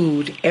of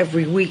food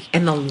every week,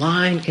 and the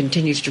line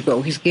continues to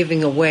grow. He's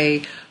giving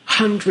away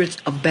hundreds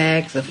of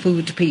bags of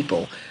food to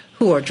people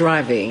who are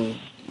driving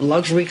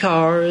luxury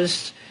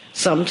cars,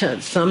 some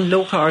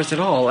no cars at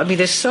all. I mean,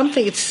 there's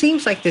something, it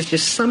seems like there's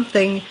just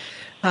something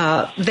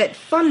that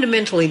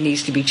fundamentally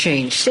needs to be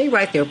changed. Stay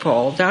right there,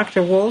 Paul.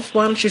 Dr. Wolff,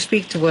 why don't you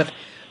speak to what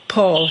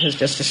Paul has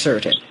just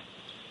asserted?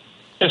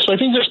 Yes, so I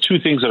think there's two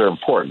things that are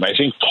important. I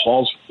think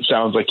Paul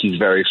sounds like he's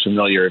very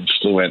familiar and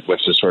fluent with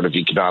the sort of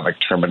economic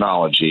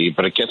terminology,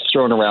 but it gets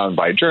thrown around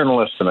by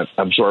journalists and it's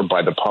absorbed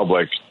by the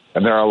public,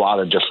 and there are a lot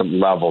of different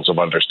levels of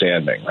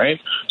understanding,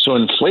 right? So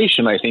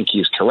inflation, I think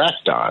he's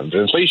correct on. The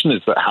inflation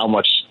is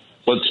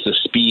what's the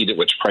speed at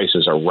which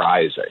prices are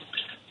rising.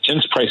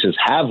 Since prices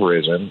have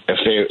risen,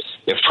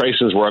 if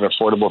prices were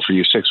unaffordable for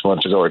you 6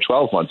 months ago or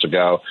 12 months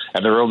ago,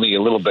 and they're only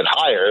a little bit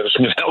higher, this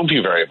doesn't help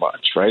you very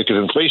much, right?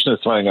 Because inflation is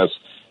telling us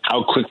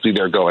how quickly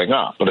they're going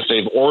up. But if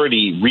they've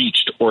already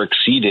reached or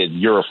exceeded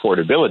your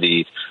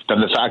affordability,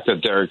 then the fact that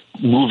they're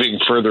moving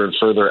further and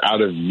further out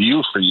of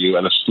view for you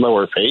at a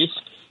slower pace,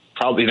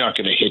 probably not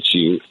going to hit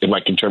you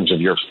in terms of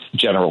your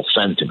general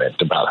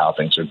sentiment about how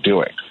things are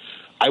doing.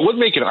 I would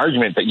make an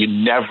argument that you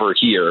never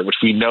hear, which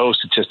we know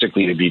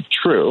statistically to be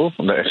true.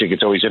 I think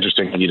it's always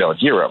interesting when you don't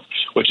hear them,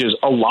 which is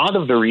a lot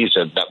of the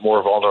reason that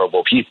more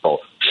vulnerable people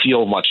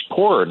feel much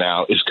poorer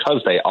now is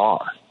because they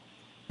are.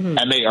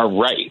 And they are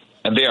right.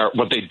 And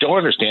what they don't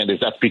understand is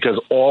that's because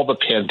all the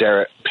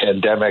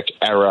pandemic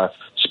era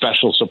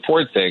special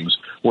support things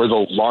were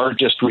the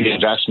largest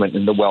reinvestment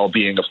in the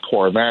well-being of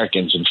poor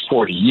Americans in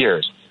 40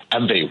 years.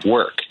 And they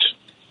worked.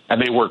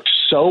 And they worked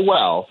so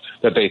well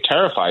that they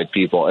terrified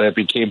people, and it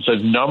became the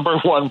number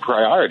one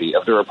priority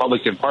of the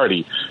Republican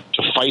Party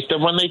to fight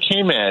them when they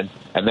came in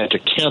and then to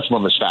cancel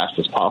them as fast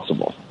as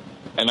possible.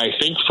 And I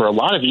think for a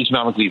lot of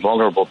economically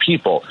vulnerable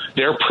people,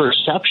 their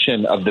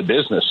perception of the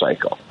business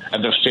cycle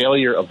and the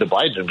failure of the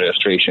Biden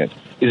administration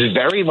is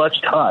very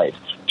much tied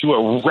to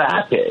a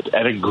rapid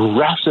and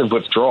aggressive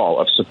withdrawal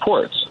of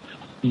supports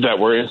that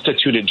were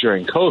instituted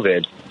during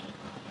COVID,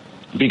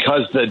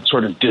 because the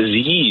sort of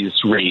disease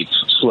rates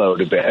slowed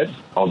a bit,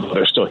 although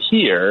they're still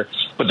here,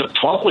 but the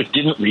public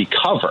didn't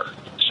recover.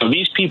 So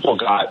these people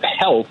got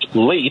helped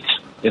late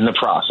in the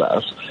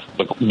process,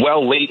 but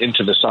well late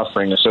into the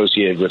suffering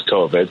associated with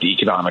COVID, the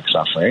economic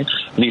suffering,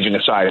 leaving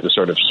aside the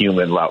sort of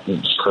human,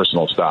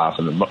 personal stuff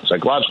and the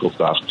psychological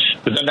stuff.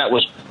 But then that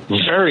was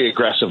very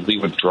aggressively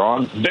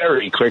withdrawn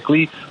very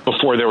quickly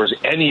before there was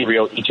any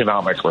real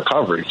economic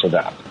recovery for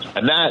them.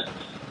 And that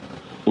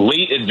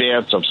late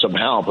advance of some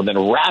help and then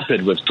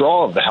rapid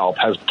withdrawal of the help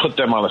has put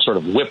them on a sort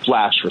of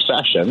whiplash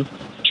recession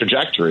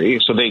trajectory.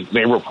 So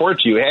they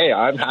report to you, hey,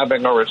 I'm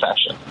having a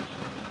recession.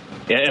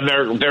 And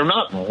they're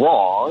not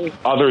wrong,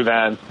 other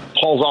than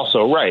Paul's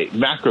also right.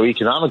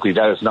 Macroeconomically,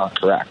 that is not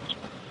correct.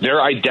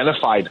 Their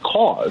identified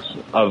cause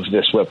of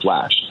this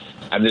whiplash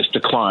and this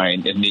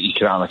decline in the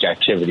economic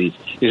activity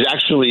is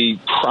actually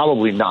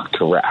probably not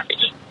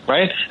correct,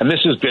 right? And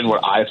this has been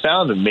what I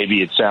found, and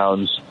maybe it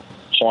sounds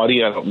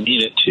haughty, I don't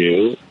mean it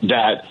to,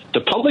 that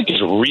the public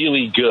is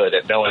really good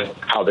at knowing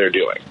how they're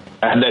doing.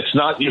 And that's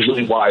not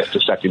usually wise to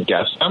second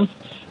guess them,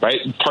 right?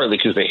 Partly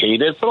because they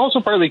hate it, but also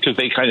partly because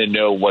they kind of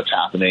know what's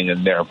happening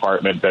in their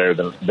apartment better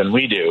than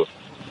we do.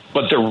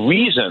 But the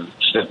reasons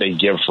that they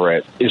give for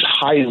it is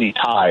highly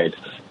tied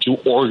to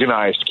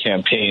organized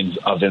campaigns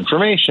of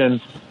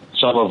information,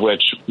 some of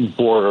which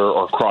border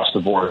or cross the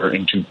border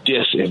into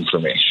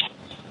disinformation.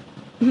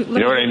 You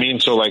know what I mean?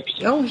 So, like,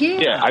 oh, yeah.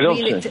 Yeah, I don't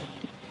think...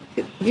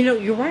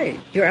 You're right.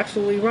 You're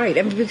absolutely right.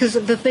 I mean, because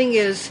the thing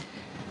is,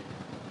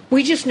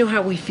 we just know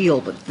how we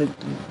feel, but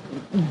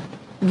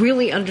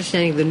really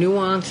understanding the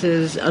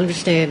nuances, we're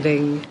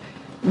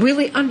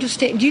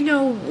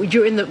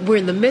in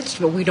the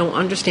midst, but we don't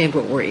understand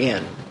what we're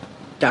in,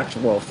 Dr.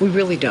 Wolff. We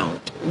really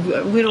don't.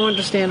 We don't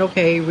understand,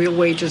 okay, real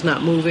wages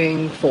not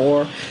moving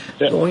for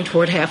going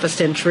toward half a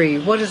century.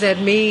 What does that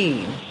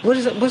mean?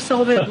 What's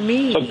all that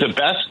mean? But the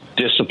best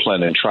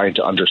discipline in trying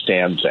to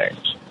understand things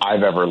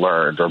I've ever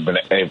learned or been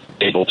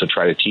able to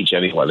try to teach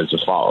anyone is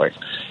the following.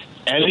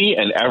 Any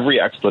and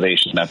every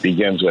explanation that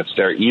begins with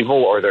they're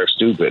evil or they're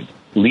stupid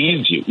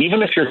leads you,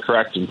 even if you're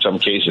correct in some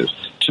cases,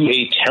 to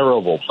a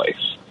terrible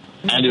place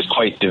and is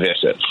quite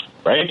divisive,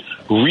 right?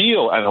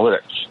 Real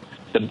analytics,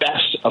 the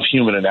best of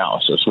human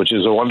analysis, which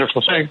is a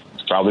wonderful thing.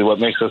 It's probably what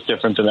makes us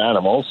different than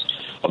animals,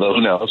 although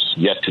who knows,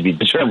 yet to be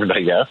determined,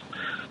 I guess,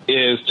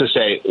 is to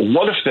say,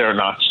 what if they're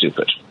not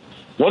stupid?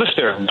 What if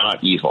they're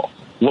not evil?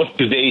 What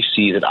do they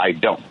see that I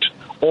don't?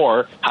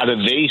 Or how do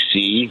they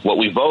see what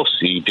we both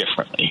see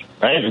differently,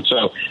 right? And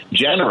so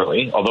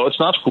generally, although it's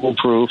not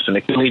foolproof and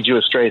it can lead you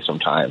astray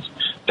sometimes,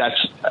 that's,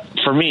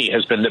 for me,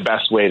 has been the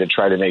best way to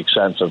try to make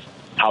sense of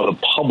how the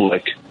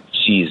public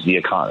sees the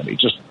economy.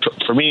 Just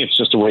for me, it's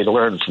just a way to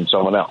learn from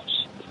someone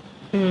else.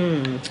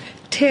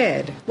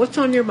 Ted, what's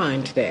on your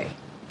mind today?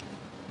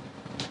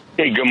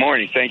 Hey, good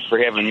morning. Thanks for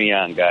having me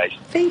on, guys.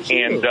 Thank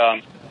you.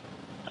 And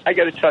I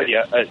got to tell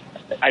you,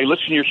 I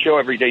listen to your show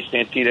every day,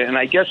 Santita, and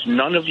I guess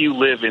none of you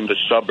live in the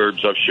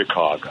suburbs of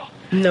Chicago.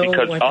 No,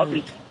 because I all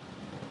don't.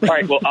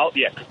 right, well, out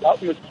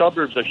in the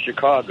suburbs of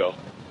Chicago,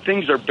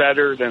 things are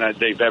better than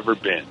they've ever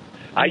been.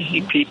 I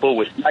see people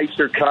with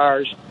nicer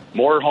cars,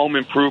 more home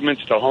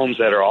improvements to homes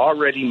that are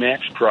already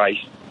max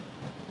priced,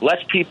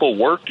 less people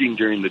working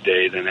during the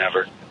day than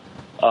ever,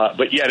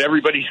 but yet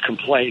everybody's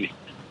complaining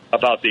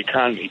about the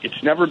economy.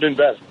 It's never been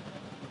better.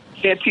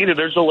 Santita,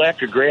 there's a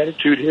lack of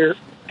gratitude here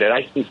that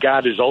I think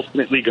God is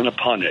ultimately going to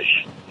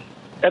punish.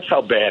 That's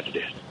how bad it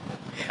is.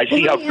 I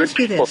see how good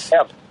people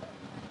have.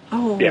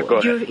 Oh, yeah, go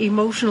ahead. You're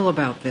emotional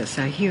about this.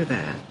 I hear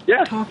that.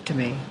 Yeah. Talk to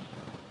me.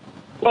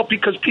 Well,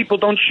 because people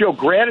don't show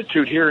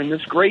gratitude here in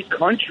this great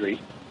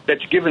country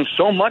that's given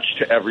so much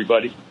to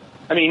everybody.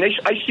 I mean,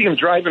 I see them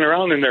driving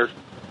around in their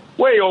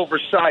way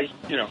oversized,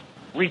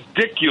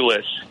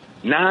 ridiculous,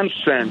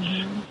 nonsense,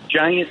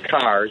 giant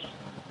cars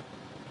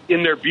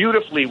in their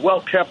beautifully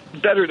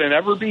well-kept, better than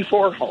ever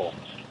before homes.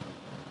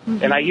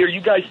 Mm-hmm. And I hear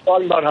you guys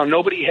talking about how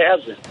nobody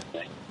has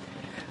anything.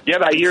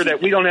 Yet I hear that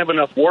we don't have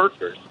enough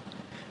workers.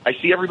 I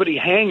see everybody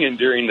hanging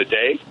during the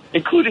day,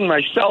 including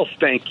myself,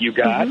 thank you,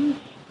 God.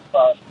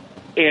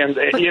 Mm-hmm.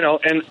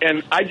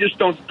 And I just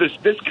don't, this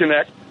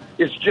disconnect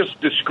is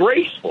just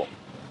disgraceful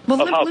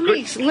of how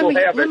good people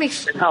have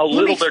it and how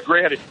little they're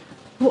gratitude.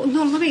 Well,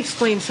 no, let me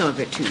explain some of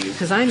it to you,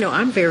 because I know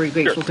I'm very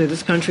grateful to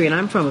this country, and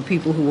I'm from a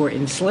people who were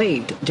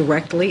enslaved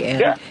directly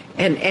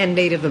and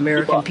Native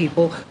American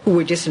people who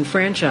were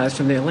disenfranchised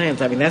from their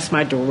lands. I mean, that's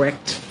my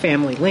direct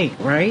family link,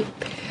 right?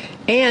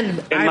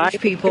 And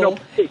Irish people,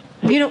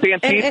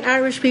 and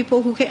Irish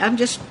people who I'm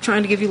just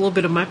trying to give you a little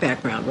bit of my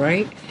background,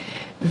 right?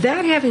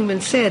 That having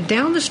been said,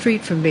 down the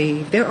street from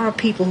me, there are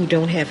people who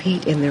don't have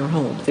heat in their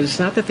homes. It's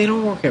not that they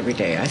don't work every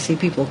day. I see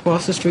people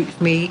across the street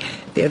from me.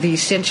 They're the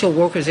essential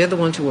workers. They're the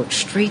ones who work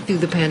straight through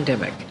the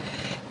pandemic.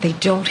 They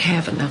don't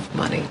have enough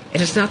money.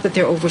 And it's not that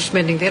they're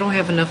overspending. They don't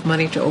have enough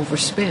money to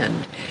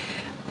overspend.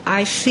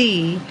 I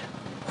see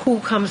who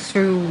comes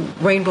through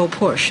Rainbow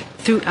Push.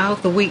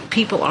 Throughout the week,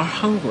 people are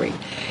hungry.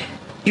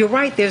 You're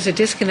right, there's a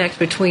disconnect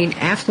between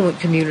affluent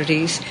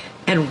communities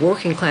and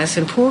working class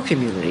and poor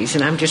communities.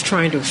 And I'm just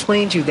trying to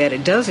explain to you that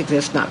it does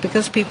exist, not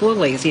because people are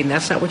lazy, and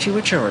that's not what you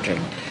were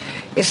charging.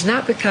 It's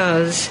not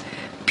because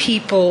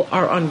people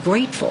are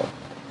ungrateful.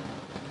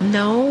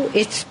 No,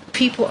 it's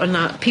people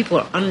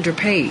are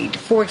underpaid.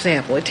 For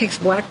example, it takes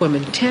black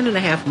women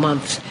 10.5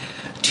 months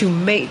to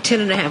make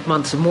 10.5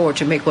 months or more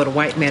to make what a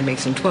white man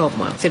makes in 12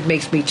 months. It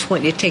takes me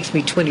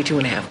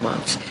 22.5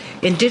 months.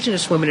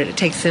 Indigenous women, it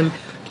takes them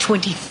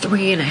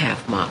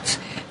 23.5 months.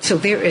 So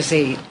there is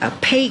a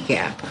pay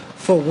gap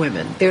for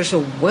women. There's a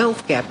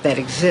wealth gap that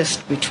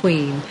exists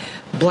between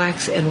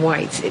blacks and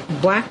whites.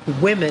 Black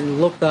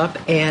women look up,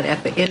 and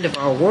at the end of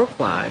our work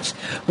lives,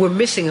 we're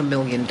missing $1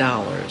 million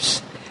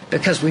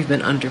because we've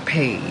been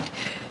underpaid.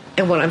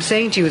 And what I'm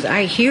saying to you is,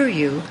 I hear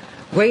you,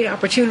 great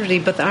opportunity,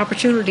 but the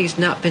opportunity's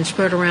not been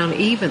spread around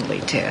evenly,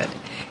 Ted.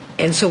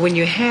 And so when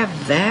you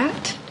have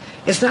that,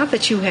 it's not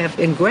that you have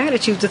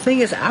ingratitude. The thing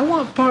is, I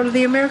want part of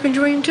the American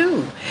dream,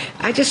 too.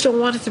 I just don't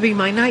want it to be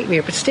my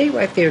nightmare. But stay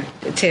right there,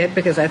 Ted,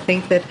 because I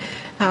think that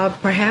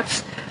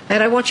perhaps,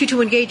 and I want you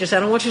to engage us. I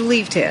don't want you to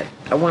leave, Ted.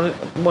 I want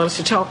us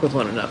to talk with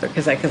one another,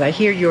 because I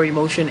hear your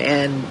emotion,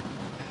 and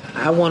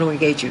I want to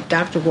engage you.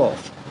 Dr.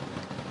 Wolff.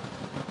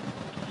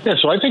 Yeah,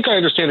 so I think I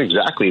understand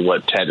exactly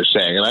what Ted is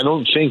saying, and I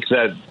don't think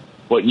that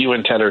what you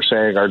and Ted are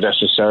saying are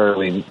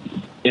necessarily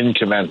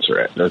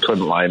incommensurate or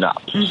couldn't line up.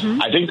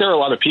 Mm-hmm. I think there are a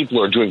lot of people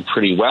who are doing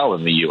pretty well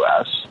in the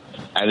U.S.,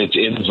 and it's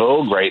in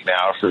vogue right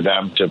now for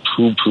them to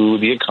poo-poo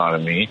the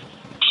economy,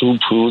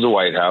 poo-poo the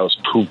White House,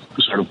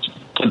 sort of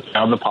put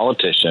down the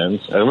politicians.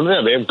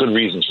 And they have good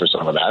reasons for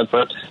some of that,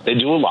 but they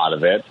do a lot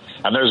of it.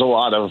 And there's a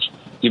lot of,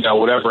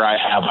 whatever I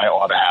have, I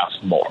ought to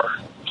have more,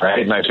 right?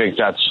 And I think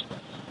that's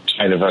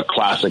kind of a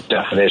classic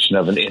definition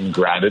of an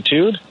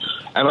ingratitude.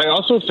 And I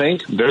also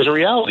think there's a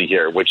reality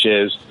here, which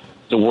is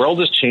the world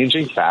is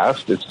changing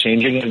fast. It's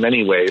changing in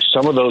many ways.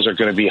 Some of those are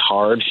going to be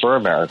hard for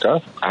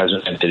America as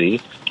an entity,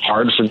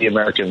 hard for the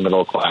American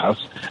middle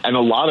class. And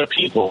a lot of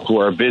people who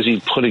are busy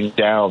putting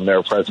down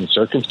their present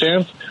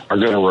circumstance are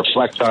going to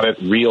reflect on it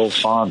real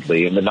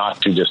fondly in the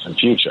not too distant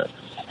future.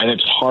 And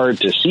it's hard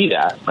to see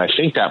that. I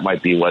think that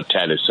might be what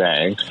Ted is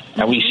saying.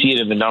 And we see it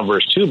in the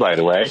numbers, too, by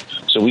the way.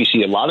 So we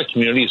see a lot of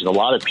communities and a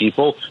lot of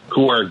people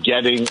who are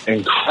getting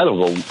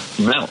incredible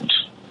amount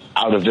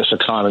out of this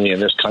economy in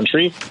this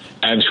country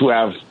and who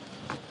have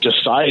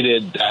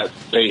decided that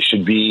they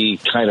should be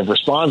kind of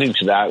responding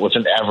to that with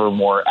an ever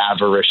more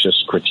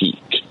avaricious critique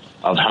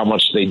of how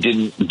much they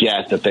didn't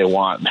get that they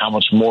want and how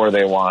much more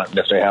they want. And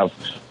if they have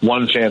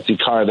one fancy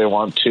car, they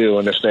want two.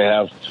 And if they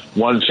have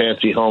one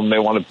fancy home, they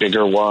want a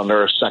bigger one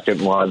or a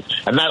second one.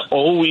 And that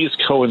always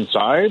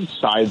coincides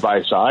side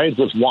by side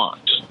with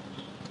want.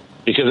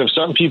 Because if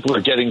some people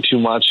are getting too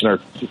much and are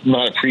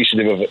not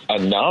appreciative of it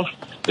enough,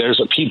 there's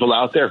people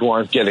out there who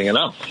aren't getting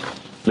enough.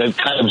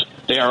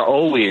 They are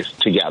always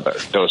together,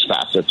 those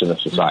facets in a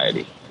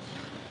society.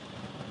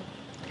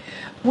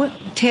 What,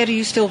 Ted, are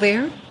you still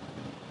there?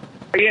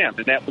 I am,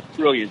 and that was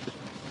brilliant.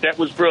 That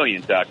was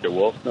brilliant, Dr.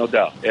 Wolff, no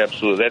doubt.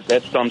 Absolutely.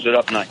 That sums it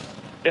up nice.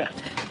 Yeah.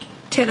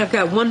 Ted, I've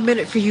got 1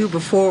 minute for you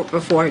before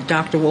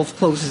Dr. Wolff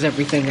closes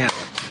everything out.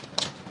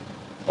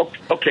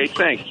 Okay,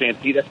 thanks,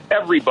 Santita.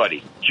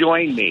 Everybody,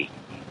 join me.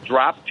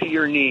 Drop to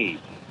your knees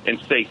and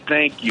say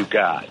thank you,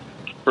 God,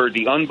 for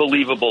the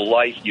unbelievable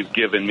life you've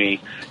given me,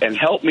 and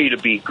help me to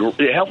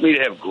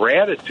have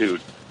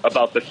gratitude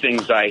about the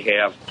things I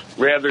have,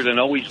 rather than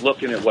always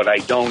looking at what I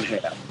don't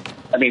have.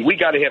 I mean, we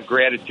got to have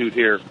gratitude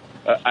here.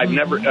 I've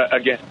never,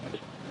 let's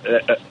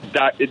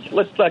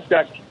let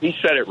Doc, he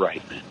said it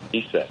right.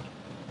 He said.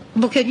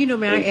 Well,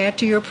 may I add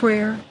to your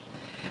prayer?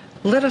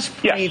 Let us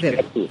pray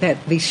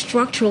that the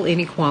structural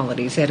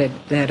inequalities that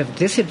have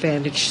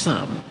disadvantaged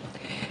some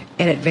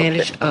and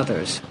advantaged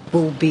others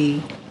will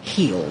be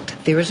healed.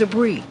 There is a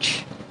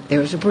breach.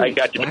 There is a breach. I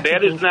got you. But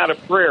that is not a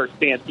prayer,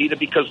 Santita,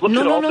 because look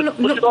at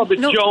all the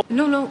Jones.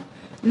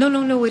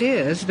 No, it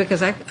is,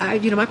 because I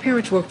my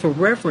parents worked for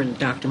Reverend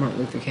Dr. Martin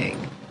Luther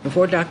King.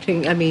 Before Dr. King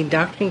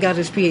got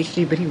his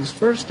PhD, but he was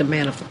first a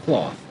man of the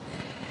cloth.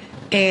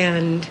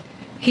 And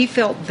he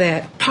felt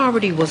that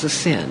poverty was a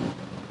sin,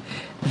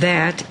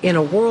 that in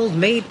a world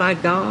made by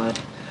God,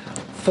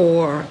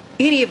 for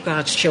any of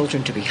God's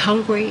children to be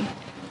hungry,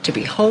 to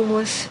be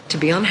homeless, to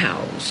be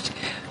unhoused,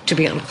 to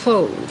be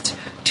unclothed,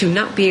 to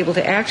not be able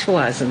to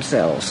actualize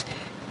themselves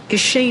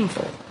is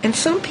shameful. And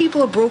some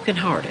people are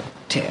brokenhearted,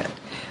 Ted.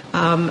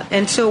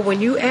 And so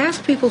when you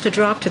ask people to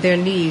drop to their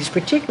knees,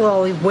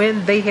 particularly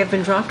when they have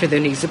been dropped to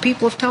their knees, the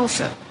people of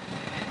Tulsa,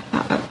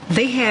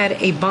 they had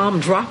a bomb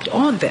dropped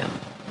on them,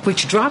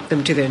 which dropped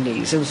them to their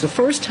knees. It was the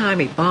first time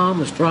a bomb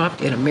was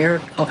dropped in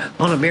America,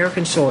 on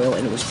American soil,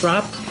 and it was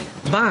dropped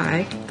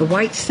by the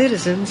white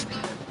citizens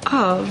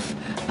of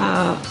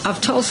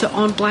Tulsa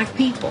on black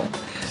people.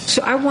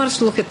 So I want us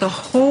to look at the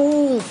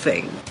whole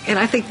thing. And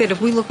I think that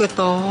if we look at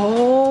the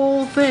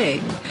whole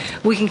thing,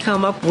 we can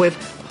come up with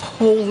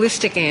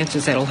holistic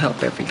answers that'll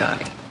help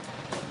everybody.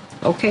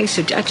 Okay,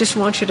 so I just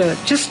want you to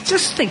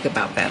just think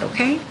about that,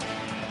 okay?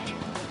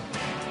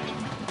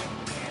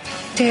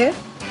 Ted?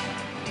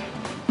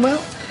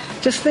 Well,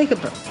 just think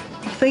about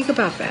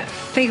that.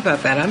 Think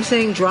about that. I'm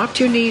saying drop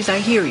to your knees. I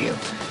hear you.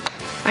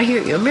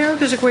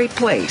 America's a great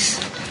place,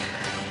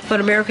 but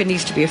America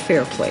needs to be a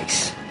fair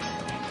place.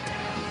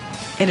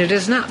 And it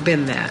has not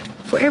been that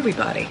for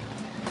everybody.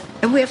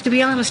 And we have to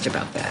be honest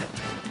about that.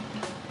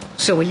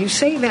 So when you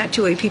say that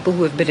to a people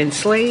who have been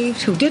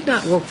enslaved, who did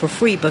not work for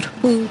free, but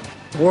who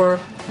were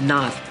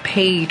not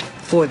paid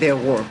for their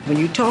work, when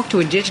you talk to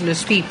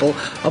indigenous people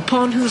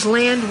upon whose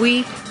land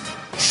we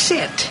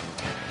sit,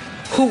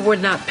 who were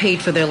not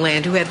paid for their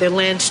land, who had their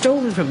land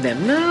stolen from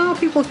them, now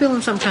people are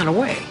feeling some kind of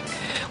way.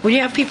 When you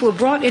have people who are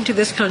brought into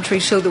this country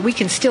so that we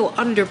can still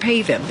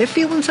underpay them, they're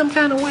feeling some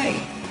kind of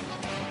way.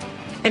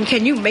 And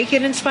can you make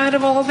it in spite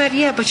of all that?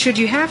 Yeah, but should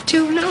you have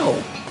to?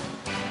 No.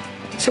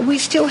 So we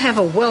still have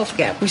a wealth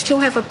gap. We still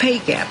have a pay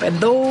gap. And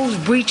those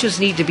breaches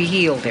need to be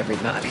healed,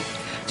 everybody.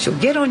 So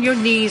get on your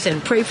knees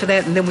and pray for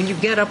that. And then when you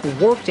get up,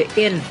 work to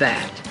end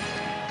that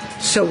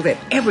so that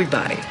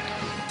everybody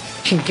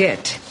can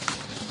get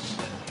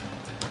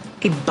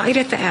a bite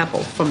at the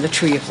apple from the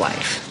tree of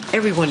life.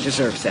 Everyone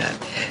deserves that.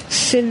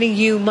 Sending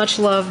you much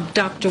love,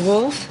 Dr.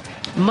 Wolff.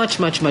 Much,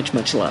 much, much,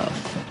 much love.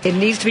 It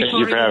needs to be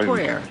part of your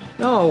prayer.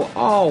 Oh,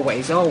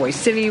 always, always.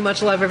 Sending you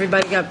much love,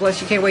 everybody. God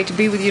bless you. Can't wait to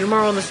be with you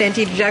tomorrow on the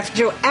Santita Jackson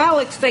Show.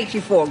 Alex, thank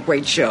you for a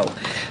great show.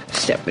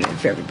 Stepping in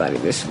for everybody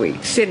this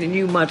week. Sending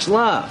you much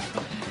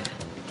love.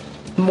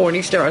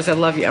 Morning Stars, I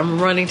love you. I'm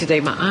running today.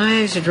 My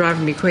eyes are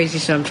driving me crazy,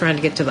 so I'm trying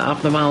to get to the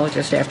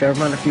ophthalmologist after I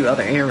run a few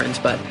other errands.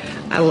 But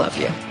I love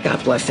you.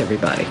 God bless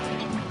everybody.